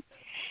Chevrolet.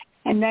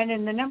 And then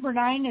in the number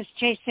 9 is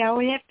Chase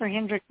Elliott for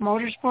Hendrick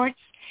Motorsports.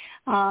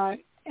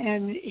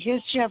 And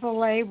his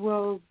Chevrolet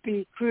will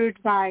be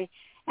crewed by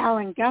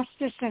Alan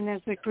Gustafson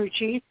as the crew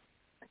chief.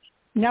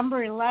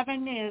 Number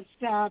 11 is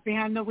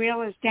behind the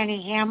wheel is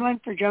Denny Hamlin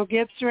for Joe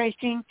Gibbs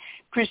Racing.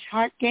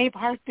 Gabe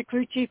Hart, the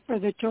crew chief for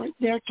their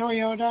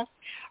Toyota.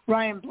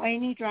 Ryan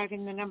Blaney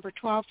driving the number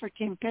 12 for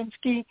Team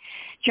Penske.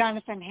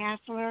 Jonathan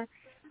Hassler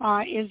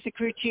is the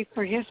crew chief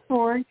for his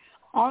Ford.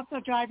 Also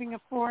driving a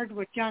Ford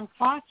with John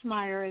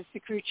Klotzmeyer as the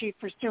crew chief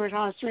for Stewart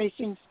Haas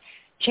Racing's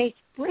Chase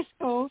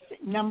Briscoe's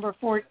number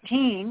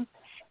 14.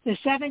 The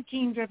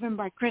 17 driven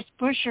by Chris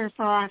Buescher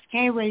for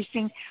RFK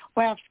Racing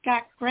will have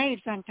Scott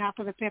Graves on top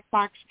of the pit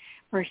box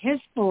for his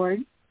Ford.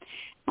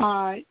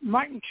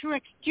 Martin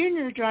Truex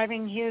Jr.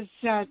 driving his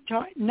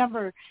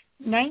number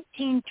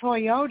 19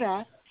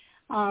 Toyota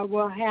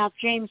will have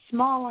James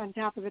Small on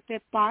top of the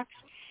pit box.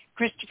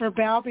 Christopher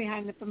Bell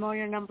behind the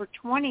familiar number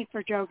 20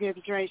 for Joe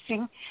Gibbs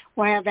Racing.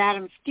 We'll have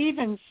Adam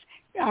Stevens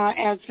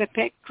as the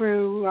pit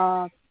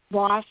crew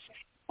boss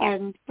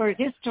and for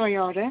his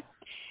Toyota.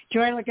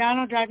 Joey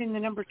Logano driving the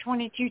number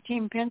 22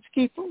 Team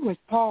Penske with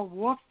Paul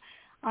Wolf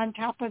on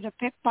top of the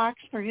pit box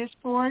for his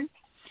Ford.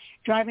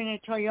 Driving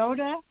a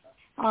Toyota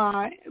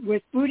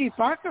with Booty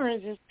Barker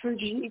as his crew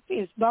chief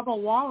is Bubba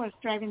Wallace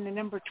driving the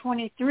number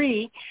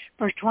 23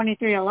 for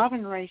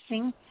 2311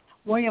 Racing.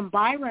 William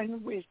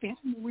Byron is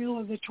behind the wheel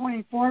of the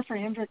 24 for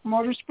Hendrick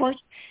Motorsports.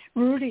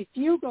 Rudy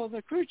Fugle,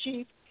 the crew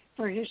chief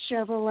for his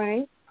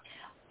Chevrolet.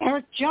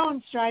 Eric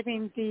Jones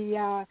driving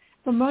the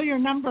familiar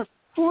number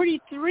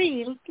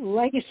 43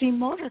 Legacy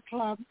Motor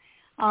Club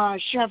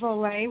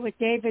Chevrolet with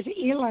David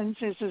Elens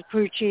as the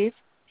crew chief.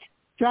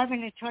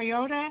 Driving a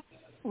Toyota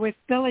with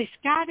Billy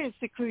Scott as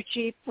the crew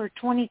chief for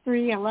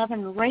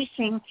 2311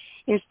 Racing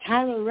is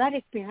Tyler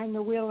Reddick behind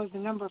the wheel of the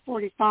number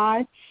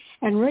 45.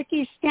 And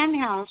Ricky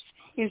Stenhouse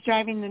is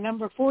driving the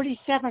number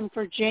 47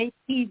 for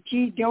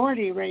JPG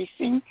Doherty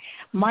Racing.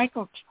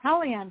 Michael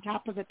Kelly on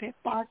top of the pit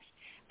box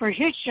for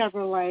his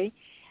Chevrolet.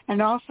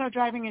 And also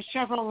driving a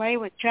Chevrolet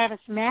with Travis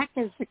Mack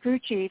as the crew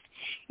chief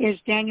is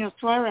Daniel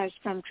Suarez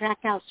from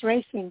Trackhouse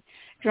Racing,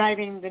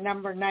 driving the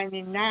number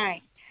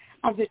 99.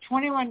 Of the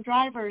 21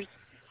 drivers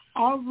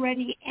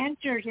already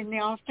entered in the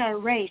All-Star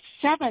race,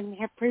 7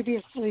 have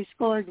previously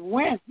scored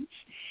wins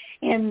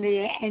in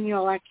the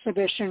annual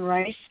exhibition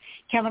race.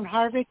 Kevin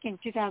Harvick in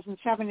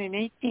 2007 and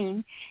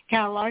 18,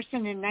 Kyle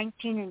Larson in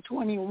 19 and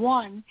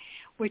 21,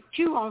 with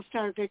 2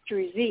 All-Star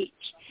victories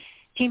each.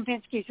 Team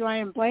Penske's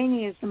Ryan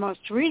Blaney is the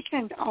most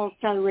recent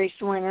All-Star race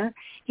winner.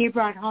 He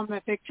brought home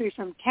the victory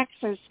from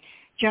Texas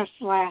just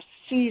last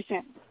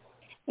season.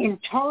 In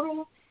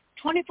total,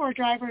 24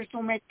 drivers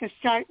will make the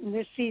start in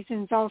this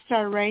season's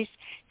All-Star race,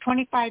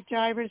 25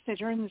 drivers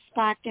that earn the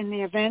spot in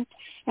the event,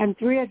 and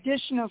 3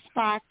 additional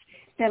spots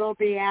that will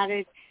be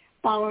added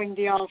following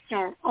the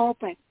All-Star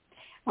Open.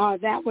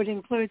 That would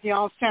include the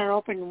All-Star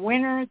Open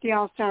winner, the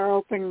All-Star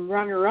Open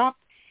runner-up,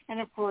 and,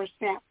 of course,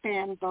 that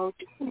fan vote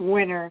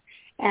winner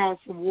as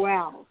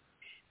well.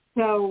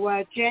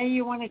 So, Jay,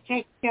 you want to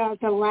take the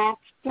last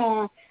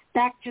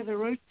Back to the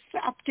Roots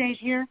update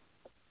here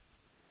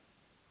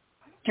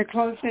to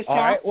close this out?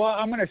 All right. Well,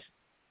 I'm going to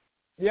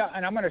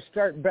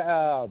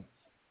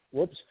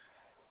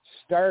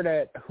start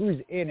at who's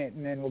in it,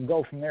 and then we'll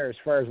go from there as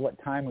far as what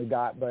time we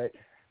got. But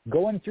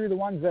going through the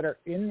ones that are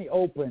in the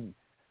Open,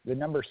 the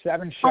number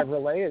 7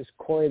 Chevrolet is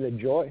Corey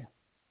LaJoie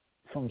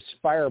from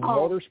Spire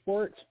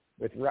Motorsports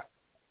with.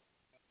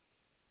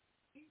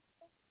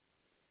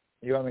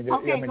 You want me to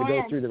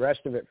go through the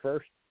rest of it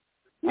first?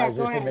 Yeah, I was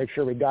just going to make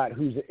sure we got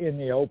who's in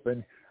the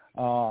Open.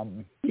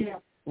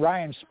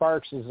 Ryan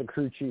Sparks is the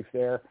crew chief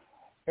there.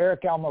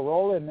 Eric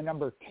Almirola in the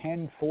number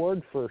 10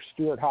 Ford for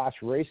Stewart-Haas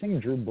Racing.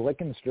 Drew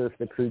Blickensterf,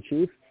 the crew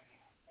chief.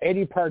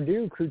 Eddie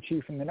Pardue, crew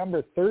chief in the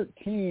number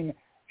 13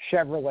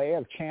 Chevrolet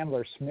of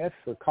Chandler Smith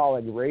for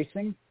Colleague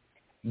Racing.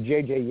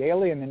 J.J.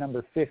 Yaley in the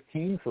number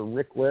 15 for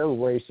Rick Ware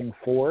Racing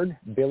Ford.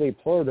 Billy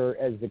Porter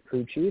as the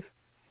crew chief.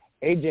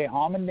 A.J.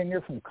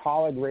 Allmendinger from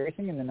Colleague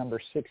Racing in the number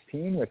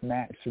 16 with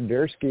Matt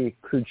Sudersky,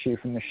 crew chief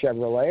from the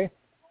Chevrolet.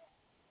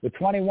 The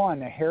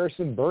 21,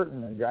 Harrison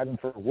Burton, driving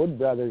for Wood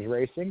Brothers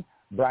Racing.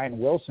 Brian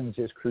Wilson's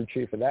his crew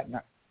chief of that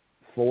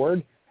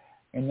Ford.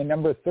 In the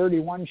number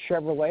 31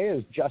 Chevrolet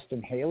is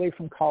Justin Haley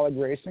from Colleague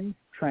Racing.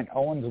 Trent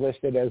Owens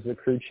listed as the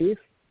crew chief.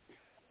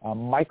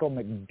 Michael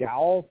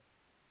McDowell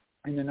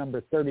in the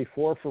number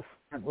 34 for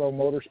Front Row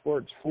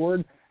Motorsports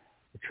Ford.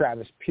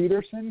 Travis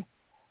Peterson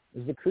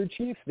is the crew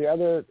chief. The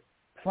other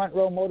Front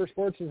Row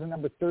Motorsports is the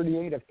number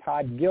 38 of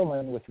Todd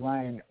Gillen with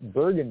Ryan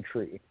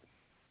Bergentree.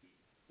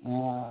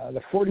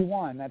 The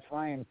 41, that's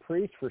Ryan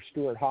Priest for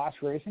Stewart-Haas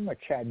Racing with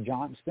Chad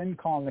Johnston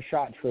calling the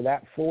shots for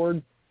that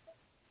Ford.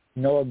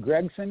 Noah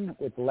Gregson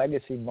with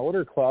Legacy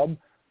Motor Club.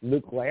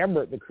 Luke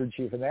Lambert, the crew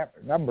chief of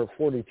that number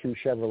 42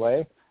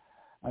 Chevrolet.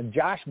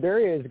 Josh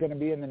Berry is going to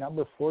be in the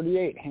number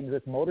 48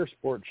 Hendrick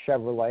Motorsports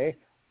Chevrolet.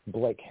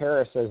 Blake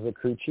Harris as the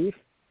crew chief.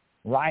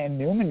 Ryan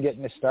Newman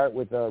getting the start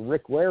with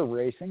Rick Ware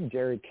Racing.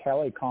 Jerry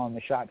Kelly calling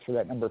the shots for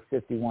that number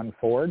 51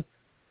 Ford.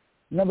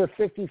 Number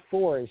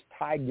 54 is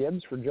Ty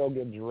Gibbs for Joe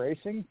Gibbs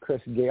Racing.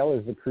 Chris Gale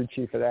is the crew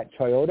chief of that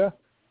Toyota.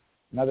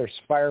 Another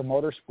Spire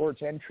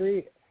Motorsports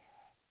entry,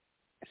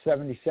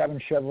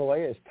 77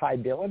 Chevrolet, is Ty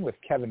Dillon with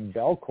Kevin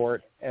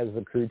Belcourt as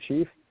the crew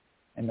chief.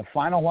 And the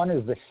final one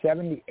is the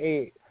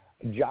 78,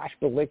 Josh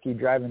Balicki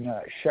driving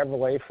a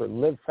Chevrolet for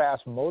Live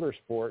Fast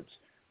Motorsports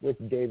with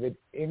David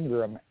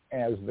Ingram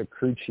as the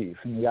crew chief.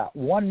 And we got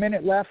 1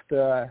 minute left.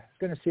 Going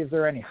to see if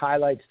there are any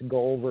highlights to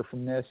go over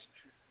from this.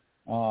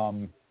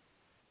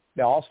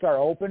 The All-Star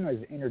Open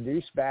was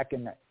introduced back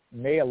in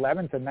May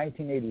 11th of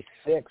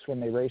 1986 when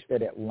they raced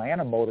at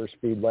Atlanta Motor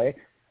Speedway.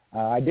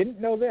 I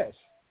didn't know this.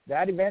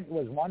 That event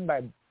was won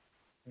by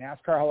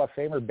NASCAR Hall of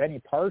Famer Benny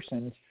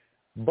Parsons,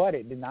 but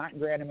it did not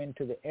grant him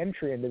into the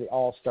entry into the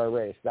All-Star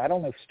race. That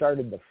only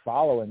started the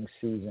following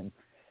season.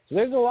 So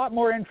there's a lot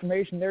more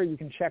information there you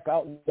can check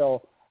out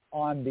though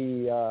on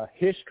the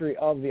history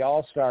of the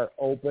All-Star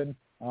Open.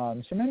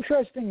 Some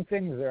interesting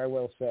things there, I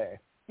will say.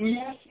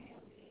 Yes.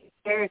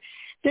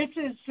 This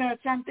is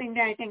something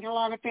that I think a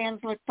lot of fans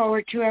look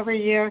forward to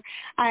every year.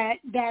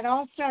 That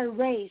All-Star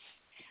race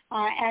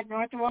at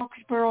North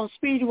Wilkesboro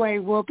Speedway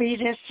will be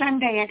this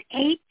Sunday at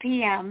 8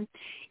 p.m.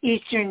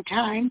 Eastern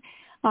Time.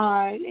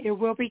 It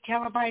will be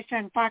televised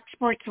on Fox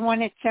Sports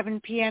 1 at 7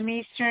 p.m.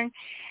 Eastern.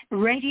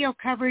 Radio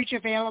coverage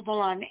available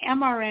on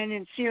MRN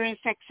and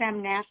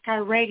SiriusXM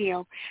NASCAR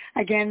Radio.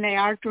 Again, they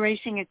are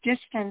racing a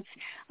distance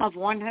of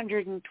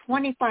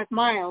 125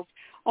 miles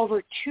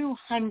over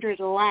 200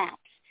 laps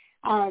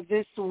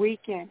this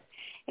weekend.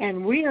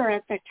 And we are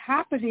at the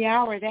top of the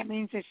hour. That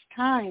means it's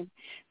time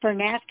for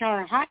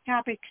NASCAR Hot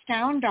Topics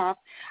Sound Off.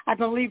 I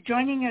believe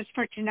joining us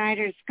for tonight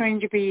is going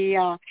to be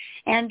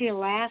Andy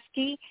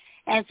Lasky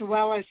as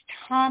well as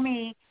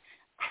Tommy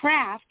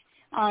Kraft.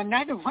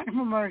 Neither one of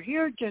them are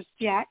here just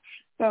yet,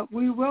 but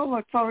we will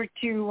look forward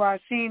to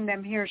seeing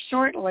them here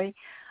shortly.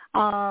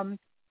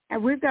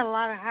 we've got a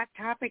lot of hot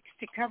topics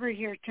to cover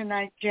here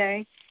tonight,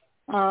 Jay.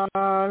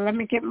 Let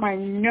me get my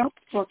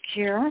notebook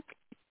here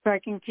so I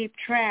can keep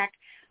track.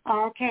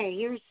 Okay,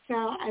 here's,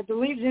 I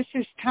believe this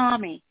is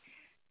Tommy.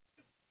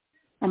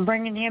 I'm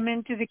bringing him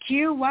into the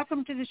queue.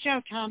 Welcome to the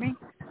show, Tommy.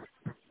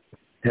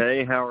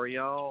 Hey, how are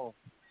y'all?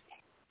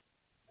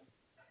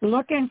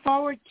 Looking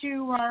forward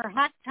to our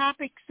hot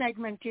topic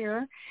segment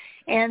here.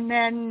 And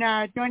then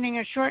joining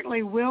us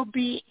shortly will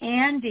be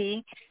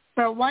Andy.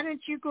 But why don't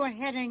you go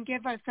ahead and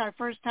give us our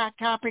first hot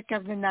topic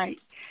of the night,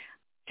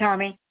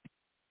 Tommy?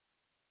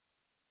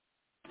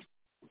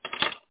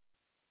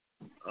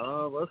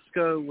 Let's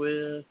go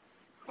with,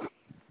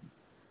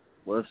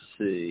 let's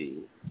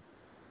see.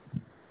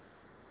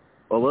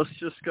 Well, let's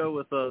just go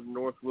with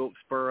North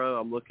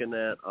Wilkesboro. I'm looking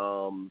at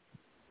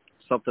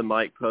something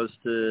Mike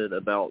posted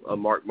about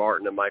Mark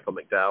Martin and Michael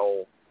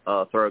McDowell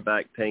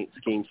throwback paint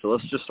scheme. So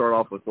let's just start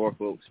off with North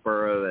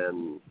Wilkesboro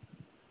and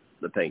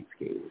the paint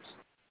schemes.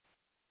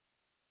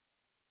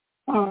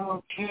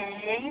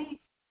 Okay.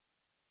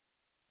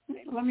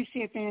 Let me see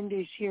if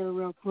Andy's here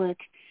real quick.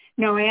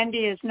 No, Andy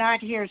is not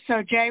here.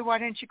 So, Jay, why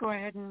don't you go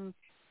ahead and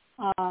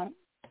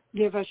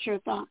give us your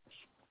thoughts?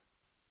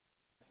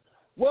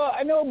 Well,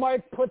 I know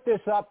Mike put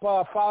this up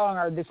following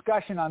our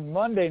discussion on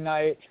Monday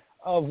night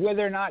of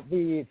whether or not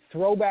the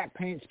throwback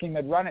paint scheme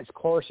had run its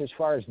course as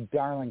far as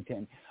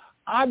Darlington.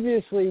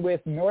 Obviously,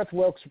 with North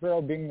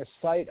Wilkesboro being the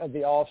site of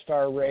the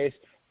All-Star race,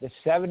 the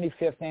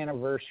 75th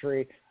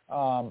anniversary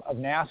of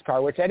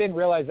NASCAR, which I didn't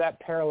realize that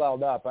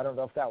paralleled up. I don't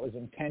know if that was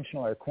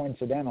intentional or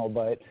coincidental,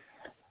 but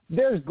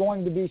there's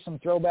going to be some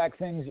throwback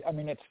things. I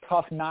mean, it's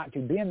tough not to,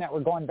 being that we're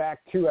going back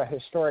to a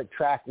historic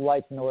track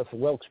like North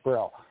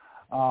Wilkesboro.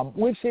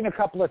 We've seen a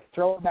couple of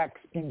throwback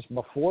schemes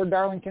before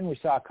Darlington. We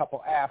saw a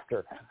couple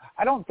after.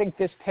 I don't think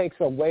this takes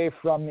away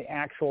from the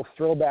actual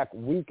throwback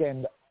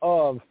weekend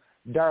of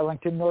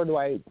Darlington, nor do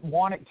I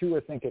want it to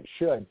or think it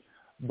should.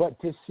 But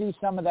to see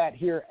some of that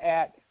here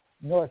at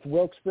North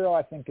Wilkesboro,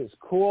 I think is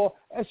cool,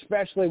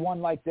 especially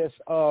one like this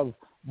of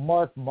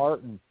Mark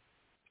Martin.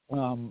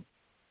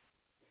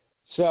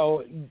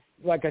 So,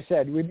 like I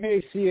said, we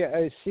may see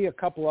a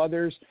couple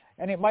others,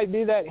 and it might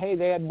be that, hey,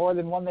 they had more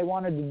than one they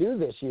wanted to do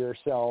this year.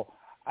 So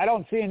I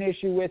don't see an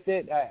issue with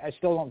it. I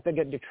still don't think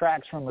it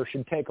detracts from or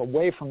should take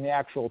away from the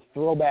actual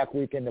throwback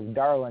weekend of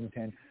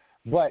Darlington.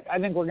 But I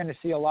think we're going to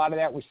see a lot of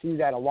that. We see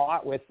that a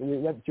lot we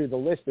went through the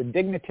list of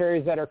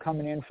dignitaries that are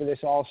coming in for this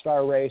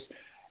all-star race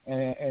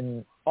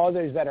and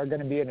others that are going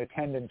to be in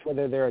attendance,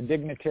 whether they're a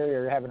dignitary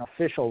or have an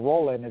official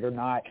role in it or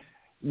not.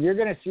 You're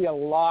going to see a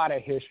lot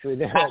of history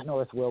there at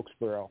North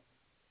Wilkesboro.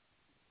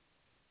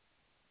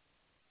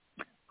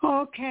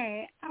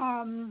 Okay.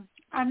 I'm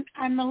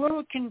a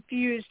little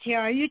confused here.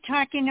 Are you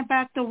talking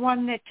about the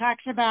one that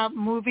talks about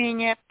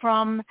moving it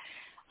from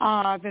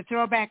the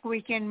throwback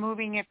weekend,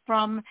 moving it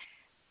from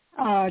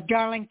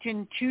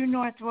Darlington to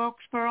North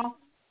Wilkesboro?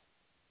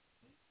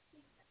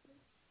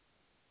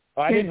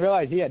 Oh, I didn't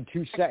realize he had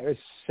two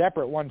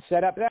separate ones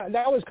set up.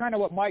 That was kind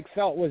of what Mike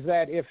felt, was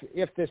that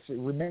if this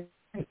remains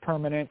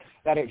permanent,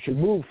 that it should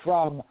move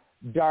from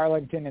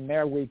Darlington and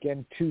their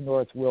weekend to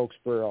North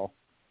Wilkesboro.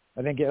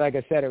 I think, like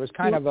I said, it was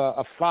kind of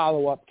a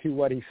follow-up to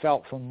what he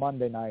felt from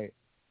Monday night.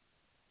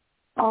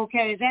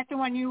 Okay. Is that the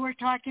one you were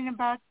talking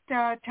about,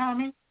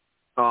 Tommy?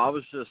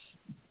 Oh,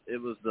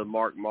 it was the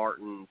Mark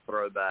Martin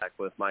throwback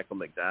with Michael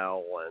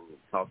McDowell and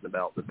talking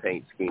about the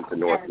paint scheme to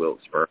North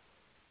Wilkesboro.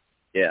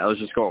 Yeah, I was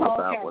just going with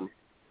that one.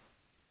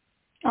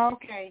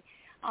 Okay.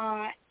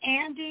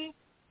 Andy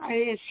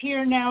is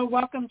here now.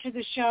 Welcome to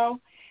the show.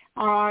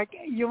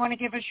 You want to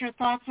give us your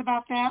thoughts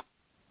about that?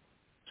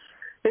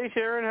 Hey,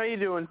 Sharon, how you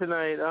doing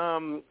tonight?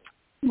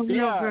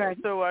 Good.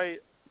 So I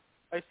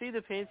see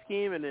the paint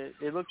scheme, and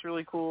it looks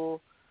really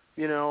cool,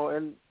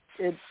 and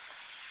it's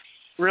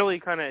really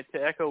kind of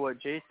to echo what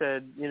Jay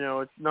said,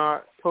 it's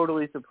not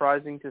totally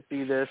surprising to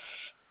see this.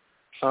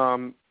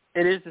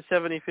 It is the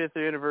 75th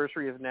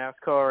anniversary of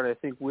NASCAR, and I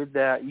think with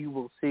that you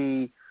will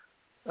see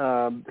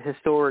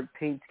historic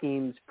paint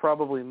schemes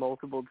probably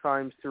multiple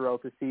times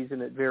throughout the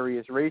season at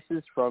various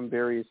races from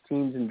various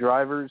teams and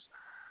drivers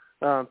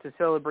to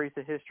celebrate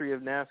the history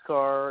of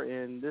NASCAR.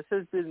 And this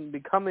has been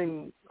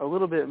becoming a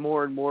little bit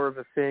more and more of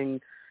a thing.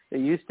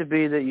 It used to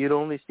be that you'd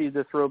only see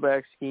the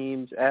throwback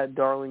schemes at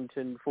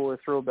Darlington for a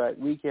throwback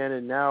weekend,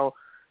 and now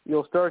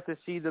you'll start to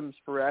see them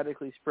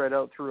sporadically spread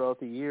out throughout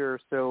the year.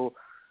 So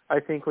I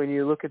think when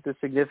you look at the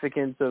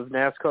significance of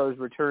NASCAR's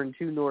return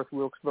to North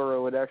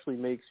Wilkesboro, it actually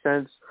makes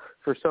sense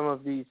for some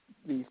of these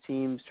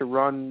teams to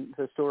run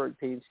historic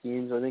paint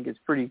schemes. I think it's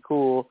pretty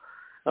cool.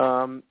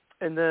 And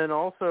then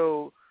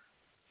also,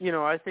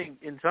 I think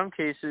in some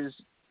cases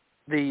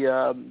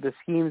the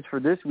schemes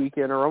for this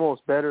weekend are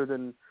almost better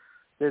than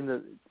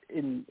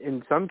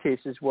in some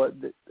cases what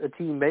a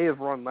team may have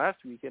run last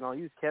weekend. I'll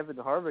use Kevin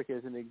Harvick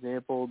as an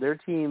example. Their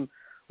team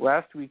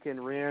last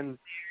weekend ran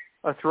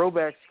a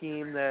throwback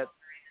scheme that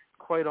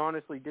quite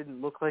honestly didn't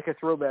look like a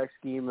throwback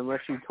scheme unless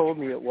you told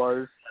me it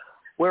was.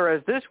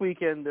 Whereas this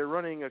weekend they're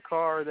running a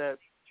car that,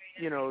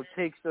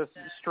 takes us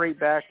straight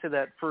back to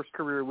that first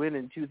career win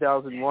in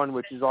 2001,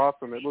 which is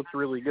awesome. It looks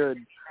really good.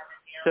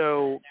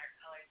 So,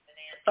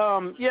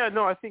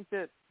 I think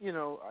that,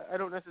 I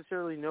don't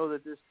necessarily know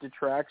that this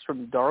detracts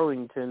from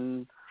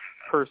Darlington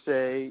per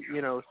se,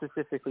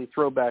 specifically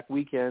Throwback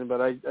Weekend,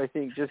 but I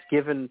think just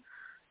given,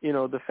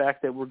 the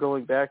fact that we're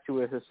going back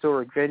to a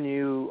historic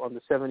venue on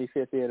the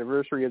 75th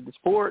anniversary of the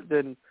sport,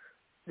 then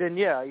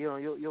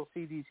you'll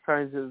see these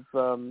kinds of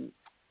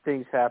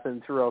things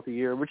happen throughout the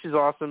year, which is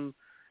awesome.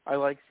 I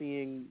like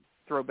seeing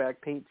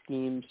throwback paint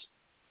schemes,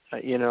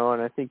 and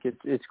I think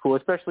it's cool,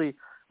 especially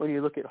when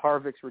you look at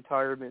Harvick's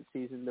retirement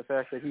season. The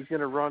fact that he's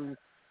going to run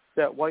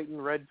that white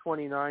and red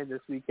 29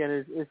 this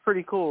weekend is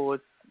pretty cool.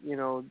 It's,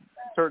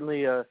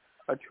 certainly a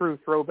true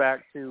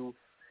throwback to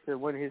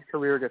when his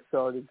career got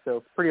started.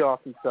 So pretty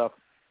awesome stuff.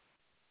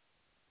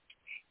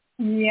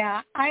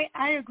 Yeah,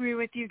 I agree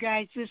with you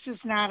guys. This is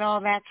not all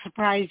that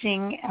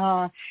surprising,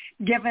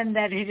 given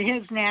that it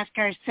is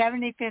NASCAR's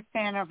 75th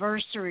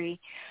anniversary,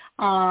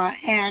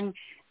 and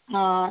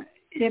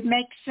it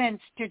makes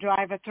sense to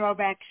drive a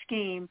throwback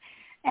scheme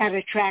at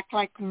a track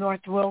like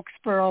North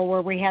Wilkesboro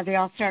where we had the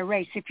All-Star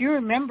race. If you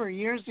remember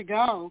years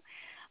ago,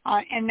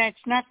 and that's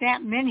not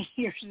that many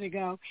years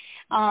ago,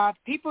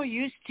 people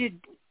used to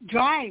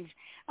drive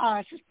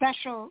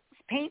special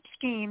paint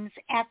schemes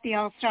at the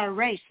All-Star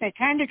race. They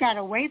kind of got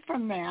away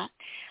from that,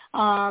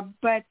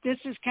 but this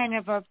is kind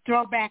of a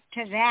throwback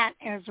to that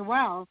as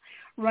well,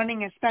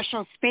 running a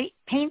special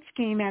paint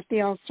scheme at the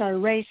All-Star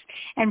race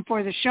and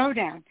for the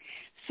Showdown.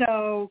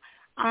 So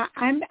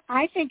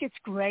I think it's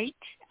great,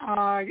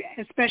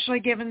 especially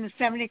given the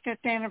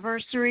 75th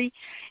anniversary,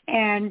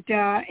 and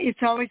it's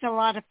always a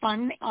lot of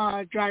fun.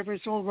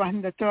 Drivers will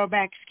run the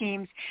throwback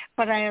schemes,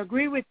 but I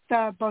agree with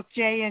both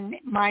Jay and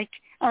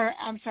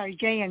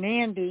Jay and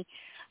Andy,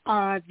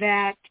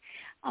 that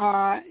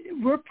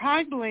we're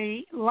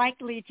probably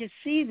likely to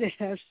see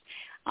this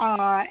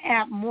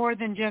at more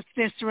than just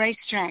this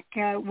racetrack.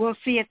 We'll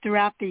see it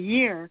throughout the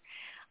year.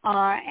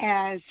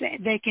 As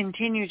they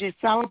continue to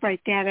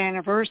celebrate that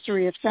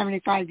anniversary of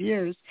 75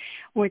 years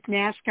with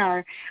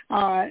NASCAR.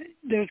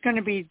 There's going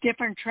to be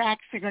different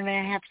tracks. They're going to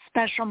have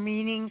special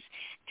meanings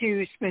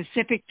to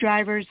specific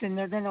drivers, and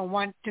they're going to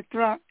want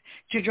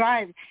to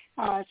drive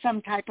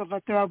some type of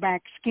a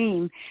throwback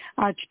scheme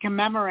to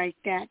commemorate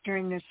that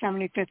during the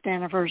 75th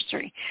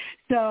anniversary.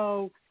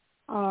 So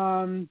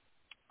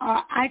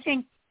I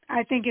think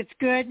it's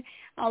good.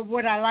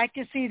 Would I like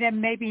to see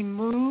them maybe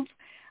move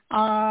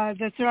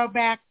the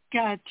throwback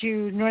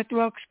to North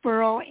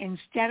Wilkesboro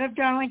instead of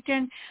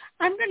Darlington?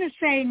 I'm going to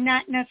say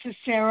not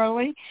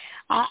necessarily.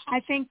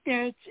 I think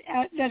that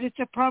it's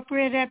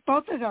appropriate at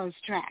both of those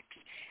tracks.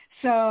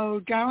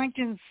 So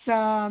Darlington's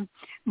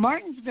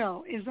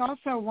Martinsville is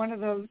also one of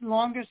the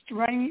longest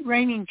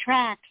reigning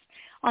tracks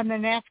on the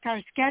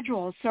NASCAR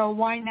schedule. So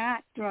why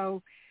not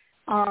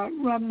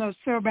run those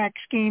throwback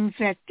schemes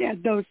at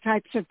those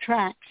types of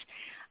tracks?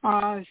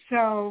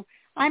 So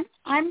I'm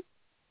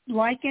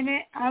liking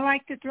it. I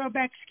like the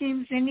throwback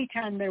schemes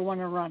anytime they want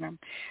to run them.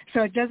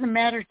 So it doesn't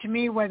matter to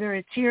me whether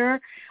it's here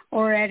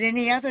or at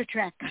any other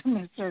track on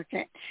the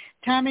circuit.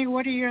 Tommy,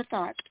 what are your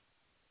thoughts?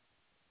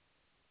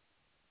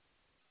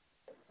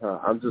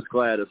 I'm just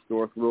glad it's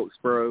North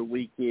Wilkesboro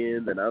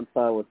weekend, and I'm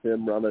fine with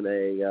them running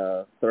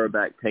a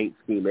throwback paint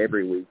scheme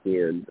every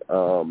weekend,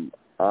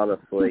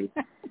 honestly.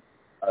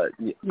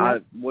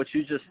 What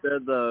you just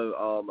said,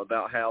 though,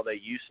 about how they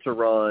used to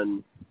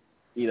run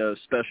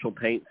special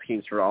paint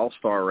schemes for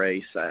All-Star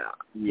race.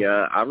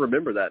 I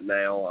remember that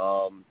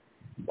now.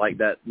 Like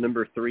that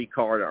number 3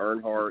 car that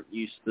Earnhardt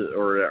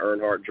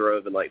Earnhardt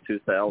drove in like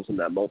 2000,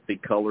 that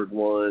multicolored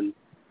one.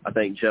 I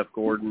think Jeff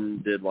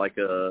Gordon did like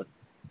a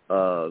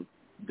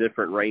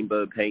different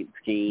rainbow paint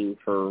scheme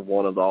for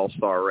one of the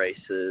All-Star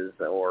races,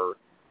 or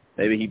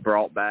maybe he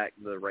brought back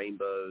the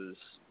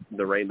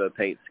rainbow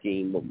paint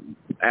scheme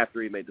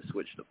after he made the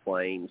switch to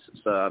flames.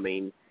 So, I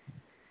mean,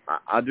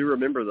 I do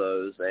remember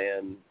those,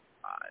 and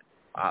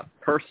I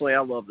personally,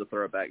 I love the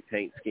throwback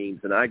paint schemes,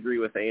 and I agree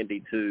with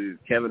Andy, too.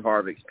 Kevin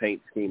Harvick's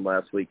paint scheme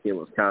last weekend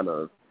was kind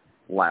of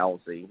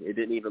lousy. It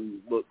didn't even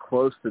look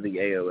close to the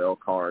AOL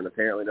car, and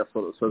apparently that's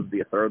what it was supposed to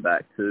be a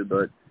throwback to,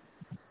 but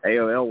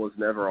AOL was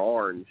never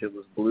orange. It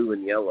was blue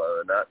and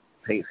yellow, and that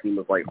paint scheme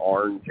was like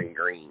orange and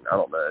green. I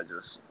don't know,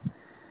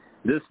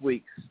 this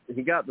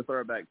he got the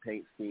throwback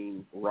paint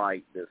scheme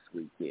right this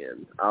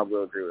weekend. I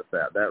will agree with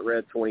that. That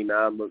red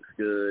 29 looks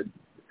good.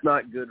 It's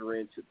not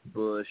Goodwrench, it's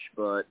Busch,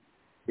 but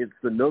it's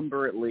the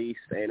number at least,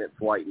 and it's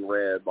white and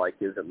red like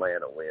his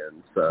Atlanta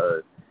win.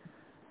 So,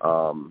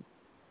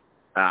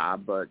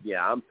 but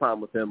yeah, I'm fine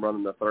with them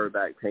running the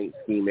throwback paint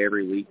scheme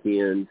every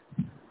weekend.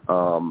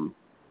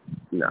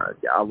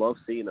 I love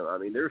seeing them. I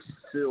mean, there's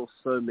still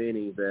so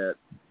many that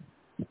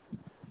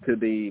could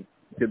be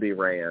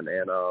ran,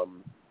 and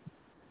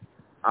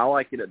I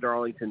like it at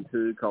Darlington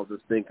too because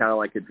it's been kind of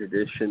like a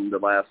tradition the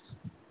last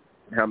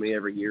how many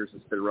ever years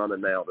it's been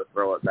running now to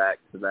throw it back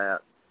to that.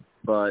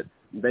 But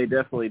they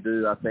definitely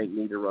do, I think,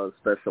 need to run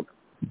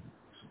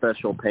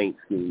special paint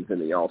schemes in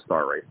the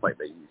All-Star race like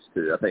they used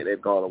to. I think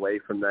they've gone away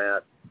from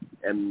that.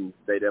 and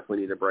they definitely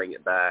need to bring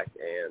it back.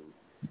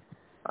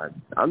 And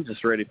I'm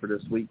just ready for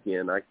this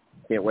weekend. I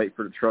can't wait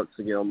for the trucks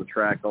to get on the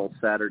track on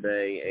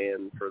Saturday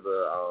and for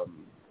the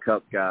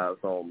Cup guys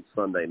on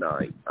Sunday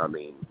night. I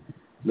mean,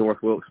 North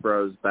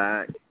Wilkesboro's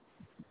back,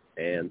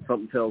 and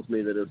something tells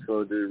me that it's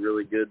going to do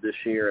really good this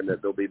year and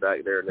that they'll be back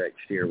there next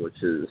year,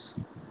 which is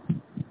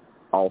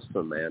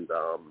awesome. And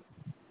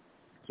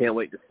can't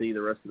wait to see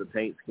the rest of the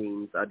paint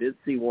schemes. I did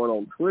see one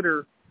on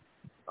Twitter.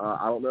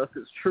 I don't know if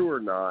it's true or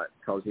not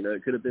because,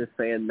 it could have been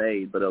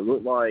fan-made, but it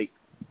looked like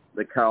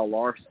the Kyle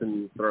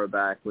Larson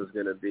throwback was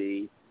going to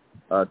be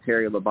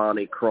Terry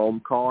Labonte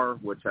Chrome car,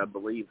 which I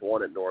believe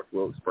won at North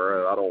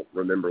Wilkesboro. I don't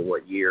remember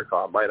what year,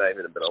 because I might not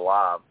even have been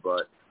alive,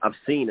 but I've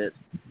seen it.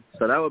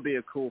 So that would be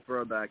a cool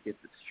throwback if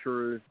it's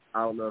true.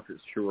 I don't know if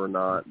it's true or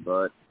not,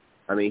 but,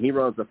 I mean, he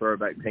runs a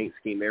throwback paint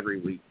scheme every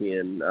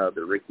weekend,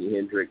 the Ricky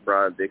Hendrick,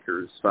 Brian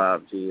Vickers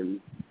 5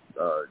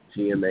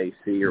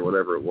 GMAC or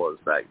whatever it was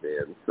back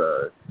then.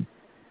 So,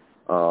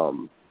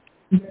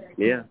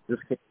 yeah,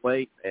 just can't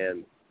wait,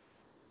 and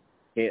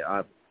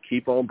I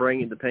keep on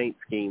bringing the paint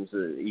schemes,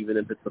 even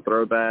if it's a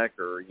throwback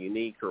or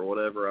unique or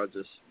whatever. I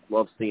just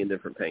love seeing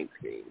different paint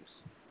schemes.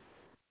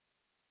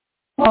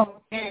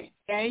 Okay,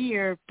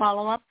 your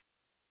follow-up?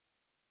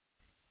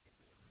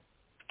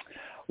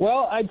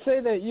 Well, I'd say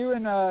that you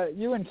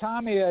and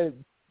Tommy are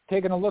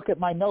taking a look at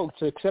my notes,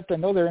 except I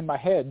know they're in my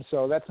head,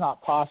 so that's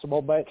not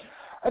possible. But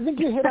I think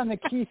you hit on the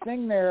key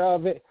thing there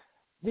of it.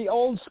 The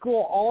old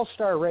school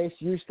all-star race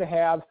used to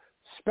have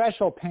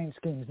special paint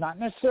schemes, not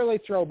necessarily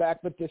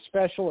throwback, but the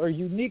special or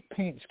unique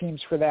paint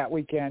schemes for that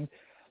weekend.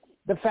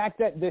 The fact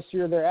that this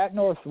year they're at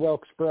North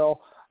Wilkesboro,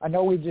 I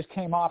know we just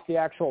came off the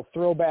actual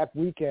throwback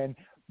weekend,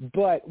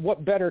 but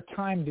what better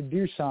time to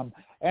do some?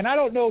 And I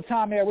don't know,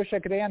 Tommy, I wish I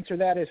could answer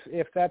that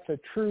if that's a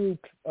true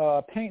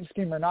paint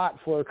scheme or not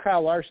for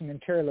Kyle Larson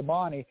and Terry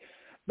Labonte.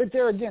 But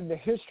there again, the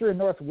history of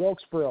North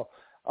Wilkesboro,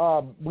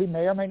 we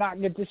may or may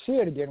not get to see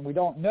it again. We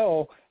don't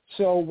know.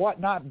 So what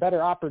not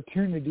better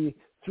opportunity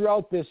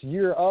throughout this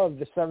year of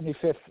the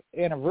 75th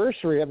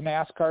anniversary of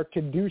NASCAR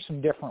to do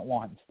some different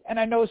ones. And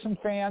I know some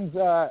fans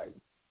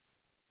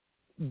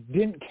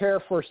didn't care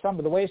for some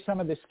of the way some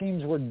of the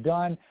schemes were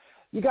done.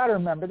 You got to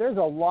remember, there's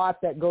a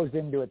lot that goes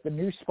into it. The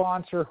new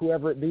sponsor,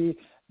 whoever it be,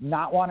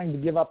 not wanting to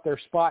give up their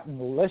spot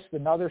and list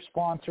another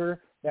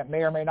sponsor that may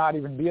or may not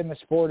even be in the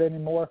sport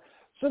anymore.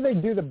 So they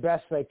do the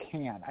best they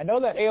can. I know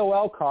that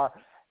AOL car,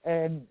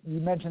 and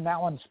you mentioned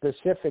that one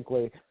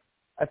specifically,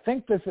 I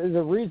think the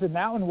reason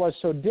that one was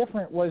so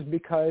different was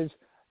because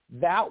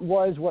that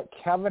was what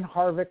Kevin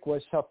Harvick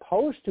was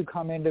supposed to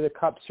come into the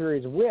Cup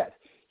Series with.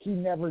 He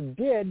never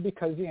did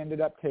because he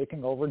ended up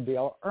taking over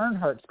Dale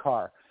Earnhardt's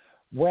car.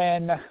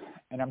 And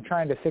I'm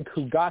trying to think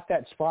who got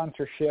that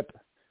sponsorship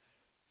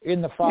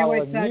in the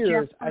following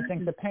years. I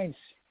think the paints.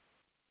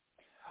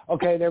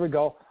 Okay, there we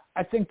go.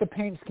 I think the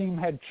paint scheme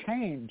had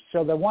changed.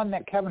 So the one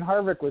that Kevin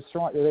Harvick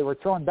they were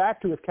throwing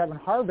back to with Kevin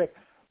Harvick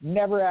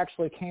never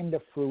actually came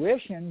to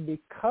fruition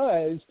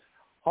because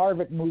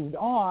Harvick moved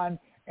on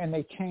and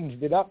they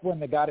changed it up when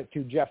they got it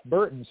to Jeff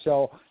Burton.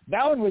 So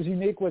that one was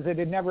unique, was it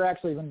had never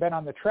actually even been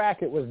on the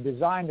track. It was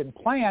designed and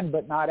planned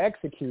but not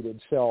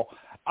executed. So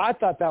I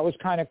thought that was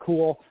kind of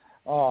cool.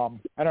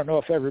 I don't know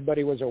if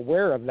everybody was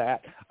aware of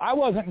that. I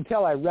wasn't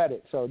until I read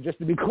it. So just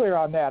to be clear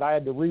on that, I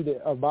had to read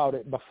about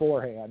it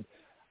beforehand.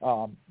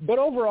 But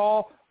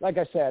overall, like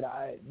I said,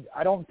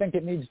 I don't think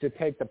it needs to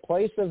take the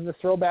place of the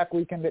throwback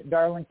weekend at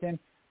Darlington.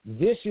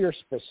 This year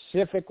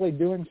specifically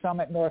doing some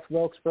at North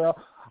Wilkesboro,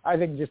 I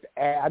think just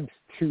adds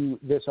to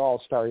this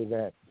all-star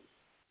event.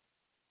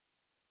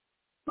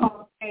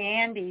 Okay,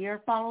 Andy,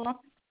 your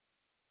follow-up?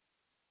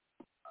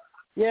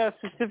 Yeah,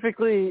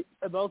 specifically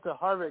about the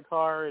Harvick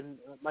car, and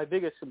my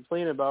biggest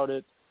complaint about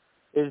it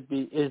is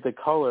the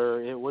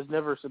color. It was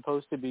never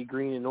supposed to be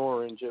green and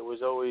orange. It was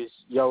always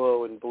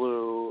yellow and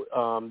blue.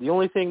 The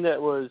only thing that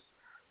was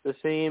the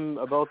same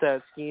about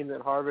that scheme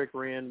that Harvick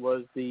ran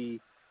was the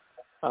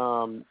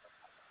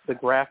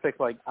graphic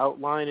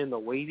outline and the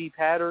wavy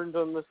patterns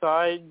on the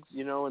sides,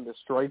 and the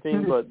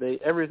striping, but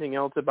everything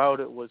else about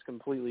it was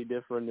completely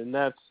different. And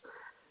that's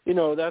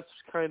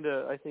kind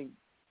of, I think,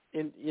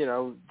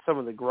 some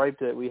of the gripe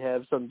that we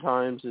have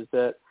sometimes is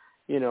that,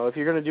 if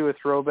you're going to do a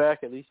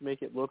throwback, at least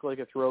make it look like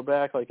a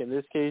throwback. Like in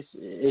this case,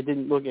 it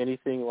didn't look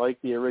anything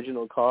like the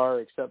original car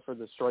except for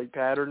the stripe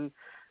pattern.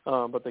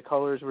 But the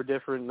colors were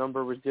different,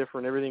 number was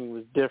different, everything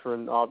was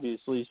different,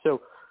 obviously.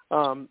 So,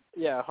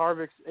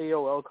 Harvick's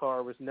AOL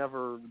car was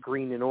never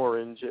green and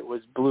orange. It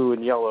was blue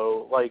and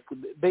yellow. Like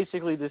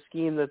basically the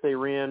scheme that they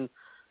ran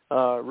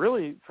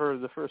really for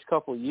the first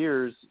couple of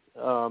years.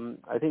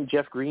 I think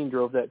Jeff Green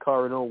drove that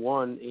car in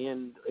 01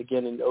 and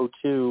again in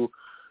 02.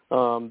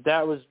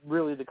 That was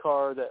really the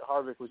car that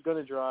Harvick was going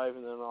to drive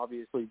and then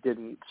obviously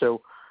didn't.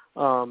 So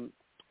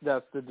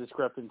that's the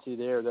discrepancy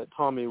there that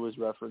Tommy was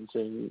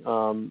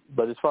referencing.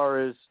 But as far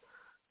as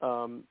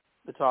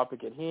the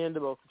topic at hand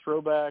about the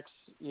throwbacks,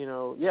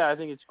 I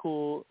think it's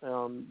cool.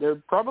 There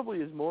probably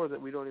is more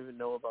that we don't even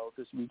know about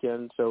this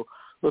weekend. So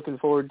looking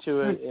forward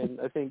to it. And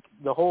I think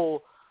the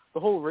whole the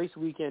whole race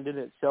weekend in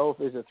itself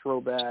is a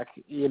throwback,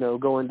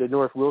 going to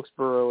North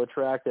Wilkesboro, a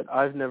track that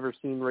I've never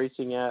seen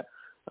racing at.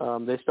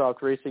 They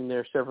stopped racing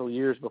there several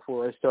years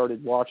before I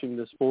started watching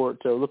the sport,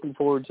 so looking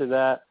forward to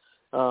that.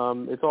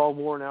 It's all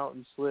worn out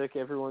and slick.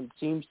 Everyone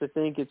seems to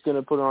think it's going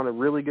to put on a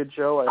really good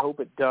show. I hope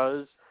it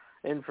does,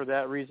 and for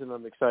that reason,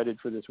 I'm excited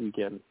for this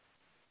weekend.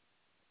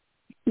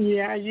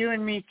 Yeah, you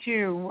and me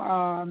too,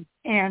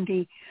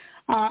 Andy.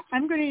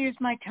 I'm going to use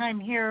my time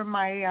here,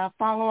 my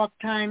follow-up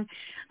time,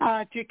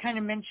 to kind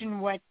of mention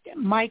what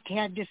Mike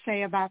had to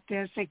say about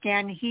this.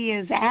 Again, he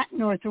is at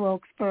North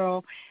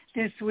Wilkesboro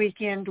this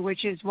weekend,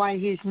 which is why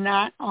he's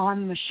not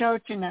on the show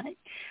tonight.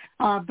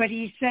 But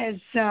he says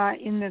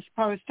in this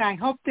post, I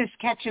hope this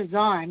catches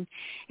on,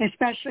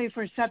 especially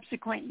for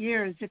subsequent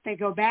years if they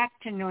go back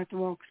to North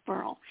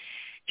Wilkesboro.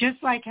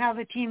 Just like how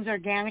the teams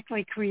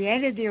organically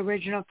created the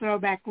original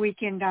throwback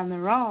weekend on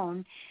their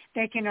own,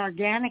 they can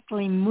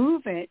organically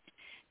move it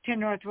to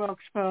North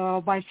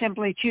Wilkesboro by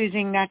simply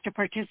choosing not to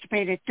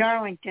participate at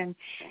Darlington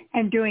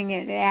and doing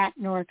it at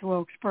North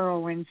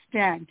Wilkesboro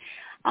instead.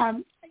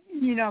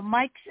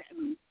 Mike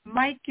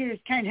is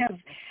kind of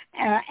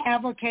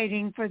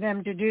advocating for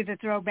them to do the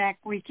throwback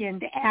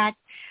weekend at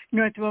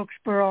North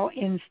Wilkesboro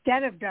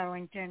instead of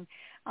Darlington.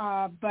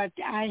 But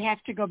I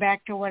have to go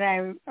back to what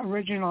I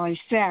originally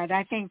said.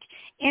 I think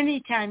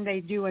anytime they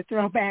do a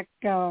throwback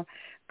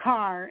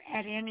car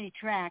at any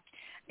track,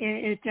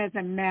 it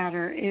doesn't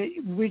matter.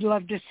 We'd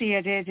love to see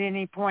it at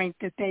any point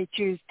that they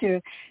choose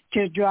to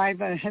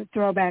drive a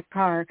throwback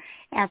car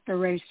at the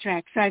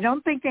racetrack. So I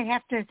don't think they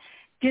have to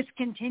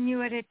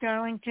discontinue it at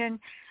Darlington.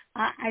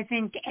 I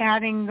think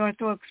adding North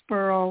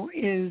Wilkesboro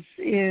is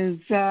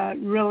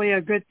really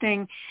a good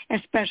thing,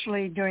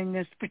 especially during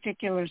this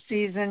particular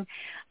season.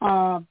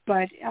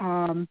 But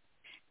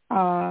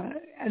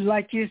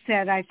like you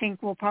said, I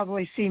think we'll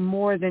probably see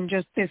more than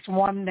just this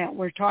one that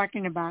we're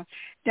talking about.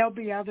 There'll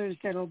be others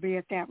that will be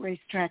at that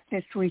racetrack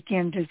this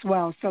weekend as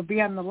well. So be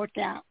on the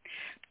lookout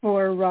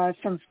for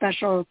some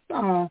special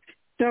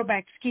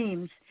throwback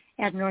schemes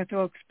at North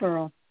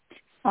Wilkesboro.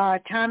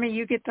 Tommy,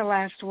 you get the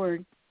last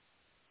word.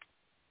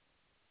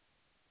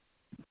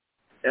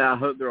 Yeah, I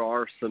hope there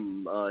are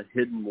some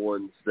hidden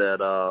ones that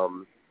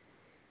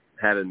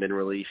haven't been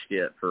released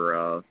yet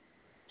for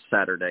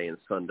Saturday and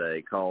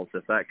Sunday. Because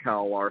if that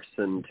Kyle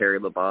Larson, Terry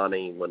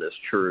Labonte one is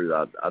true,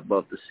 I'd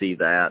love to see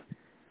that.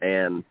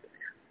 And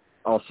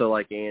also,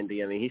 like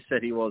Andy, I mean, he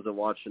said he wasn't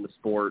watching the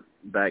sport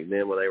back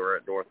then when they were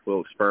at North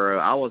Wilkesboro.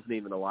 I wasn't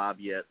even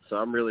alive yet, so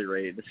I'm really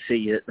ready to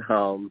see it.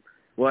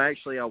 Well,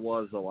 actually, I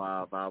was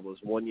alive. I was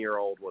 1 year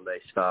old when they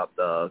stopped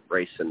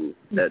racing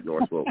at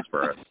North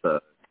Wilkesboro. So,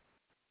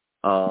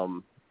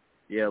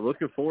 yeah,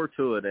 looking forward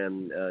to it.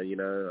 And,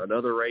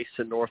 another race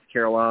in North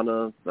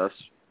Carolina.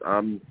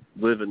 I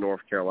live in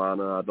North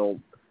Carolina. I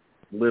don't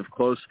live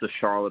close to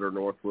Charlotte or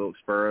North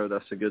Wilkesboro.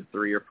 That's a good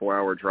 3 or 4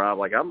 hour drive.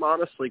 Like, I'm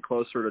honestly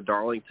closer to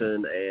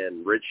Darlington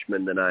and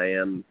Richmond than I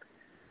am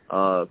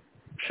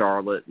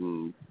Charlotte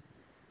and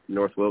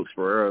North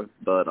Wilkesboro.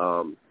 But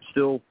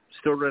still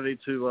ready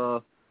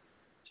to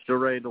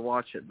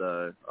watch it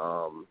though.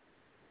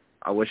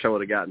 I wish I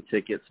would have gotten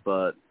tickets,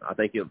 but I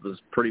think it was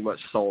pretty much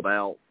sold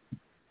out,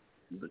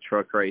 the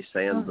truck race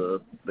and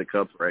the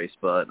Cup race.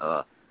 But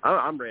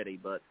I'm ready.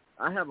 But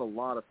I have a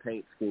lot of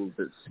paint schemes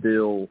that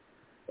still,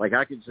 like,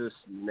 I could just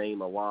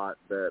name a lot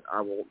that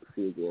I want to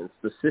see again.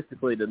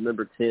 Specifically the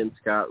number 10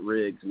 Scott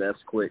Riggs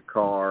Nesquik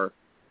car,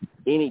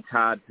 any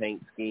Tide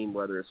paint scheme,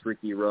 whether it's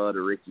Ricky Rudd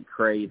or Ricky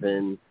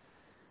Craven,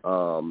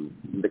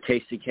 the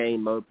Casey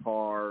Kane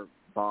Mopar,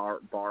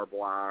 Barbed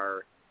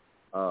Wire,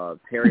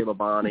 Terry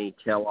Labonte,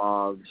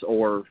 Kellogg's,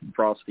 or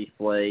Frosty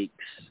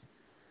Flakes,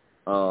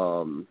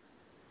 the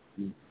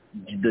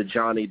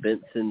Johnny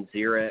Benson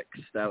Xerox,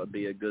 that would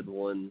be a good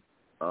one.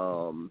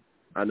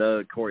 I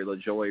know Corey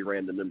LaJoie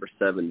ran the number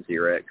 7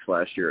 Xerox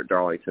last year at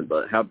Darlington,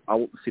 but I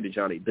want to see the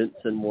Johnny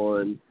Benson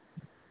one.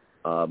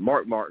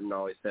 Mark Martin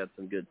always had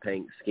some good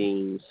paint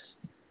schemes.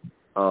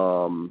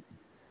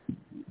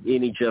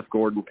 Any Jeff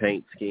Gordon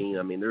paint scheme.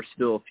 I mean, there's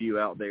still a few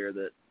out there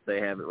that they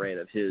haven't ran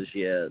of his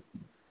yet.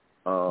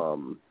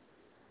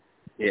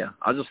 Yeah,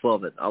 I just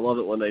love it. I love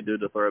it when they do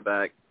the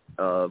throwback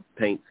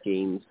paint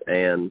schemes,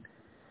 and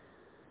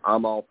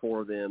I'm all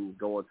for them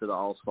going to the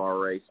All-Star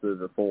race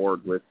moving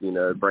forward with,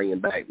 bringing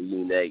back the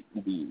unique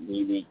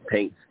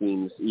paint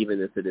schemes,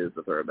 even if it is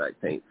a throwback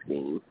paint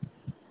scheme.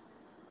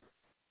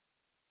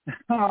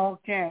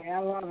 Okay, I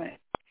love it.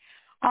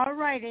 All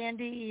right,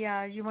 Andy,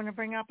 you want to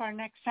bring up our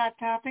next hot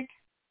topic?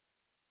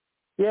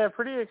 Yeah,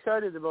 pretty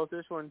excited about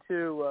this one,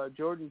 too.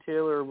 Jordan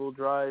Taylor will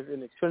drive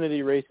an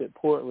Xfinity race at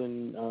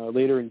Portland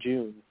later in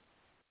June.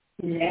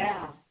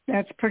 Yeah,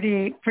 that's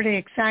pretty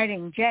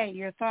exciting. Jay,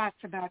 your thoughts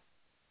about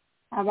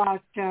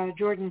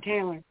Jordan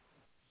Taylor?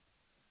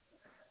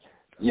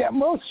 Yeah,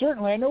 most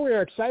certainly. I know we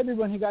were excited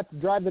when he got to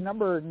drive the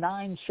number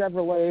 9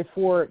 Chevrolet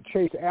for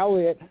Chase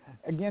Elliott,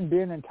 again,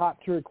 being in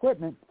top-tier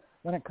equipment.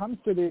 When it comes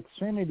to the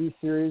Xfinity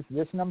Series,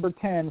 this number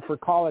 10 for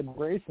College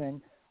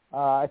Racing,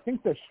 I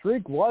think the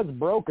streak was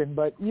broken,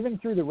 but even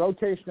through the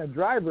rotation of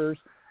drivers,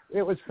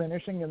 it was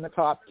finishing in the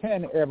top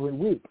 10 every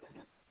week.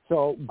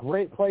 So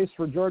great place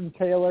for Jordan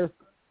Taylor.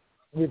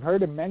 We've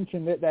heard him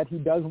mention that he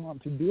does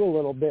want to do a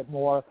little bit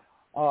more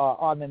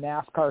on the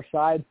NASCAR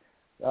side.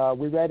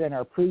 We read in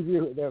our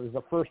preview that was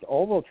the first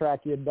oval track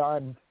he had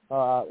done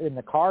in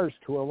the Cars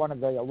Tour, one of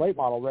the late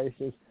model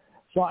races.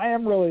 So I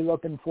am really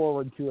looking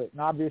forward to it.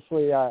 And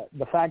obviously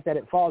the fact that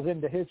it falls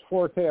into his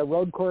forte of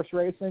road course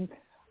racing,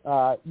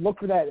 look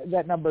for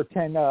that number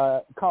 10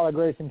 Colleague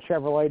Racing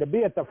Chevrolet to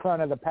be at the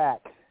front of the pack,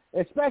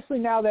 especially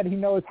now that he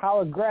knows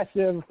how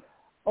aggressive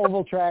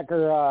oval track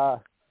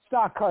or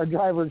stock car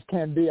drivers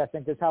can be, I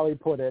think is how he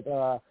put it.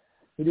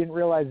 He didn't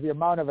realize the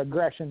amount of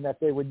aggression that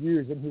they would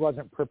use, and he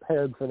wasn't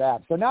prepared for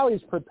that. So now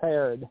he's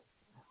prepared.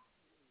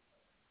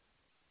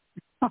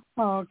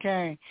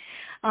 Okay.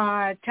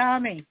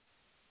 Tommy.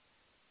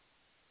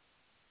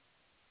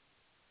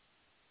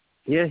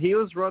 Yeah, he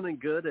was running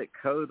good at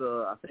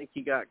COTA. I think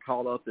he got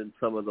caught up in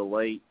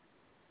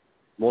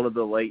one of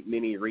the late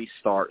mini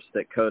restarts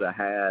that COTA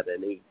had,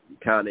 and he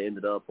kind of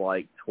ended up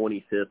like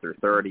 25th or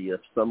 30th,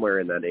 somewhere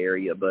in that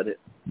area. But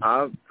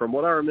from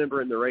what I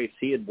remember in the race,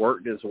 he had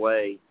worked his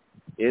way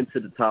into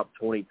the top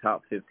 20,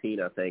 top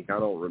 15, I think. I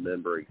don't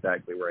remember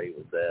exactly where he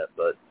was at.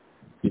 But,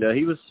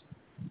 he was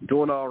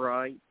doing all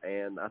right,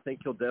 and I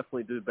think he'll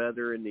definitely do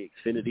better in the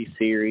Xfinity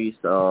Series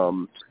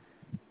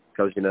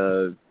because,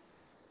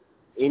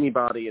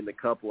 anybody in the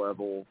Cup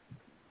level,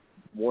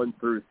 1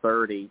 through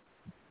 30,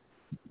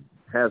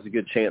 has a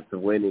good chance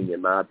of winning,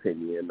 in my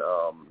opinion,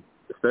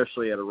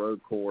 especially at a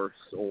road course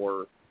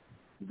or,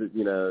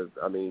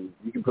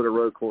 you can put a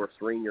road course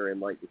ringer in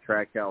like the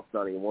Trackhouse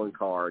 91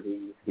 car,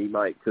 and he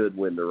could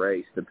win the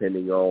race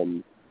depending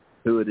on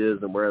who it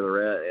is and where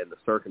they're at and the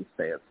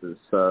circumstances.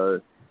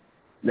 So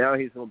now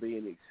he's going to be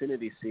in the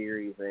Xfinity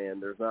Series,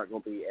 and there's not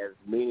going to be as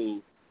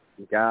many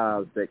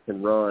guys that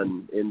can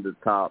run in the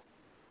top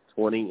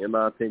 20, in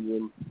my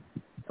opinion,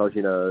 because,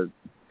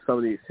 some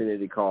of the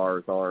Xfinity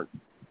cars aren't,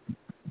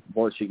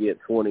 once you get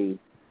 20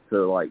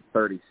 to like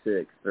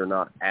 36, they're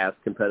not as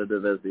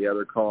competitive as the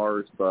other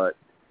cars, but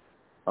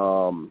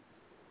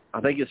I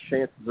think his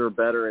chances are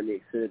better in the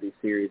Xfinity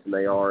Series than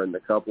they are in the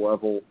Cup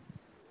level.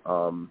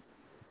 And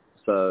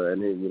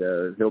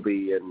then, he'll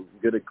be in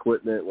good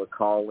equipment with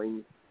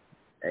Calling,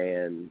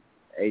 and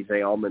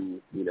A.J.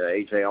 Allmendinger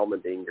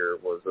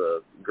was a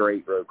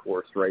great road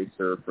course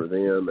racer for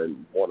them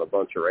and won a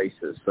bunch of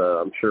races. So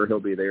I'm sure he'll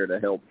be there to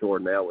help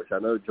Jordan out, which I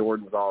know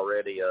Jordan's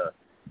already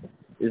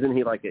isn't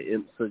he like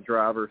an IMSA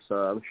driver? So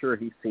I'm sure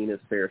he's seen his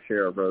fair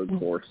share of road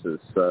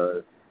courses.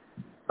 So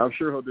I'm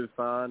sure he'll do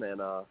fine.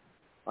 And I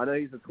know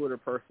he's a Twitter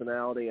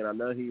personality, and I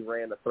know he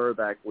ran a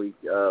throwback to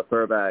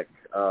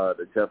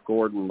Jeff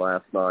Gordon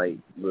last night,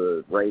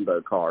 the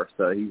Rainbow car.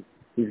 So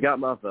he's got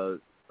my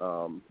vote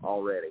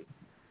already.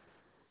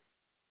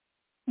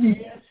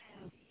 Yes.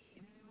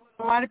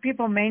 A lot of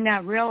people may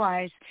not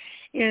realize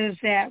is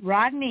that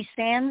Rodney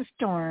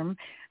Sandstorm,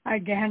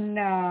 again,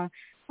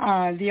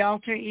 the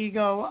alter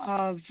ego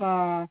of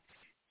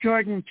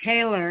Jordan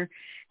Taylor,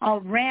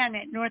 ran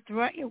at North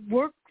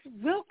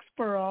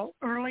Wilkesboro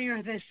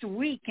earlier this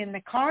week in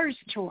the Cars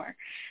Tour,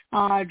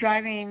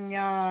 driving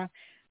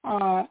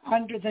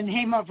under the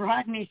name of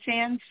Rodney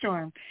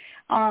Sandstorm.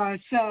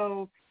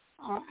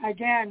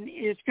 Again,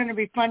 it's going to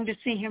be fun to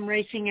see him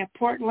racing at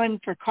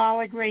Portland for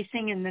Colleague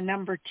Racing in the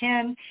number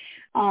 10.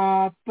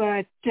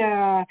 But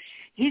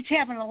he's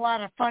having a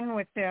lot of fun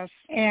with this.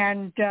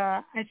 And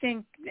I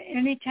think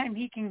anytime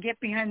he can get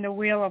behind the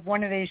wheel of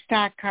one of these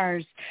stock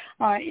cars,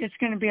 it's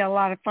going to be a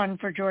lot of fun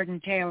for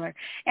Jordan Taylor.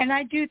 And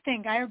I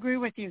agree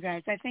with you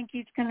guys. I think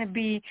he's going to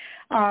be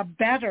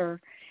better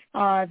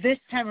this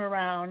time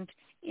around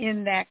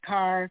in that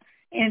car,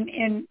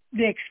 in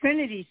the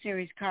Xfinity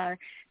Series car,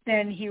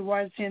 than he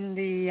was in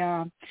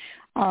the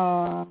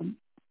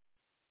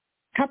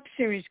Cup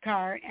Series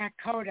car at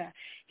COTA.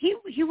 He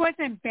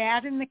wasn't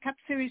bad in the Cup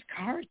Series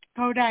car at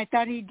COTA. I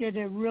thought he did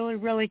a really,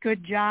 really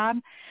good job.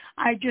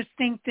 I just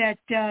think that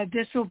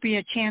this will be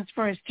a chance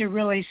for us to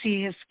really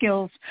see his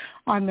skills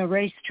on the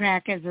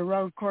racetrack as a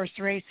road course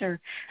racer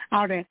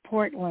out at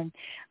Portland.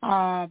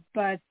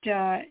 But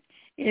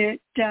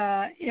it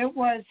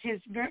was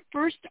his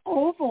first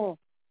oval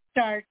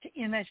start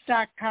in a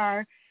stock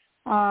car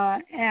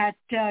at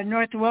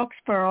North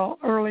Wilkesboro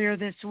earlier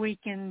this week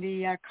in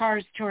the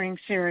Cars Touring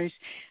Series.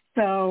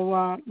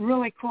 So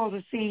really cool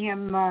to see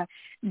him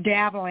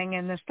dabbling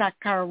in the stock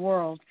car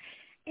world.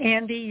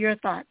 Andy, your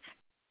thoughts?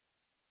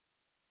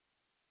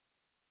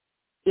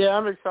 Yeah,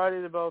 I'm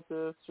excited about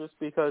this just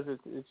because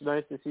it's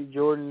nice to see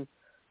Jordan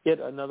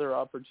get another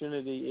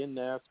opportunity in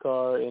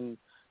NASCAR. And,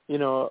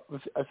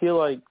 I feel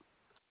like,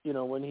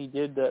 when he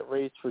did that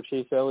race for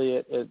Chase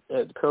Elliott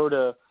at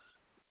COTA,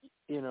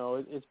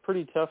 it's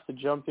pretty tough to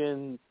jump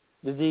in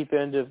the deep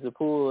end of the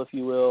pool, if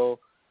you will,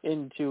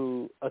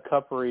 into a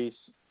Cup race,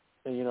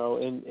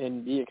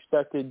 and be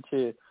expected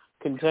to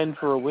contend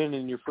for a win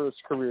in your first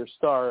career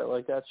start.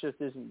 Like, that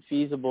just isn't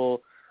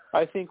feasible.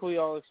 I think we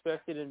all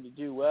expected him to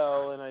do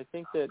well, and I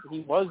think that he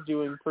was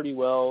doing pretty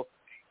well.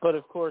 But,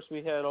 of course,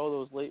 we had all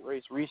those late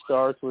race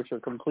restarts, which are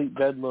complete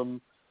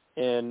bedlam,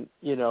 and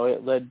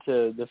it led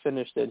to the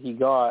finish that he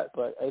got.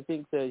 But I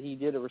think that he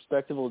did a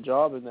respectable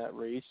job in that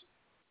race.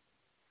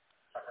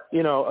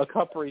 A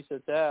Cup race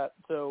at that.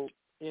 So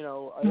I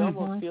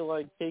almost feel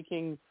like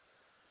taking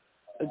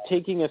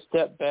a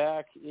step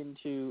back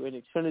into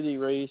an Xfinity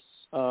race.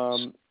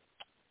 And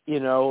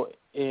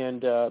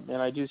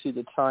I do see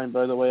the time,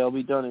 by the way. I'll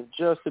be done in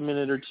just a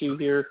minute or two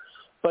here.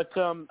 But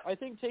I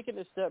think taking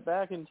a step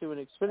back into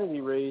an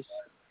Xfinity race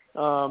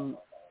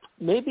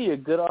may be a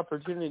good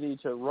opportunity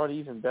to run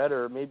even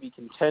better, maybe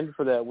contend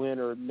for that win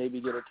or maybe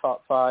get a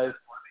top 5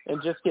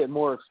 and just get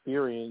more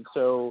experience.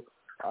 So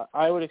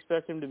I would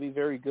expect him to be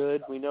very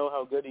good. We know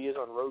how good he is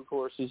on road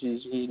courses.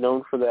 He's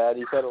known for that.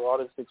 He's had a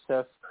lot of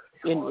success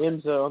in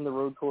IMSA on the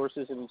road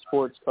courses and in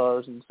sports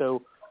cars. And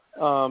so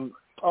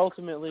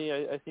ultimately,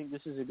 I think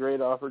this is a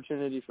great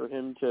opportunity for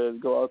him to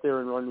go out there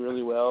and run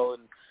really well.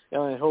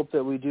 And I hope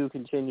that we do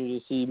continue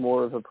to see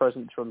more of a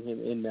presence from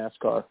him in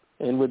NASCAR.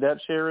 And with that,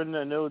 Sharon,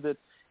 I know that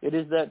it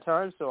is that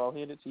time, so I'll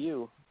hand it to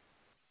you.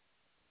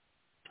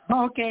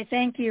 Okay,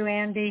 thank you,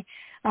 Andy.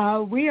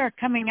 We are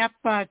coming up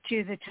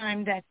to the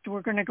time that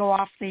we're going to go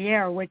off the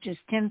air, which is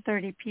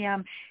 10:30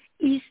 p.m.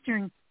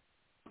 Eastern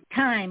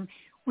time.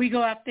 We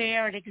go off the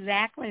air at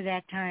exactly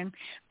that time.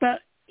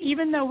 But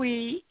even though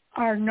we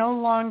are no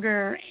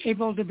longer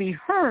able to be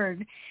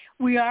heard,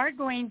 we are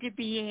going to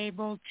be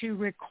able to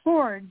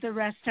record the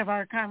rest of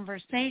our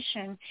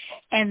conversation,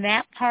 and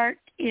that part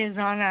is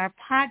on our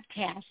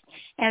podcast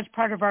as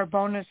part of our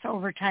bonus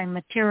overtime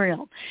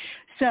material.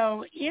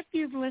 So if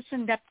you've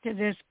listened up to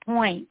this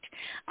point,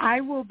 I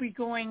will be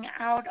going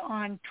out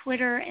on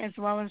Twitter as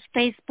well as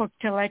Facebook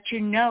to let you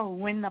know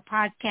when the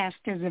podcast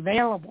is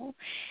available.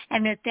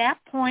 And at that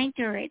point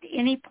or at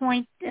any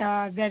point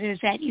that is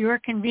at your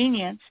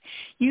convenience,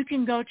 you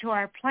can go to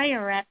our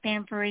player at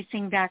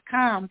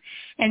Fan4Racing.com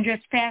and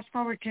just fast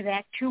forward to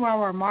that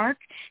 2-hour mark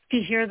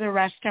to hear the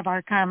rest of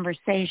our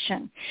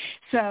conversation.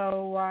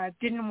 So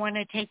didn't want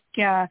to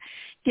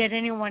get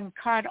anyone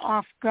caught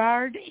off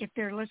guard if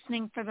they're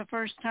listening for the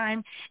first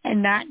time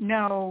and not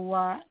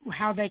know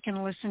how they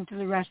can listen to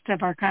the rest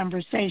of our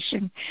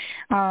conversation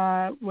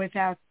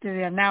without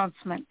the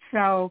announcement.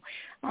 So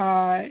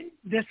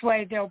this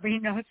way there'll be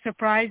no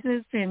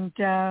surprises, and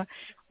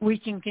we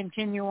can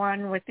continue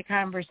on with the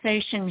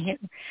conversation here.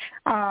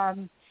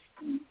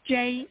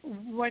 Jay,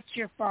 what's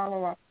your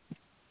follow-up?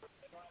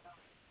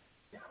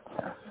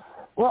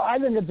 Well, I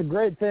think it's a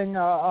great thing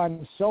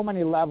on so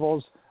many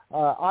levels.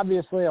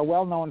 Obviously, a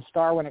well-known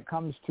star when it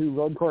comes to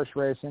road course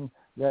racing,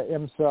 the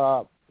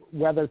IMSA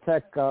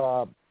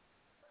WeatherTech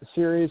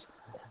series.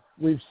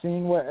 We've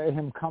seen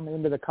him come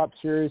into the Cup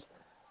Series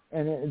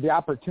and the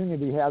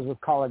opportunity he has with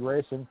college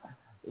racing.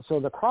 So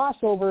the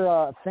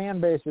crossover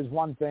fan base is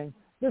one thing.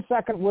 The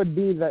second would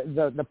be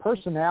the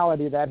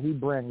personality that he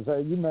brings.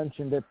 You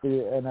mentioned it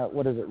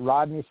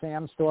Rodney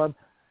Sandstorm.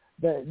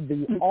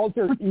 The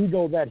alter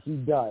ego that he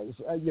does.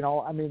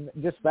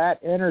 Just that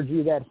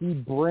energy that he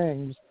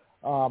brings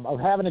of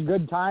having a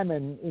good time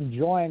and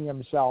enjoying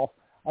himself,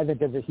 I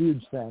think is a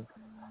huge thing.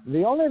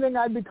 The only thing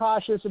I'd be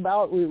cautious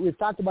about, we've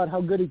talked about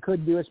how good he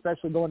could do,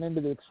 especially going into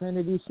the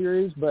Xfinity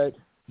series, but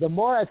the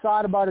more I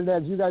thought about it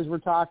as you guys were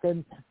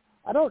talking,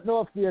 I don't know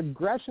if the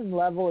aggression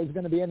level is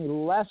going to be any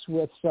less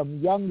with some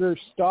younger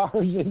stars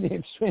in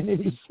the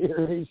Xfinity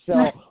series,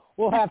 so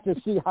we'll have to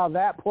see how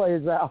that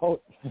plays out.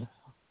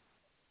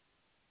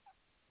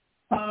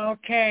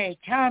 Okay,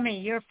 Tommy,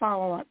 your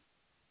follow-up.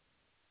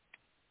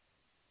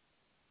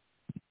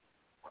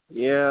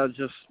 Yeah,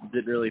 just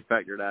didn't really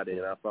factor that in.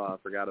 I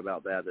forgot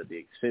about that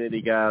the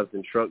Xfinity guys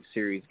and Truck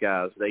Series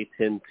guys, they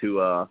tend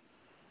to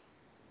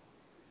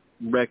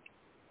wreck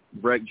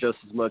just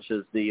as much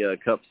as the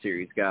Cup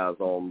Series guys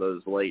on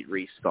those late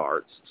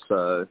restarts.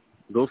 So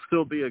they'll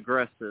still be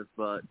aggressive,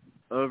 but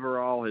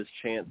overall his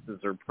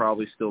chances are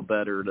probably still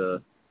better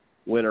to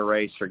win a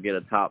race or get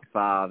a top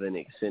 5 in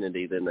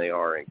Xfinity than they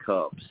are in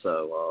Cup.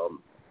 So,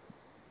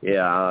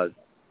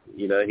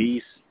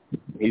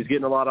 he's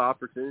getting a lot of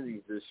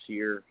opportunities this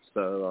year,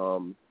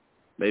 so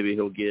maybe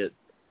he'll get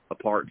a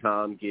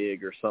part-time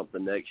gig or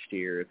something next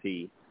year if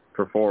he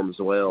performs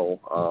well.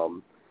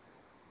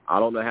 I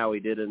don't know how he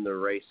did in the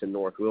race in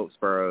North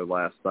Wilkesboro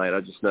last night.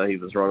 I just know he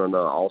was running an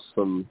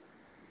awesome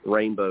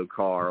rainbow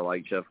car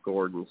like Jeff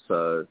Gordon.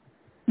 So,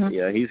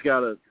 he's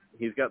got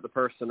the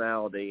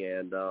personality,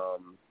 and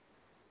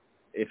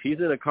if he's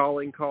in a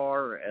calling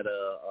car at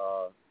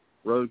a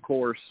road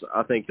course,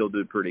 I think he'll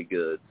do pretty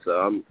good.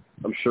 So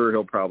I'm sure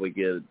he'll probably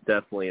get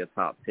definitely a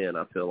top 10,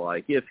 I feel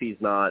like, if he's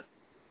not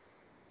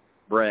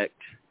wrecked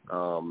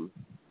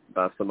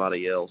by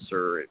somebody else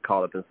or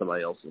caught up in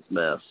somebody else's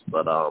mess.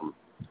 But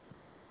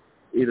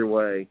either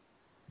way,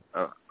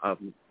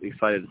 I'm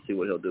excited to see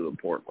what he'll do in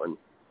Portland.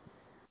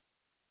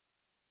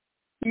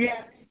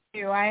 Yeah,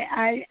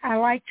 I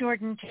like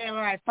Jordan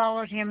Taylor. I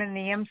followed him in the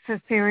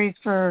IMSA series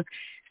for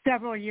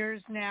several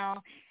years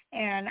now,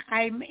 and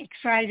I'm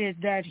excited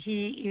that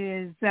he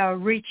is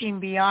reaching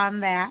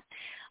beyond that.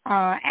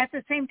 At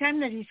the same time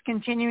that he's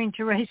continuing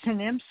to race in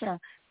IMSA,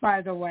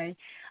 by the way.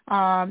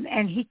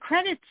 And he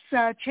credits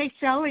Chase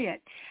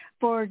Elliott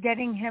for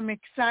getting him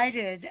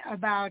excited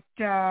about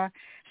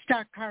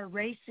stock car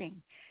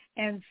racing.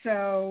 And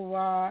so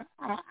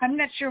I'm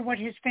not sure what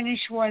his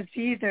finish was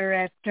either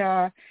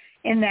at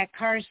in that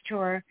Cars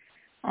Tour.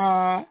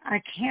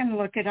 I can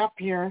look it up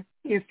here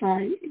if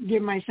I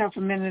give myself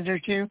a minute or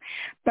two.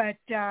 But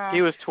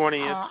he was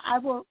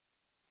 20th.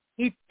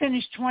 He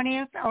finished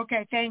 20th?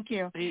 Okay, thank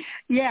you.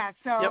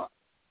 So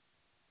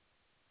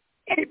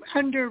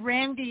under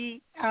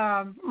Rodney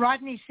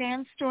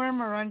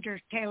Sandstorm or under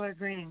Taylor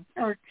Green?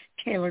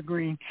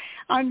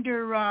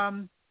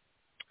 Under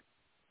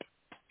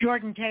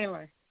Jordan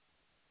Taylor.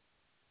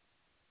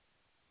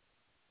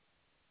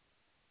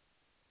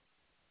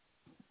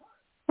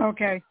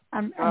 Okay,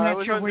 I'm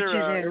not sure which it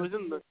is.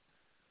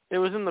 It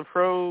was in the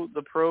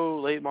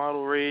pro late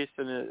model race,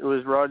 and it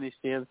was Rodney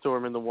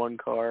Sandstorm in the one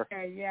car.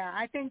 Okay, yeah,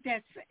 I think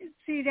that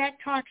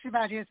talks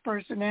about his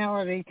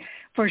personality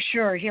for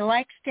sure. He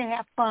likes to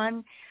have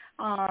fun.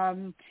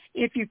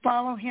 If you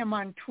follow him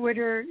on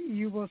Twitter,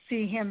 you will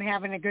see him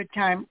having a good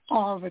time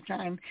all the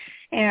time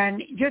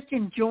and just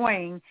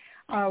enjoying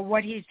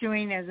what he's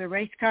doing as a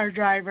race car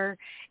driver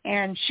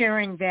and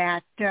sharing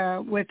that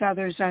with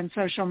others on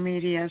social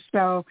media.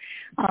 So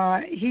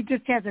he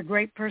just has a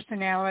great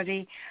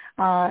personality.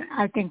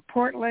 I think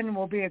Portland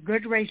will be a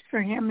good race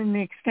for him in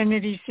the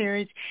Xfinity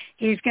Series.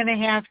 He's going to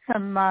have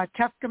some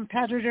tough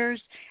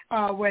competitors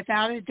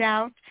without a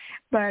doubt,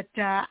 but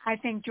I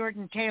think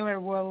Jordan Taylor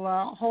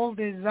will hold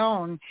his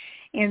own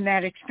in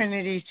that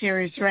Xfinity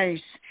Series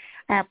race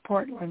at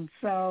Portland.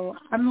 So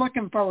I'm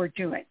looking forward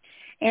to it.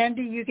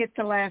 Andy, you get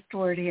the last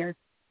word here.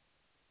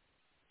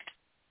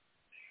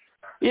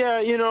 Yeah,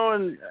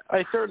 and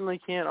I certainly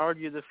can't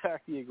argue the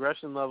fact the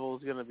aggression level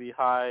is going to be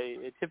high.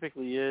 It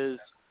typically is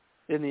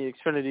in the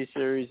Xfinity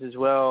Series as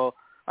well.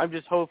 I'm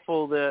just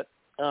hopeful that,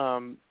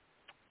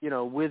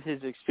 with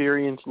his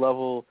experience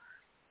level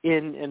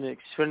in an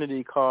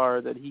Xfinity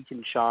car, that he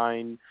can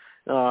shine.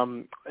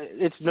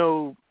 It's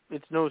no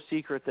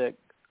secret that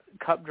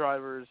Cup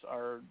drivers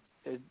are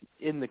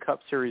in the Cup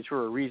Series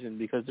for a reason,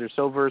 because they're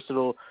so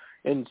versatile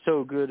and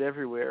so good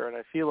everywhere. And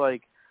I feel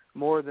like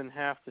more than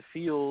half the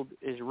field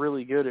is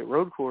really good at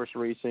road course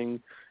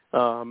racing.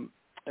 And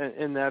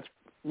that's,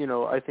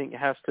 I think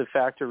has to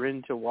factor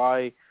into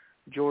why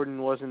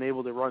Jordan wasn't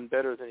able to run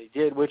better than he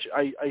did, which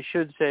I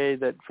should say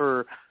that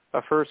for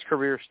a first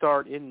career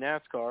start in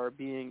NASCAR,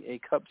 being a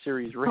Cup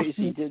Series race,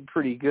 he did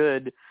pretty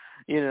good,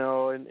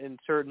 and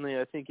certainly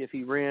I think if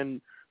he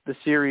ran the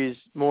series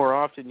more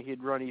often,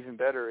 he'd run even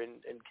better and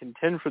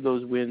contend for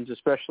those wins,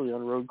 especially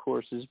on road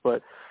courses.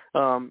 But,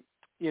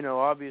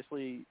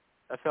 obviously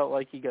I felt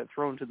like he got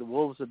thrown to the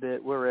wolves a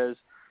bit, whereas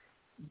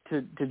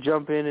to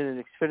jump in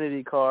an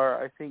Xfinity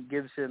car, I think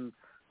gives him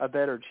a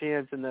better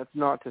chance, and that's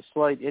not to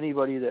slight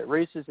anybody that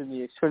races in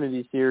the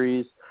Xfinity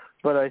Series,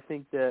 but I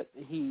think that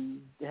he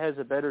has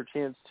a better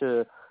chance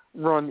to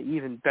run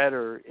even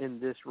better in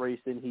this race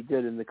than he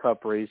did in the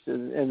Cup race,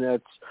 and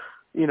that's,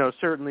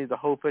 certainly the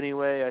hope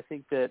anyway. I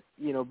think that,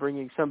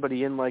 bringing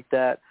somebody in like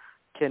that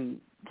can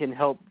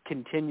help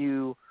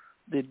continue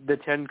the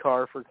 10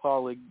 car for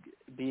Kaulig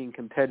being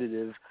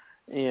competitive,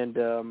 and,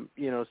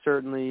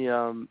 certainly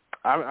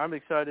I'm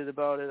excited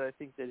about it. I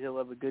think that he'll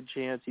have a good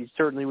chance. He's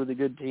certainly with a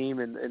good team,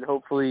 and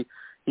hopefully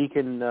he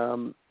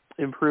can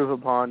improve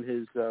upon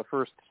his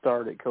first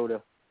start at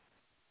COTA.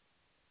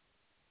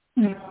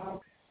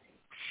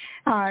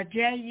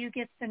 Jay, you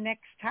get the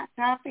next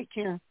topic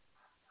here.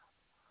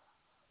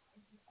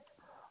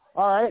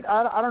 All right.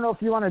 I don't know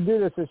if you want to do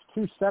this as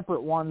two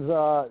separate ones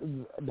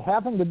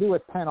having to do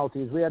with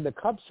penalties. We had the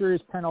Cup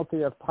Series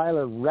penalty of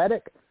Tyler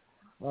Reddick,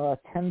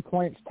 10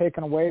 points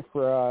taken away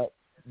for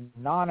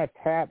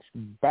non-attached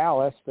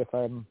ballast, if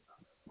I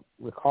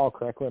recall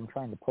correctly. I'm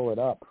trying to pull it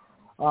up.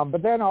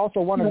 But then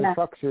also one of the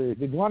Truck Series.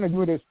 Did you want to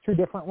do it as two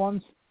different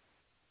ones?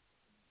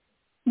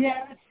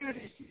 Yeah, let's do it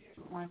as two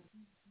different ones.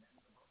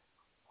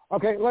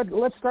 Okay,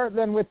 let's start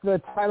then with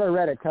the Tyler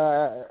Reddick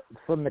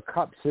from the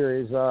Cup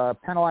Series.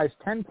 Penalized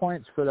 10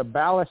 points for the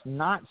ballast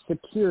not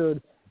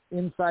secured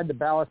inside the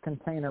ballast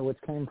container, which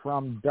came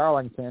from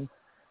Darlington.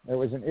 There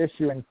was an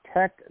issue in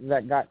tech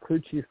that got crew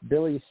chief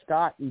Billy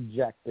Scott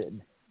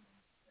ejected.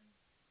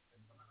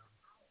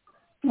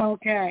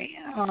 Okay,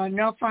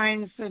 no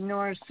fines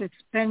nor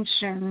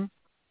suspension.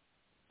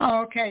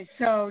 Okay,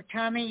 so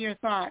Tommy, your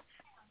thoughts?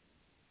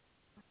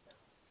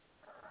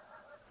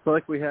 I feel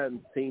like we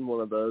hadn't seen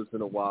one of those in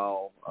a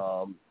while.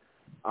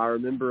 I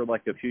remember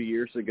like a few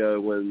years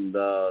ago when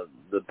the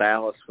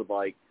ballast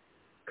would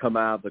come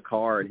out of the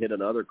car and hit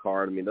another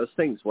car. I mean, those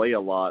things weigh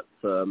a lot.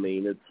 So, I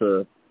mean, it's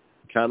a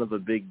kind of a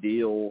big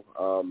deal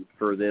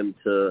for them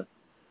to,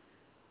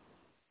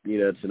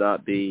 to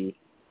not be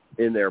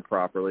in there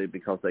properly,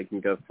 because they can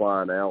go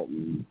flying out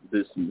and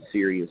do some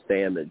serious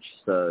damage,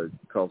 so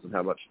because of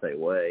how much they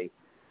weigh.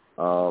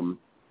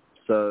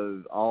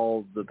 So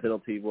all the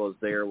penalty was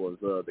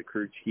the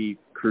crew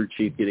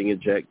chief getting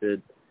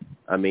ejected.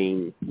 I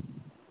mean,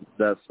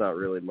 that's not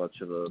really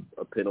much of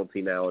a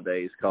penalty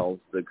nowadays, because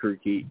the crew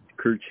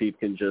chief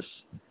can just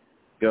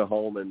go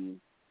home and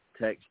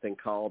text and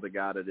call the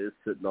guy that is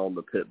sitting on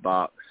the pit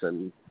box,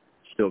 and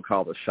still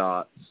call the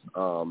shots.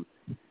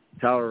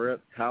 Tyler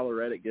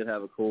Reddick did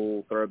have a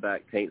cool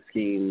throwback paint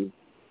scheme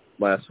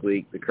last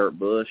week, the Kurt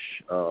Busch,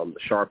 the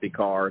Sharpie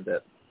car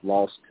that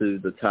lost to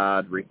the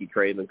tied Ricky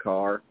Craven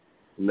car.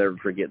 I'll never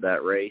forget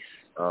that race.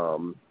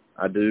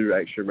 I do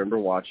actually remember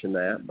watching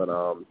that, but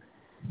I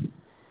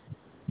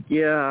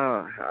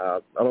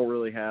don't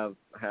really have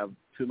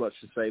too much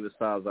to say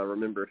besides I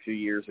remember a few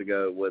years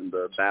ago when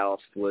the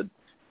ballast would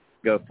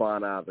go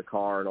flying out of the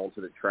car and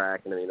onto the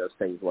track, and I mean those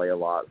things weigh a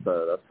lot,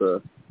 so that's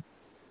a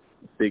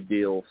big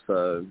deal.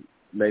 So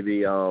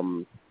maybe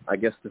I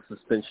guess the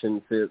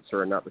suspension fits,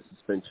 or not the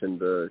suspension,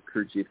 the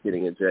crew chief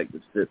getting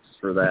ejected fits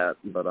for that,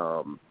 but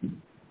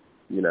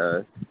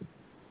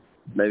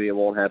maybe it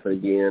won't happen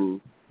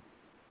again.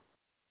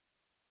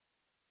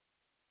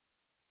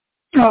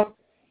 Oh,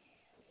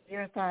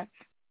 your thoughts?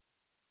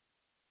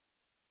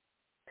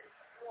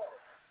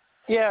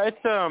 Yeah,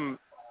 it's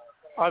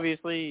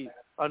obviously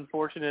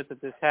unfortunate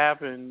that this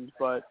happened,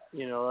 but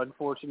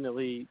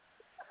unfortunately,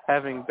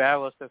 having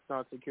ballast that's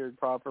not secured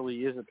properly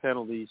is a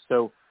penalty.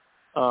 So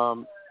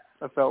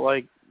I felt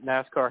like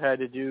NASCAR had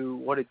to do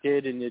what it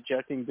did in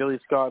ejecting Billy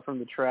Scott from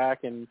the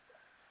track, and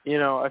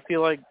I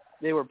feel like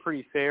they were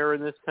pretty fair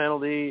in this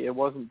penalty. It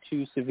wasn't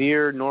too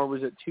severe, nor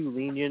was it too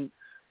lenient.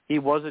 He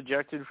was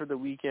ejected for the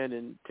weekend,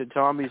 and to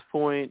Tommy's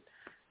point,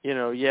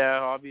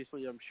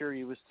 obviously I'm sure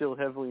he was still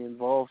heavily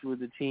involved with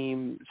the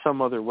team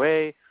some other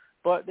way,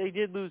 but they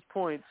did lose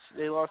points.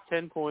 They lost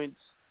 10 points,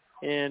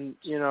 and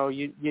you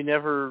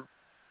never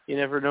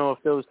know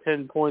if those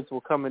 10 points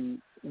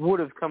would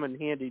have come in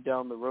handy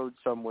down the road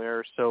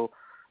somewhere. So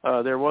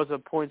there was a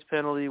points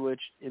penalty,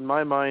 which in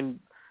my mind,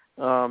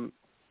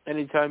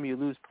 anytime you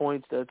lose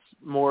points, that's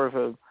more of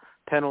a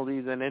penalty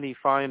than any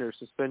fine or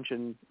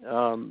suspension.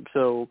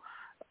 So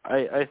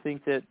I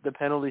think that the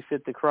penalty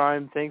fit the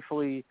crime.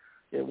 Thankfully,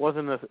 it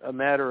wasn't a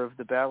matter of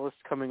the ballast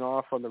coming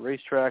off on the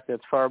racetrack.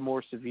 That's far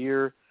more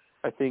severe,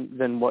 I think,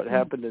 than what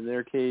happened in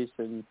their case.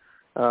 And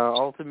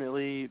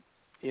ultimately,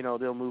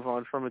 they'll move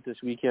on from it this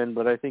weekend.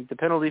 But I think the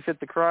penalty fit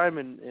the crime,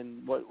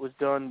 and what was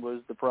done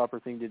was the proper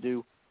thing to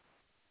do.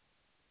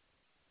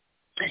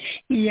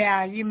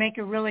 Yeah, you make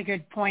a really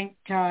good point,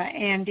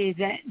 Andy,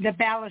 that the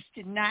ballast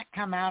did not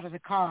come out of the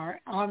car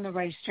on the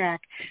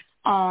racetrack.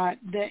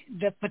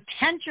 The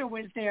potential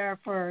was there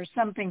for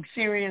something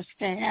serious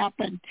to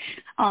happen,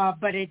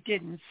 but it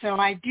didn't. So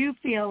I do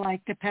feel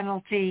like the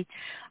penalty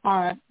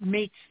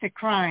meets the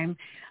crime.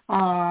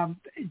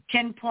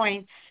 10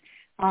 points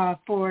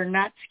for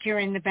not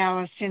securing the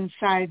ballast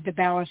inside the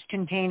ballast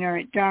container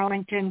at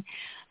Darlington.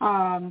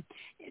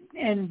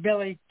 And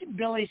Billy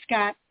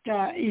Scott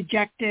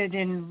ejected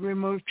and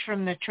removed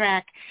from the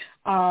track.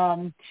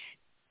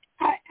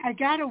 I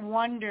got to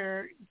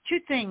wonder, two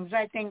things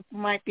I think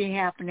might be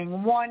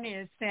happening. One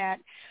is that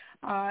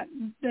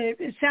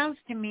it sounds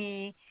to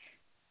me,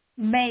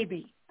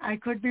 maybe, I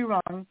could be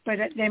wrong, but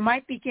they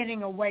might be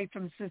getting away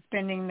from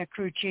suspending the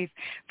crew chief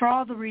for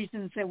all the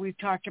reasons that we've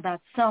talked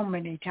about so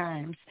many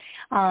times.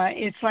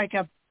 It's like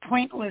a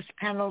pointless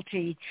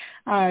penalty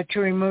to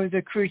remove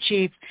the crew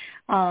chief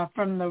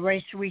from the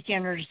race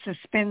weekend or to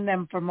suspend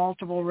them for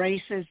multiple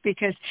races,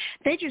 because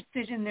they just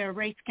sit in their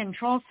race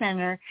control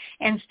center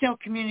and still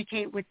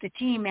communicate with the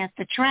team at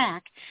the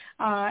track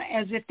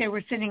as if they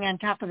were sitting on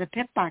top of the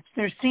pit box.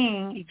 They're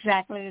seeing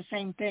exactly the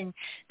same thing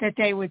that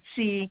they would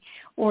see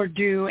or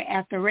do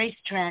at the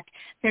racetrack.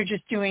 They're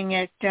just doing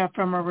it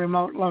from a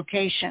remote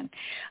location.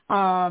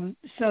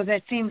 So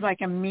that seems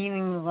like a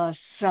meaningless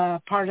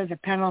part of the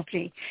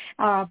penalty.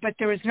 But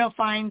there was no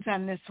fines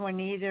on this one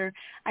either.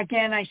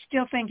 Again, I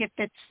still think it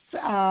fits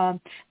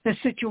the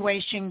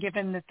situation,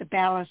 given that the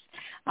ballast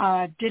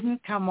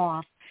didn't come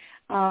off.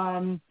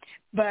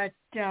 But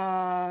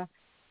the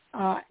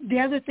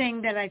other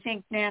thing that I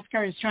think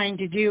NASCAR is trying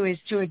to do is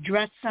to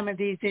address some of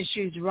these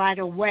issues right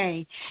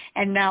away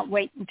and not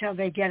wait until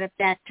they get it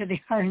back to the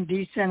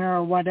R&D center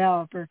or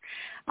whatever.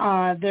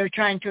 They're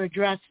trying to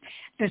address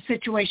the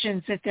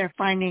situations that they're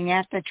finding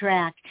at the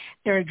track.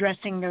 They're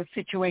addressing those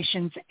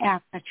situations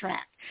at the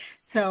track.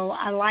 So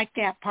I like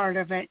that part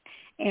of it,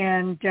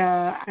 and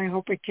I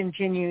hope it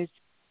continues.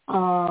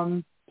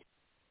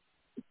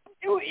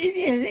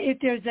 If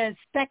there's a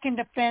second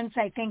offense,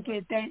 I think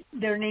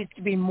there needs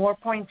to be more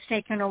points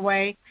taken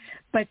away.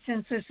 But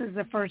since this is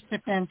the first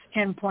offense,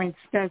 10 points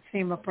does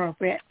seem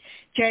appropriate.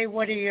 Jay,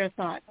 what are your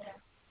thoughts?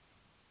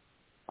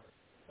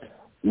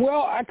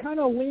 Well, I kind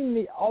of lean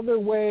the other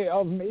way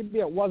of maybe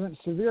it wasn't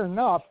severe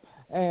enough.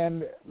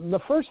 And the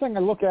first thing I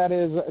look at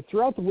is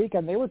throughout the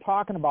weekend they were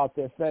talking about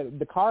this, that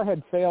the car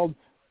had failed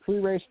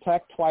pre-race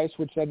tech twice,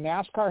 which said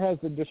NASCAR has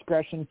the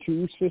discretion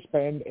to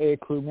suspend a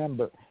crew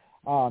member.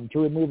 To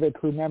remove a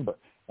crew member.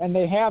 And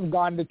they have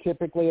gone to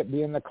typically it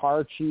being the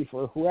car chief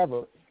or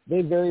whoever.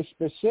 They very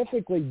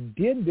specifically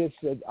did this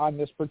on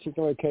this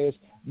particular case,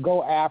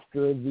 go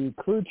after the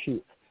crew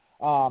chief.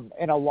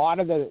 And a lot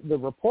of the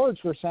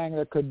reports were saying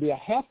there could be a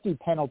hefty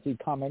penalty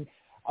coming,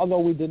 although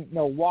we didn't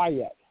know why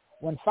yet.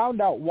 When found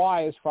out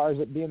why, as far as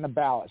it being the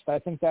ballast, I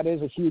think that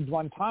is a huge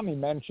one. Tommy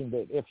mentioned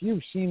it. If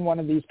you've seen one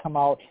of these come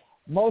out,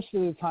 most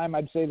of the time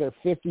I'd say they're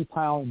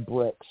 50-pound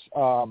bricks.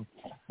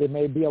 They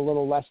may be a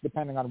little less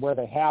depending on where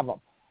they have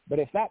them. But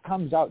if that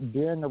comes out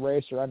during the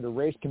race or under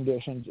race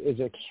conditions, is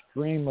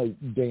extremely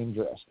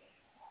dangerous.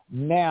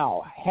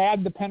 Now,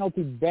 had the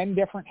penalty been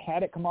different,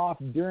 had it come off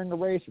during the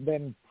race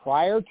than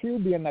prior to,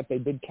 being that they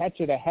did catch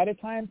it ahead of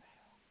time,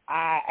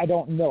 I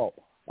don't know.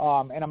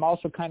 And I'm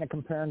also kind of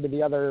comparing to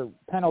the other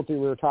penalty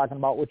we were talking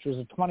about, which was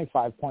a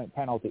 25-point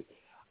penalty.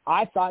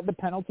 I thought the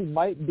penalty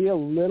might be a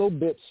little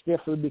bit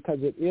stiffer because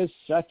it is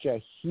such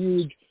a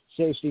huge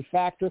safety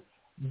factor,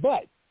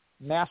 but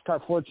NASCAR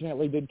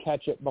fortunately did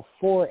catch it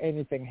before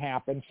anything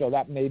happened, so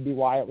that may be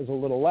why it was a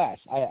little less.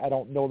 I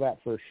don't know that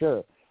for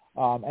sure.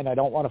 And I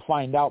don't want to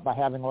find out by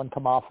having one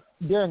come off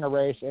during a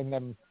race and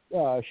then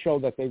show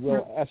that they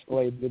will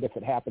escalate it if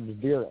it happens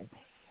during.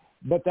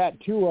 But that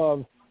too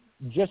of,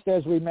 just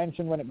as we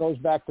mentioned when it goes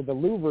back to the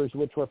louvers,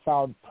 which were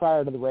found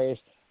prior to the race,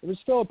 it was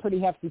still a pretty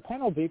hefty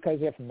penalty because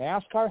if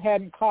NASCAR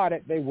hadn't caught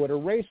it, they would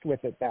have raced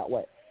with it that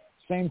way.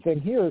 Same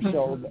thing here.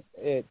 So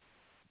it,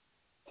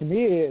 to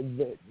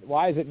me,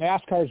 why is it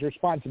NASCAR's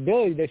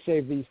responsibility to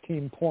save these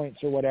team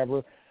points or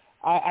whatever?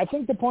 I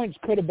think the points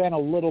could have been a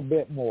little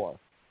bit more.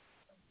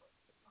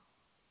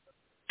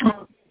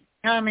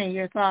 Tommy,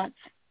 your thoughts?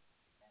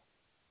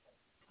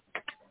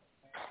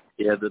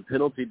 Yeah, the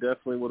penalty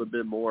definitely would have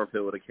been more if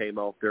it would have came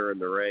off during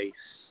the race,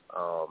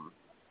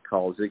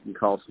 because it can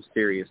cause some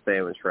serious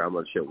damage for how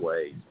much it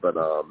weighs. But,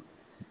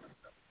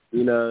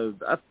 you know,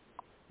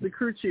 the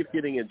crew chief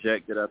getting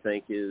ejected, I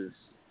think, is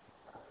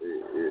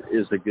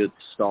a good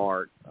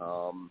start.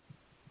 I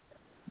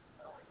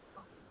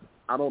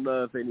don't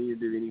know if they need to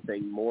do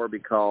anything more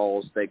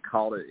because they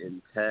caught it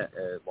in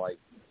like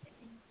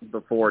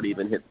before it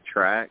even hit the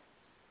track.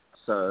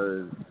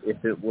 So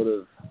if it would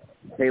have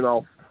came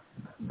off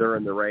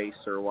during the race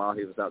or while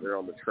he was out there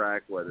on the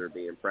track, whether it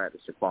be in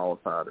practice or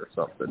qualified or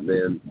something,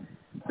 then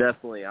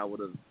definitely I would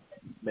have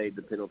made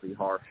the penalty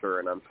harsher,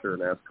 and I'm sure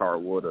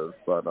NASCAR would have.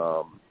 But,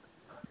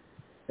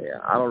 yeah,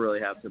 I don't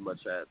really have too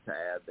much to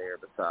add there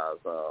besides,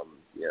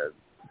 you know,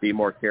 be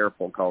more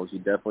careful because you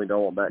definitely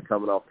don't want that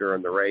coming off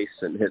during the race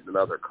and hitting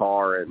another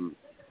car and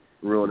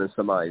ruining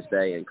somebody's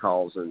day and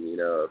causing, you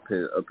know,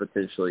 a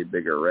potentially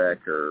bigger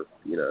wreck or,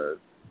 you know,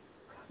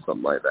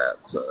 something like that.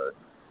 So.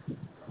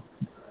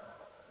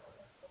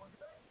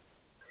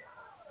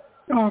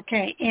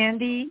 Okay,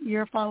 Andy,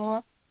 your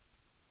follow-up?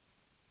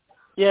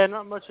 Yeah,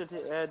 not much to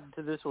add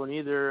to this one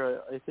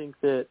either. I think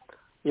that,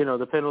 you know,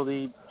 the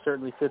penalty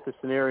certainly fit the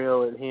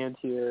scenario at hand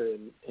here,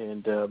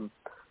 and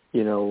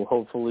you know,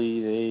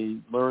 hopefully they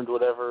learned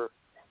whatever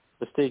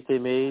mistake they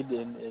made,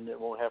 and it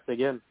won't happen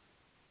again.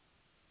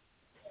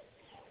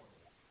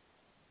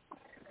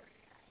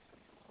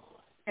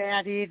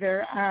 Bad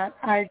either.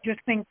 I just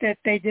think that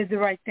they did the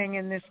right thing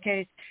in this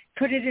case.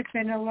 Could it have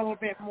been a little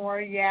bit more?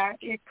 Yeah,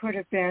 it could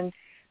have been.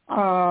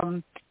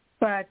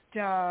 But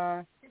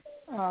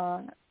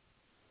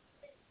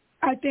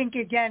I think,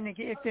 again,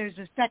 if there's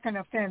a second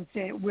offense,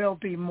 it will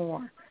be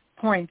more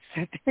points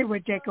that they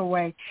would take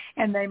away,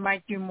 and they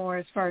might do more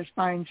as far as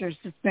fines or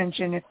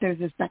suspension if there's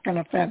a second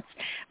offense.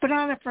 But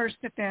on a first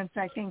offense,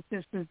 I think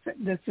this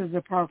is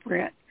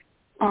appropriate.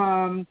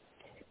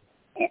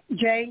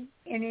 Jay,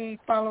 any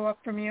follow-up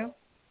from you?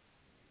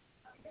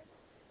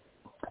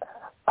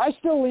 I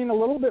still lean a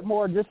little bit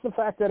more just the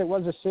fact that it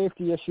was a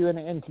safety issue,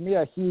 and to me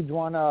a huge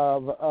one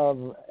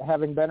of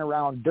having been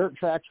around dirt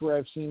tracks where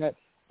I've seen it,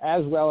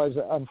 as well as,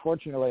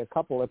 unfortunately, a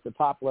couple at the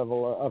top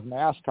level of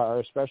NASCAR,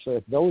 especially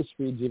at those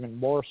speeds, even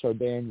more so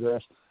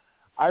dangerous.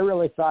 I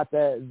really thought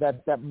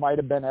that might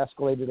have been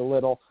escalated a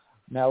little.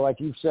 Now,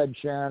 like you said,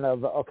 Sharon,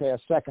 of, okay, a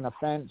second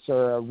offense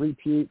or a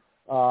repeat,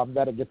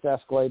 that it gets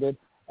escalated.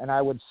 And I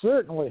would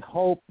certainly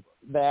hope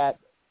that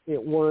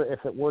if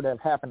it were to have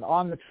happened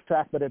on the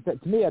track, but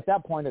to me at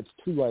that point it's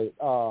too late,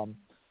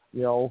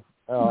 you know,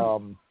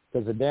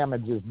 because the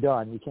damage is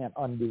done. You can't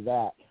undo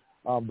that.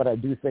 But I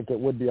do think it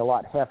would be a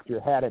lot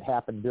heftier had it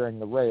happened during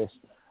the race.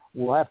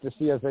 We'll have to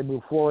see as they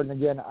move forward.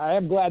 And again, I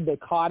am glad they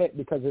caught it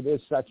because it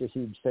is such a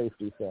huge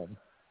safety thing.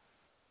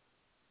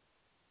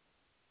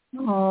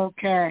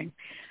 Okay.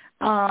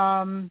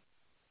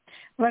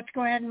 Let's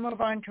go ahead and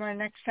move on to our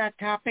next set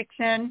topics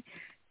then.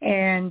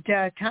 And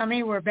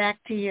Tommy, we're back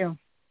to you.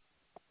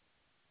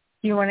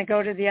 You want to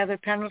go to the other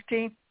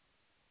penalty?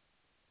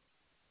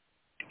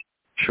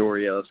 Sure,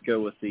 yeah. Let's go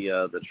with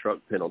the truck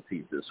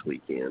penalties this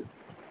weekend.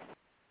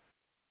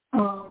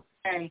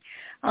 Okay.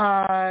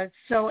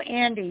 So,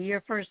 Andy,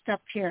 you're first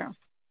up here.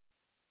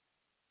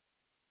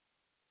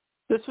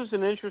 This was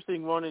an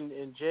interesting one,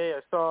 and Jay,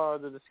 I saw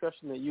the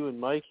discussion that you and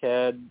Mike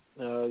had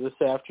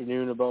this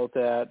afternoon about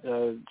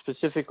that.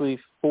 Specifically,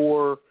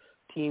 4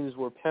 teams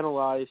were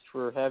penalized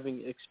for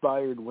having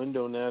expired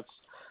window nets.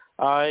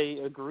 I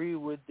agree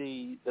with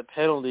the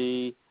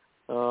penalty,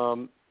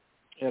 and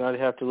I'd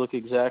have to look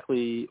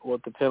exactly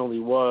what the penalty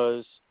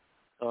was.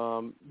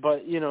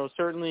 But, you know,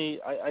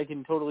 certainly I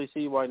can totally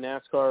see why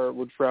NASCAR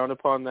would frown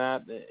upon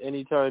that.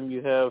 Anytime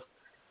you have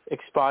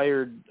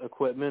expired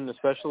equipment,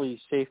 especially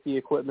safety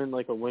equipment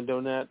like a window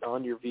net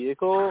on your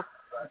vehicle,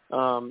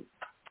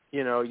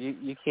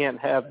 you can't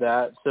have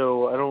that.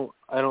 So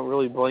I don't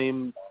really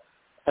blame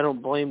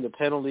the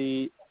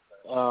penalty.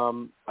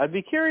 I'd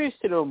be curious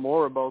to know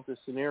more about the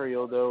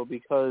scenario though,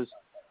 because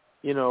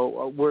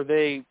were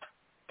they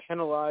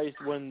penalized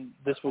when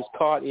this was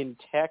caught in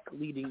tech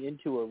leading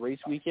into a race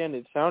weekend?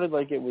 It sounded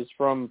like it was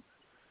from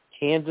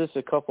Kansas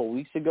a couple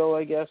weeks ago,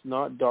 I guess,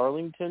 not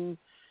Darlington.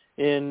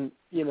 And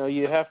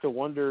you have to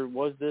wonder,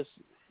 was this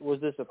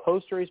a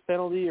post-race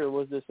penalty or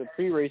was this a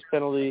pre-race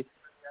penalty?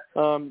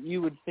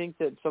 You would think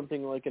that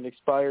something like an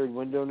expired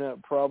window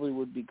net probably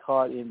would be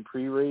caught in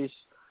pre-race.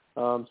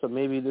 So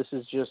maybe this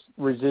is just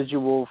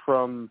residual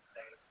from,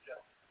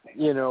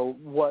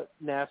 what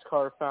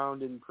NASCAR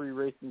found in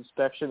pre-race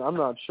inspection. I'm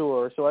not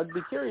sure. So I'd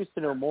be curious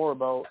to know more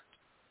about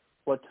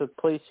what took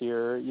place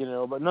here,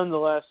 But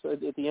nonetheless,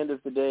 at the end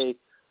of the day,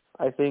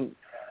 I think,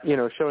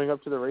 showing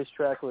up to the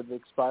racetrack with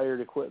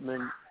expired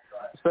equipment,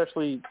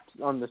 especially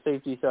on the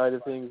safety side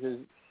of things,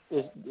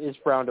 is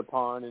frowned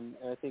upon. And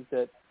I think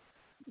that,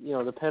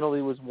 the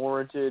penalty was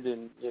warranted,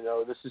 and,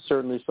 this is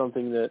certainly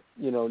something that,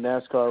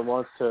 NASCAR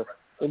wants to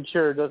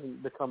ensure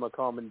doesn't become a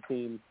common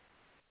theme.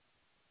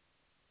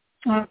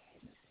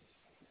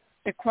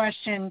 The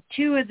question,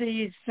 two of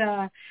these,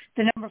 the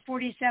number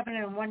 47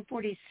 and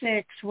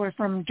 146 were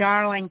from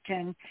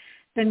Darlington.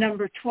 The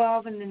number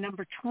 12 and the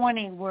number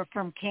 20 were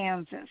from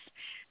Kansas.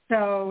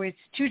 So it's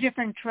two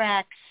different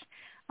tracks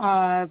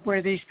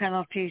where these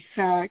penalties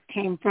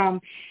came from.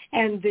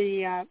 And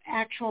the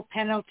actual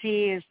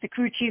penalty is the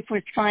crew chief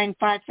was fined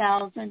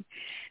 $5,000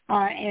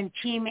 and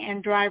team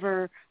and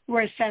driver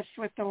were assessed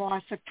with the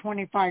loss of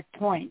 25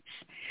 points.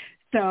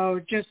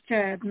 So just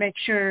to make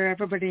sure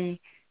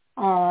everybody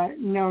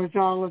knows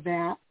all of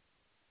that,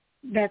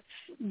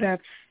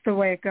 that's the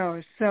way it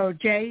goes. So,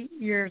 Jay,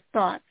 your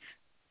thoughts?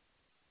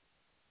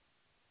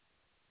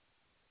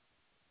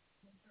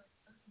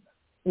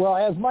 Well,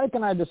 as Mike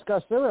and I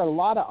discussed, there are a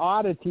lot of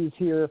oddities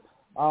here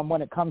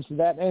when it comes to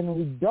that, and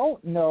we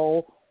don't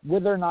know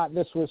whether or not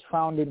this was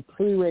found in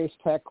pre-race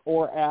tech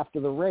or after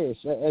the race.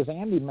 As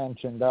Andy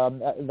mentioned,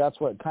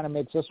 that's what kind of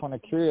makes this one a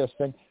curious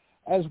thing,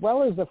 as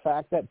well as the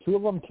fact that two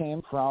of them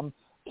came from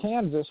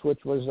Kansas,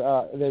 which was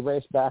they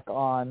raced back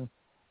on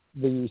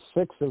the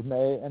 6th of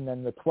May and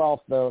then the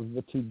 12th of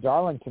the two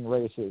Darlington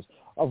races,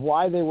 of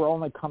why they were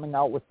only coming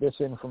out with this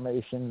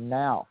information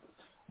now.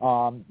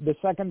 The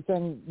second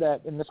thing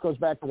that, and this goes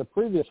back to the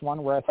previous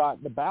one where I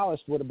thought the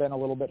ballast would have been a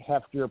little bit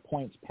heftier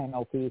points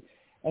penalty,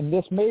 and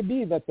this may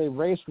be that they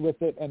raced with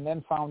it and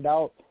then found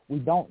out. We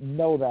don't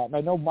know that. And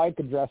I know Mike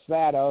addressed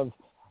that of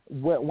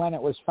when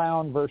it was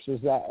found versus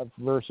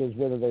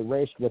whether they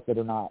raced with it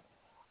or not.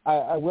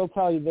 I will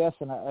tell you this,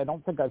 and I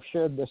don't think I've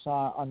shared this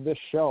on this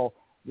show.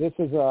 This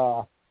is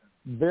a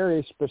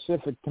very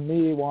specific to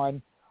me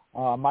one.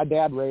 My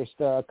dad raced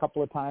a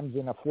couple of times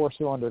in a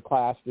 4-cylinder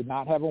class, did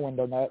not have a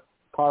window net.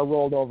 Car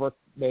rolled over,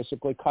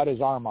 basically cut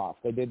his arm off.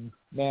 They did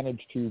manage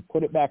to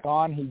put it back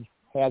on. He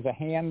has a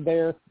hand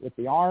there with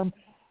the arm.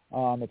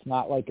 It's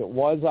not like it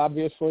was,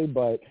 obviously,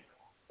 but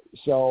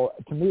so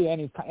to me,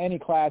 any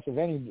class of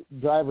any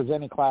drivers,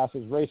 any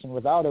classes racing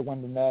without a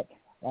window net,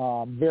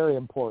 very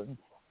important.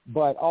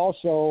 But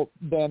also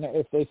then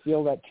if they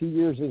feel that 2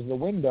 years is the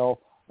window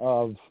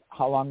of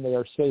how long they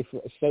are safe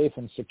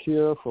and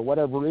secure for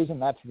whatever reason,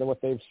 that's what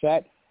they've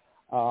set.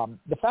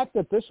 The fact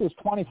that this was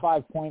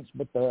 25 points,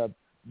 but the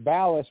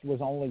ballast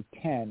was only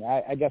 10,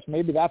 I guess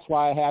maybe that's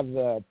why I have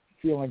the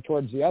feeling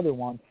towards the other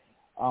one.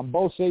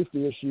 Both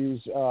safety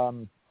issues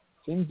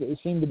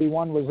seemed to be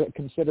one was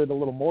considered a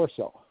little more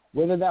so.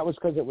 Whether that was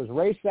because it was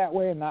raced that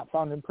way and not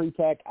found in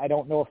pre-tech, I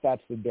don't know if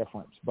that's the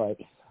difference. But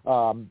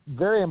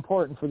very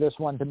important for this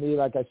one to me.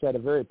 Like I said, a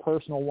very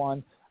personal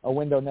one. A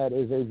window net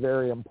is a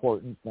very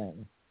important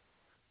thing.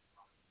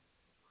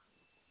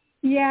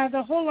 Yeah,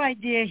 the whole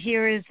idea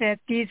here is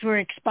that these were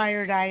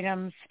expired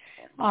items,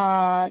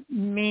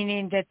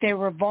 meaning that they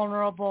were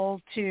vulnerable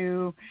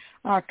to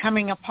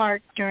coming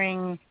apart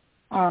during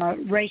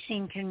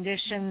racing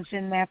conditions,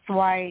 and that's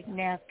why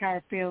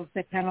NASCAR feels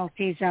that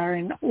penalties are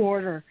in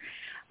order.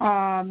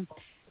 I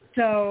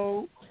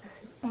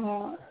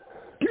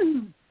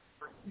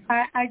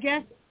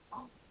guess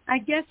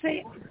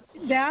they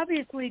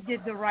obviously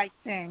did the right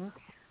thing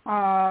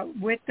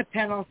with the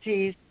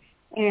penalties,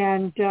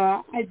 and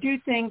I do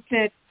think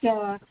that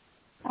the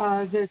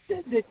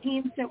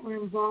teams that were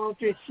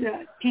involved is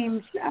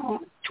teams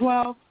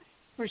 12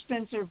 for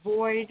Spencer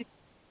Boyd.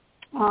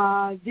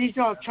 These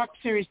are all Truck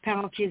Series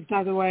penalties,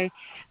 by the way.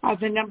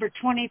 The number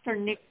 20 for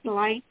Nick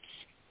Lights,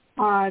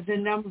 the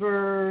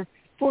number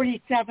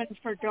 47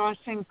 for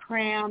Dawson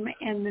Cram,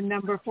 and the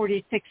number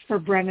 46 for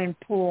Brennan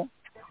Poole.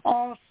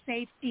 All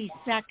safety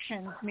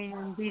sections,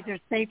 meaning these are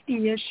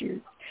safety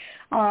issues.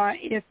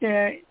 If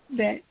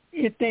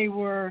they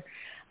were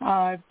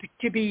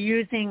to be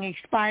using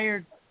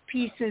expired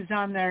pieces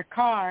on their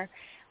car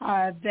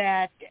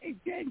that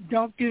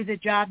don't do the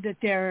job that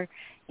they're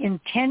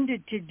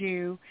intended to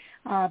do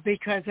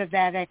because of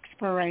that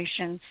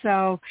expiration.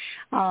 So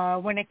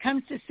when it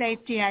comes to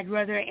safety, I'd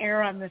rather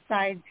err on the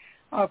side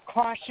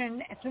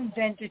caution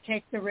than to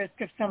take the risk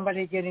of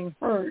somebody getting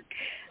hurt.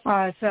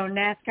 So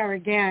NASCAR,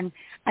 again,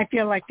 I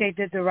feel like they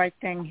did the right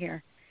thing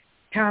here.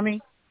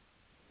 Tommy?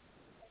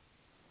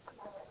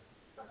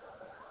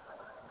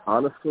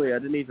 Honestly, I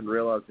didn't even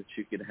realize that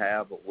you could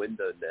have a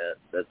window net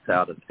that's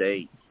out of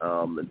date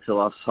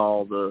until I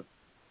saw the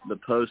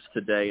post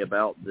today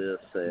about this,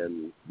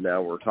 and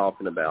now we're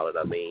talking about it.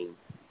 I mean,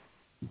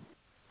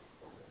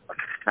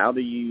 how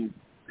do you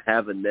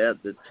have a net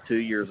that's 2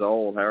 years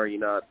old? How are you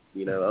not,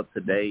 up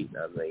to date?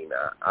 I mean,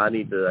 I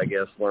need to, I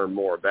guess, learn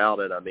more about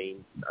it. I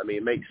mean,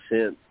 it makes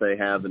sense they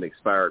have an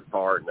expired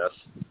part, and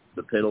that's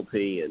the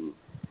penalty, and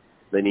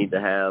they need to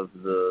have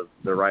the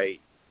right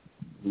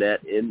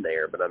net in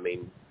there. But I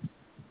mean,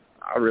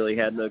 I really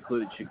had no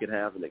clue that you could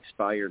have an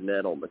expired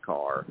net on the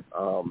car.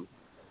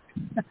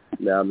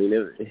 No, I mean,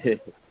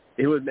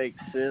 it would make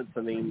sense.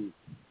 I mean,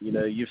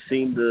 you've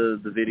seen the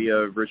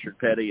video of Richard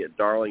Petty at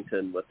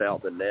Darlington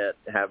without the net,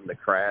 having to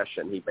crash,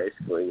 and he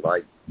basically,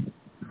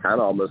 kind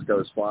of almost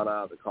goes flying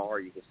out of the car.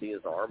 You can see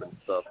his arm and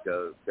stuff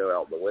go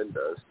out the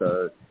window.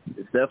 So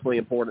it's definitely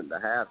important to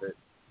have it.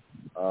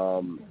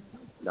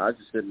 I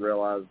just didn't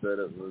realize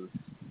that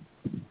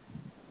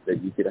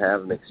that you could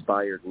have an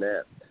expired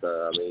net.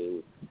 So, I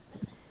mean,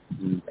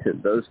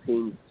 those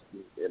teams,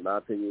 in my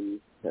opinion,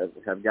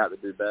 have got to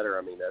do better.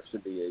 I mean, that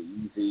should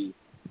be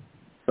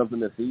something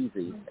that's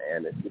easy.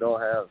 And if you don't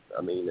have,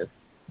 I mean,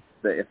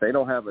 if they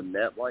don't have a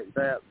net like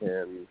that,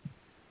 then,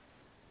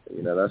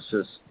 that's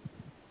just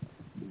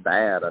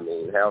bad. I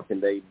mean, how can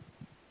they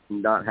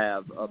not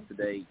have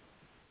up-to-date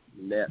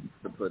nets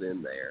to put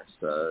in there?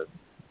 So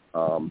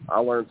I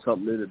learned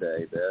something new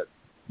today, that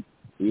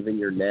even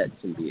your net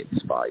can be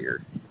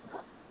expired.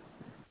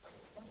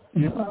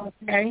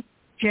 Okay.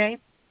 Jay?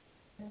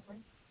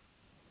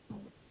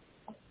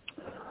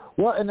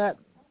 Well, and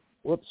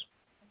whoops.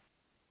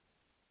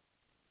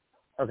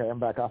 Okay, I'm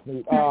back off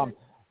mute.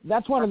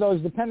 That's one of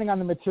those, depending on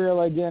the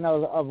material, again,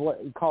 of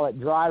what you call it,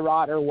 dry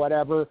rot or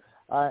whatever.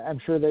 I'm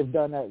sure they've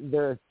done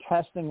their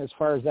testing as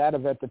far as that,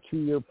 of at the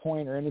 2-year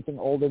point or anything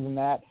older than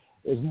that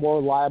is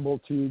more liable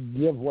to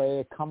give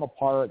way, come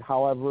apart,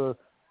 however,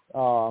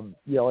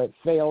 it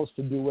fails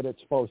to do what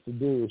it's supposed to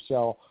do.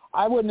 So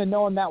I wouldn't have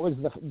known that was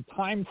the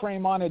time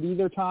frame on it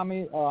either,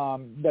 Tommy,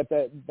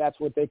 that's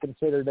what they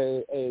considered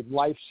a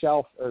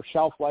shelf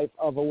life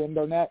of a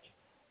window net,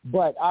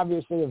 but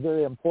obviously a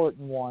very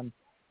important one.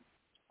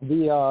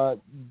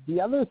 The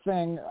other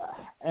thing,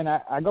 and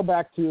I go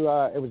back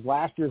to it was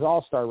last year's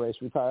All-Star race.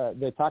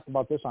 They talked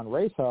about this on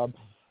Race Hub,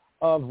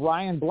 of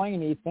Ryan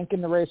Blaney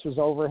thinking the race was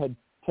over, had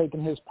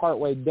taken his part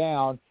way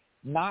down,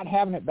 not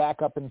having it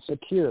back up and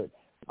secured.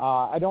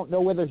 I don't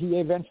know whether he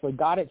eventually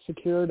got it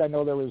secured. I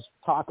know there was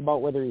talk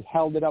about whether he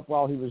held it up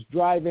while he was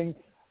driving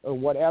or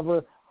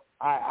whatever.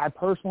 I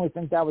personally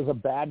think that was a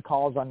bad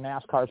call on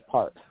NASCAR's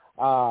part.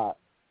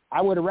 I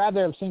would have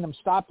rather have seen him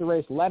stop the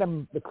race, let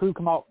the crew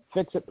come out,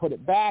 fix it, put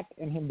it back,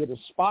 and him get his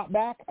spot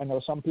back. I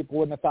know some people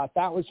wouldn't have thought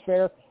that was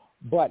fair,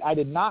 but I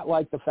did not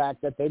like the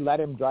fact that they let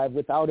him drive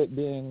without it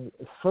being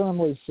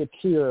firmly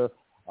secure.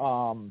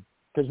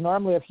 Because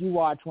normally if you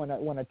watch when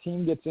a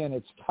team gets in,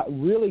 it's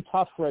really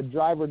tough for a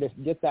driver to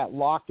get that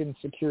locked and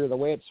secure the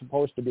way it's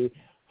supposed to be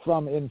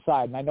from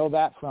inside. And I know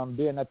that from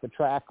being at the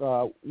track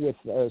with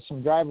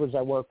some drivers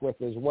I work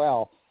with as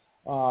well,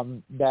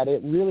 that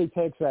it really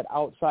takes that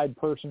outside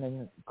person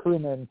and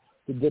crewman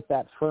to get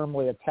that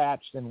firmly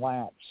attached and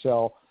latched.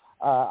 So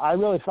I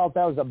really felt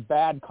that was a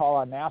bad call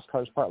on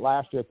NASCAR's part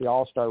last year at the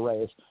All-Star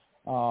race.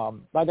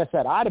 Like I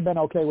said, I'd have been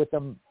okay with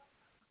them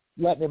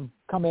letting him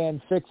come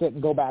in, fix it,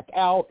 and go back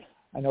out.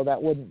 I know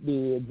that wouldn't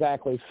be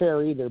exactly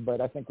fair either,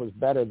 but I think it was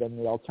better than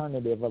the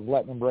alternative of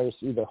letting him race,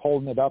 either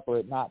holding it up or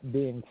it not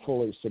being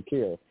fully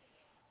secure.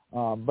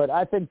 But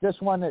I think this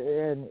one,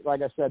 and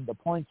like I said, the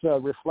points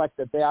reflect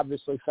that they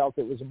obviously felt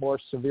it was a more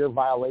severe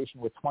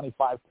violation with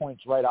 25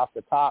 points right off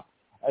the top,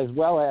 as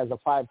well as a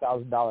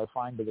 $5,000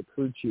 fine to the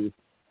crew chief.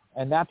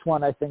 And that's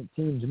one I think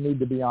teams need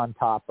to be on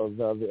top of.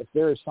 If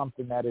there is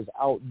something that is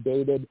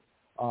outdated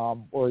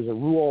or is a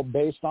rule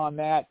based on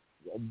that,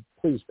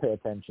 please pay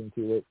attention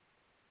to it.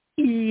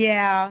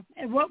 Yeah.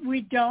 What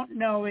we don't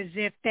know is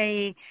if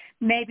they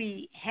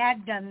maybe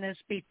had done this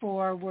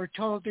before, were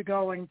told to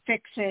go and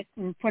fix it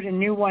and put a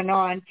new one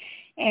on,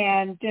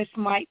 and this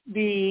might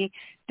be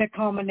the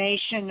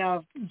culmination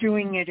of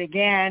doing it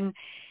again,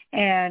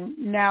 and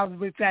now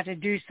we've got to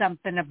do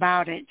something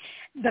about it.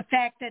 The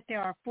fact that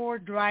there are 4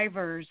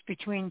 drivers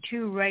between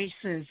 2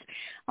 races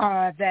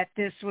that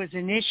this was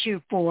an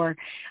issue for,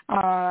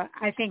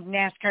 I think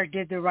NASCAR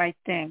did the right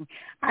thing.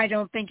 I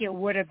don't think it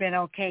would have been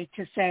okay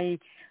to say,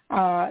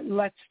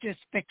 let's just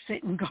fix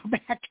it and go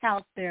back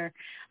out there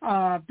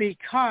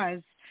because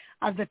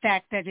of the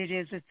fact that it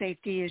is a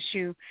safety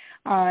issue.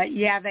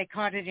 They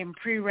caught it in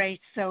pre-race,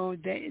 so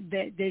they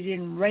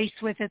didn't race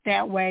with it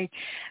that way.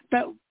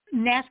 But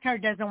NASCAR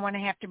doesn't want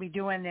to have to be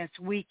doing this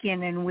week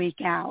in and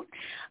week out.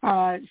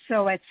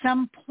 So at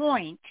some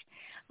point,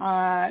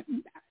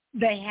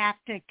 they have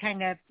to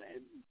kind of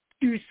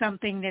do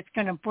something that's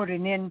going to put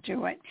an end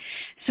to it.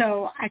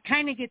 So I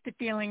kind of get the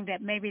feeling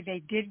that maybe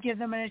they did give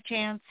them a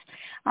chance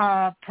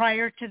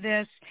prior to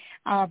this,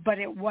 but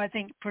it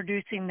wasn't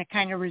producing the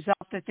kind of result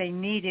that they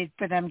needed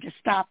for them to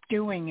stop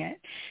doing it.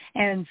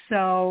 And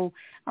so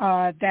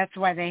that's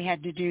why they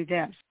had to do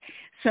this.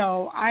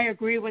 So I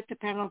agree with the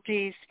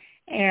penalties,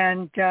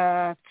 and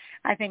I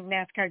think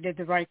NASCAR did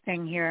the right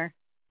thing here.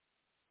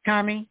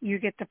 Tommy, you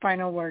get the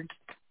final word.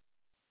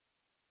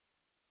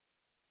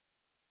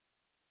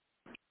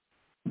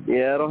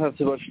 Yeah, I don't have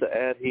too much to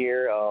add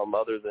here,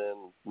 other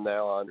than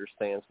now I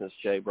understand since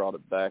Jay brought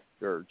it back,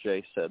 or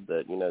Jay said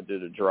that, due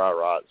to dry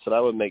rot. So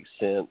that would make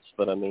sense.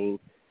 But, I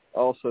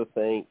also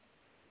think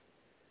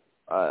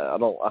I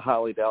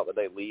highly doubt that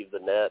they leave the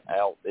net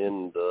out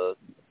in the,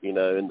 in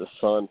the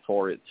sun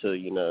for it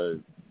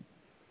to,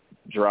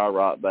 dry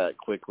rot back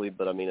quickly.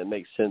 But, it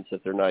makes sense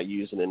if they're not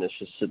using it and it's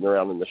just sitting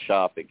around in the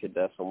shop. It could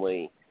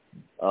definitely,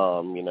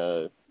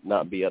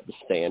 not be up to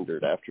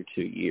standard after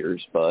 2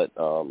 years. But,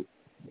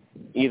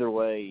 either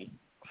way,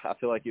 I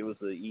feel like it was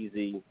an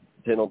easy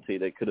penalty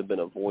that could have been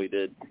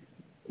avoided,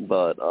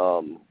 but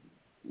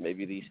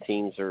maybe these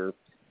teams are,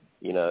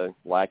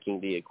 lacking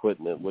the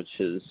equipment, which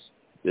is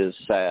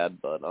sad.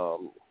 But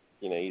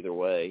either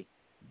way,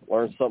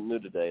 learned something new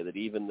today, that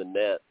even the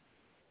net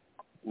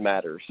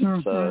matters.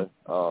 Mm-hmm.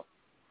 So,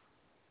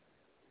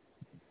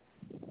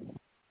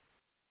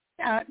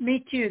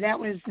 me too. That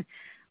was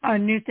a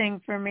new thing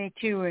for me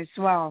too as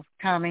well,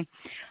 Tommy.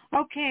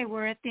 Okay,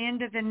 we're at the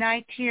end of the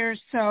night here,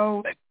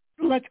 so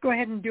let's go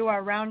ahead and do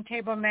our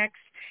roundtable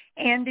next.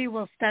 Andy,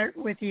 we'll start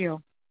with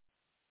you.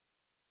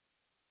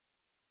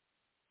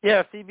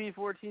 Yeah,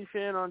 CB14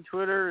 fan on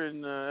Twitter,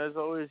 and as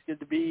always,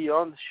 good to be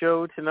on the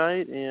show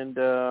tonight,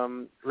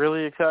 and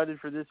really excited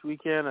for this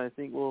weekend. I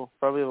think we'll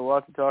probably have a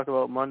lot to talk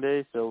about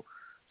Monday, so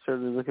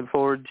certainly looking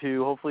forward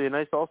to hopefully a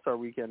nice All-Star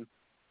weekend.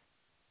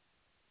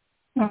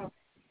 Okay.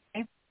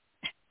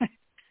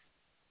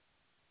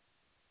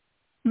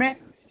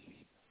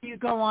 You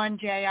go on,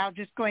 Jay. I'll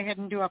just go ahead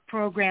and do a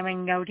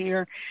programming note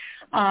here.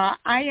 I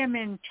am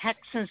in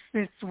Texas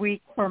this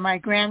week for my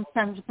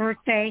grandson's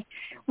birthday,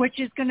 which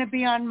is going to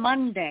be on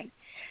Monday.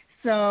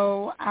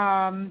 So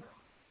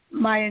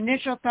my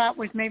initial thought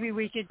was maybe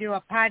we could do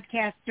a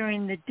podcast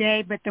during the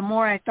day, but the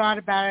more I thought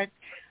about it,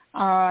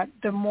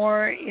 the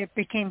more it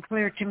became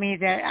clear to me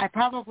that I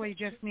probably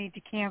just need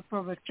to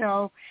cancel the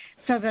show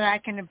so that I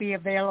can be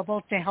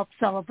available to help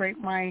celebrate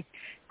my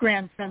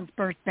grandson's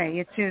birthday.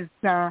 It's his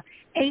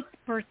 8th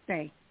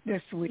birthday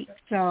this week,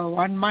 so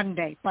on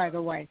Monday, by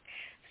the way.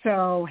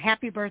 So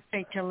happy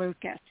birthday to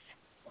Lucas.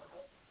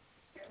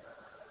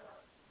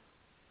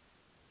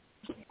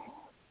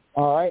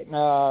 All right.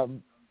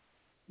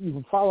 You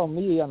can follow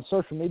me on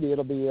social media.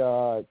 It'll be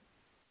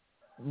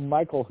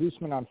Michael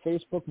Husmann on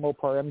Facebook,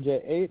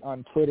 MoparMJ8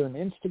 on Twitter and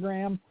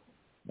Instagram.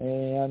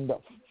 And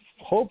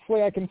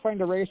hopefully I can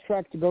find a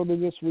racetrack to go to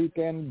this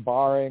weekend,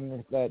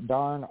 barring that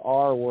darn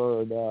R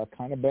word.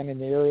 Kind of been in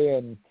the area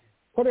and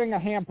putting a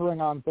hampering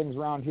on things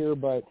around here.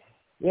 But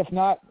if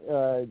not,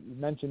 you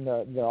mentioned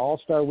the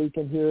All-Star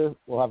weekend here.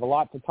 We'll have a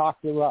lot to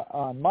talk to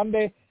on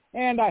Monday.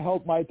 And I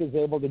hope Mike is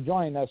able to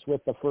join us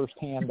with the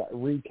first-hand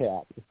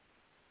recap.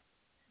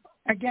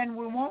 Again,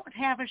 we won't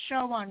have a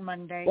show on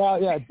Monday.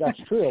 Well, yeah, that's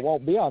true. It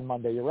won't be on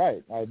Monday. You're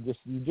right.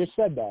 You just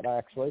said that,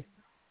 actually.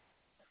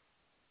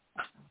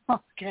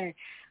 Okay.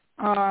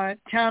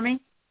 Tommy?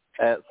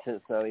 At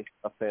Cincinnati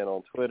fan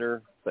on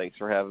Twitter. Thanks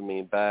for having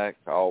me back.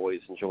 I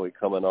always enjoy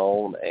coming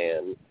on,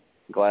 and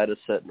glad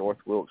it's at North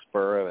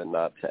Wilkesboro and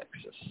not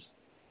Texas.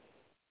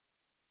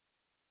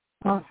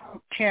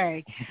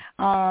 Okay.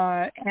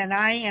 And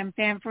I am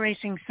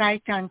Fan4Racing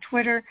site on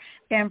Twitter,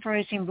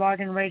 Fan4Racing blog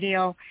and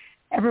radio,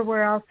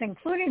 everywhere else,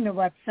 including the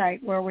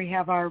website where we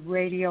have our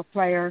radio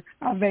player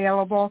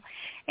available.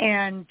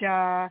 And,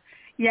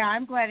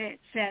 I'm glad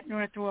it's at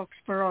North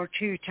Wilkesboro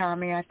too,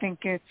 Tommy. I think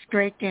it's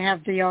great to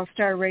have the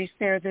All-Star race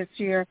there this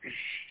year.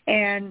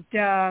 And,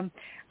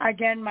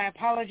 again, my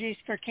apologies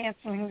for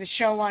canceling the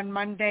show on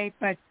Monday,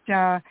 but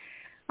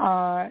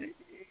I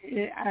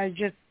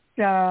just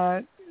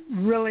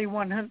really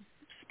want to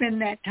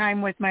spend that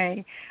time with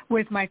my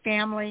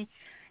family.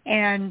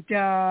 And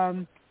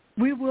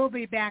we will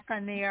be back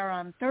on the air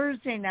on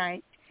Thursday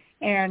night,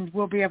 and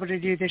we'll be able to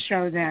do the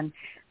show then.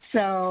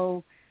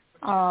 So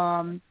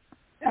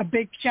a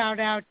big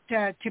shout-out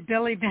to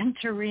Billy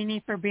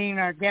Venturini for being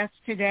our guest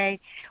today.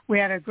 We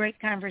had a great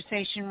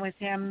conversation with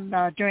him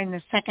during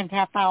the second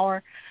half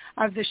hour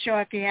of the show.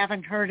 If you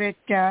haven't heard it,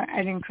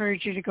 I'd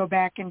encourage you to go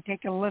back and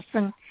take a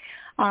listen.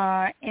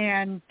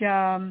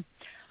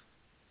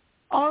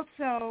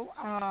 Also,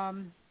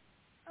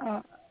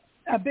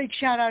 a big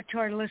shout-out to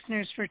our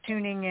listeners for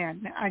tuning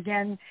in.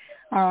 Again,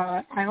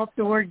 I hope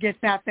the word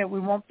gets out that we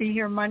won't be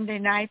here Monday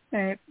night.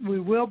 That we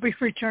will be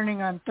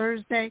returning on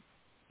Thursday,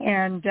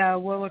 and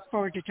we'll look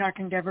forward to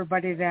talking to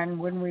everybody then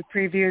when we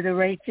preview the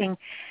racing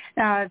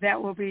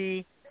that will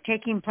be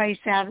taking place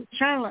out at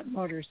Charlotte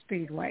Motor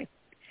Speedway.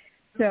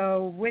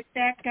 So with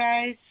that,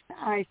 guys,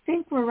 I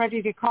think we're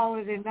ready to call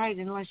it a night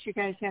unless you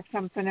guys have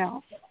something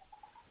else.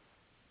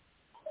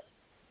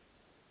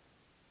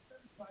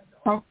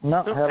 Oh,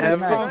 No, have a good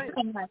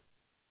night.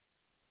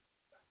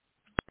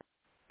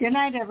 Good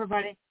night,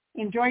 everybody.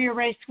 Enjoy your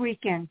race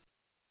weekend.